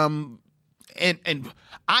quick. And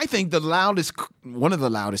I think one of the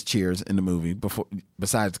loudest cheers in the movie,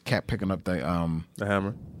 besides Cap picking up the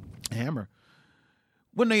hammer,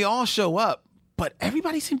 when they all show up. But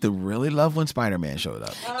everybody seemed to really love when Spider-Man showed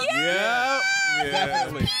up. Yeah.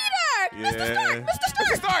 Definitely. Mr.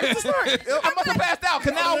 Stark. Mr. Stark. I must have passed out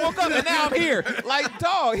because now I woke up and now I'm here. Like,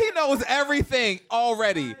 dog, he knows everything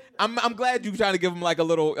already. I'm glad you trying to give him like a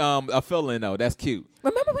little a fill-in though. That's cute.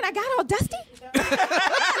 Remember when I got all dusty?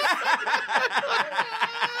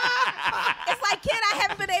 It's like, kid, I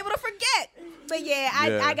haven't been able to forget. But yeah,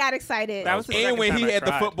 I got excited. That was the And second when time he I had the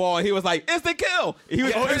cried. football, and he was like, "Instant kill." He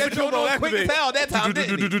was instant kill, no, quick as activate. hell that time,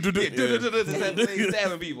 didn't he?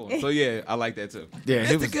 Stabbing people. So yeah, I like that too. Yeah,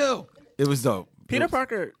 Instant kill. It was dope. Peter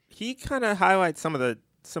Parker, he kind of highlights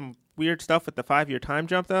some weird stuff with the 5-year time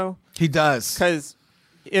jump though. He does.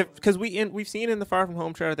 Because we've seen in the Far From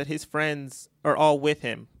Home trailer that his friends are all with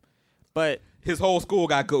him, but his whole school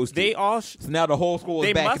got ghosted. They all so now the whole school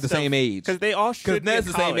is back at the same age because they all should be Ned's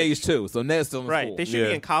in the same college. age too. So Ned's still in Right, school. they should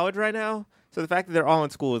be in college right now. So the fact that they're all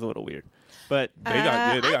in school is a little weird. But They got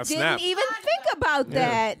I didn't snapped. even think about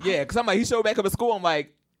that. Yeah, because I'm like, he showed back up at school. I'm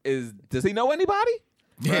like, does he know anybody?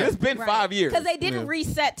 Yeah. It's been 5 years. Because they didn't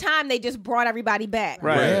reset time. They just brought everybody back.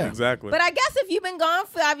 Right. Yeah. Exactly. But I guess if you've been gone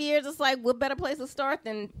 5 years, it's like, what better place to start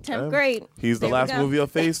than 10th grade? He's the There we last go. movie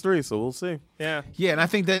of Phase 3, so we'll see. yeah, Yeah, and I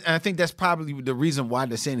think that's probably the reason why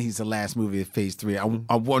they're saying he's the last movie of Phase 3. I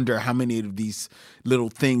wonder how many of these little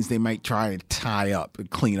things they might try and tie up and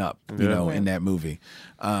clean up, in that movie.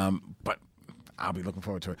 But I'll be looking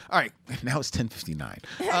forward to it. All right, now it's 10:59.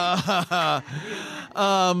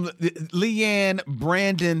 Leanne,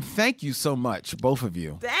 Brandon, thank you so much, both of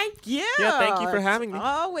you. Thank you. Yeah, thank you for It's having me.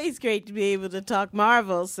 Always great to be able to talk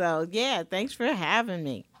Marvel. So yeah, thanks for having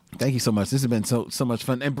me. Thank you so much. This has been so much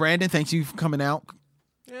fun. And Brandon, thanks you for coming out.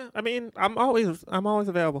 yeah. I mean, I'm always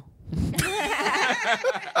available.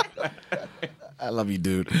 I love you,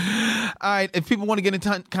 dude. All right, if people want to get in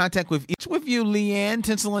contact with you, Leanne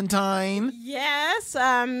Tinselentine. Yes,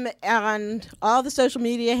 on all the social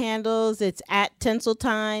media handles, it's at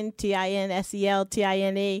Tinseltine,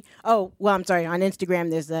 TINSELTINE. Oh, well, I'm sorry. On Instagram,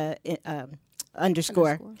 there's a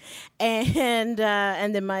underscore. And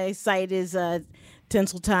then my site is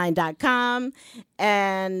tinseltine.com.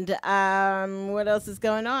 And what else is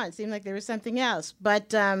going on? It seemed like there was something else.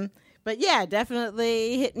 But yeah,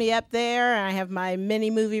 definitely hit me up there. I have my mini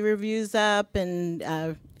movie reviews up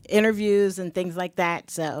and interviews and things like that.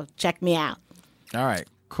 So check me out. All right,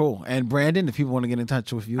 cool. And Brandon, if people want to get in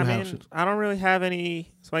touch with you, I don't really have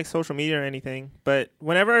any like social media or anything, but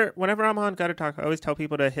whenever I'm on Gutter Talk, I always tell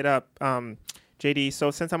people to hit up JD. So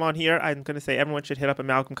since I'm on here, I'm going to say everyone should hit up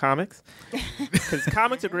Amalgam Comics because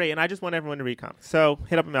comics are great, and I just want everyone to read comics. So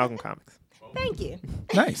hit up Amalgam Comics. Thank you.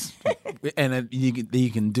 Nice. And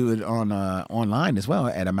you can do it on online as well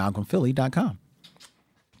at amalgamphilly.com.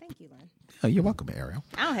 Thank you, Len. Oh, you're welcome, Ariel.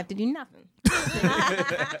 I don't have to do nothing.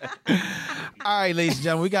 All right, ladies and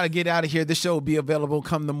gentlemen, we got to get out of here. This show will be available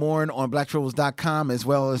come the morning on blacktribbles.com as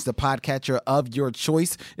well as the podcatcher of your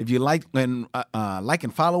choice. If you like and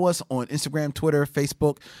follow us on Instagram, Twitter,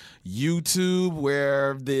 Facebook, YouTube,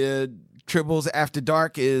 where the Tribbles After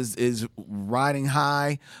Dark is riding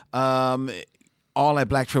high. All at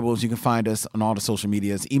Black Tribbles. You can find us on all the social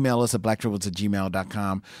medias. Email us at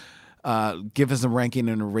blacktribbles@gmail.com. Give us a ranking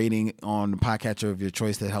and a rating on the podcatcher of your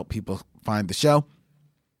choice to help people find the show.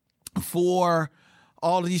 For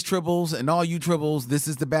all of these Tribbles and all you Tribbles, this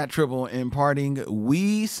is the Bat Tribble. In parting,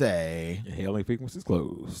 we say... Hailing frequencies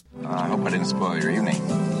closed. I hope I didn't spoil your evening.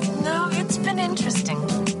 No, it's been interesting.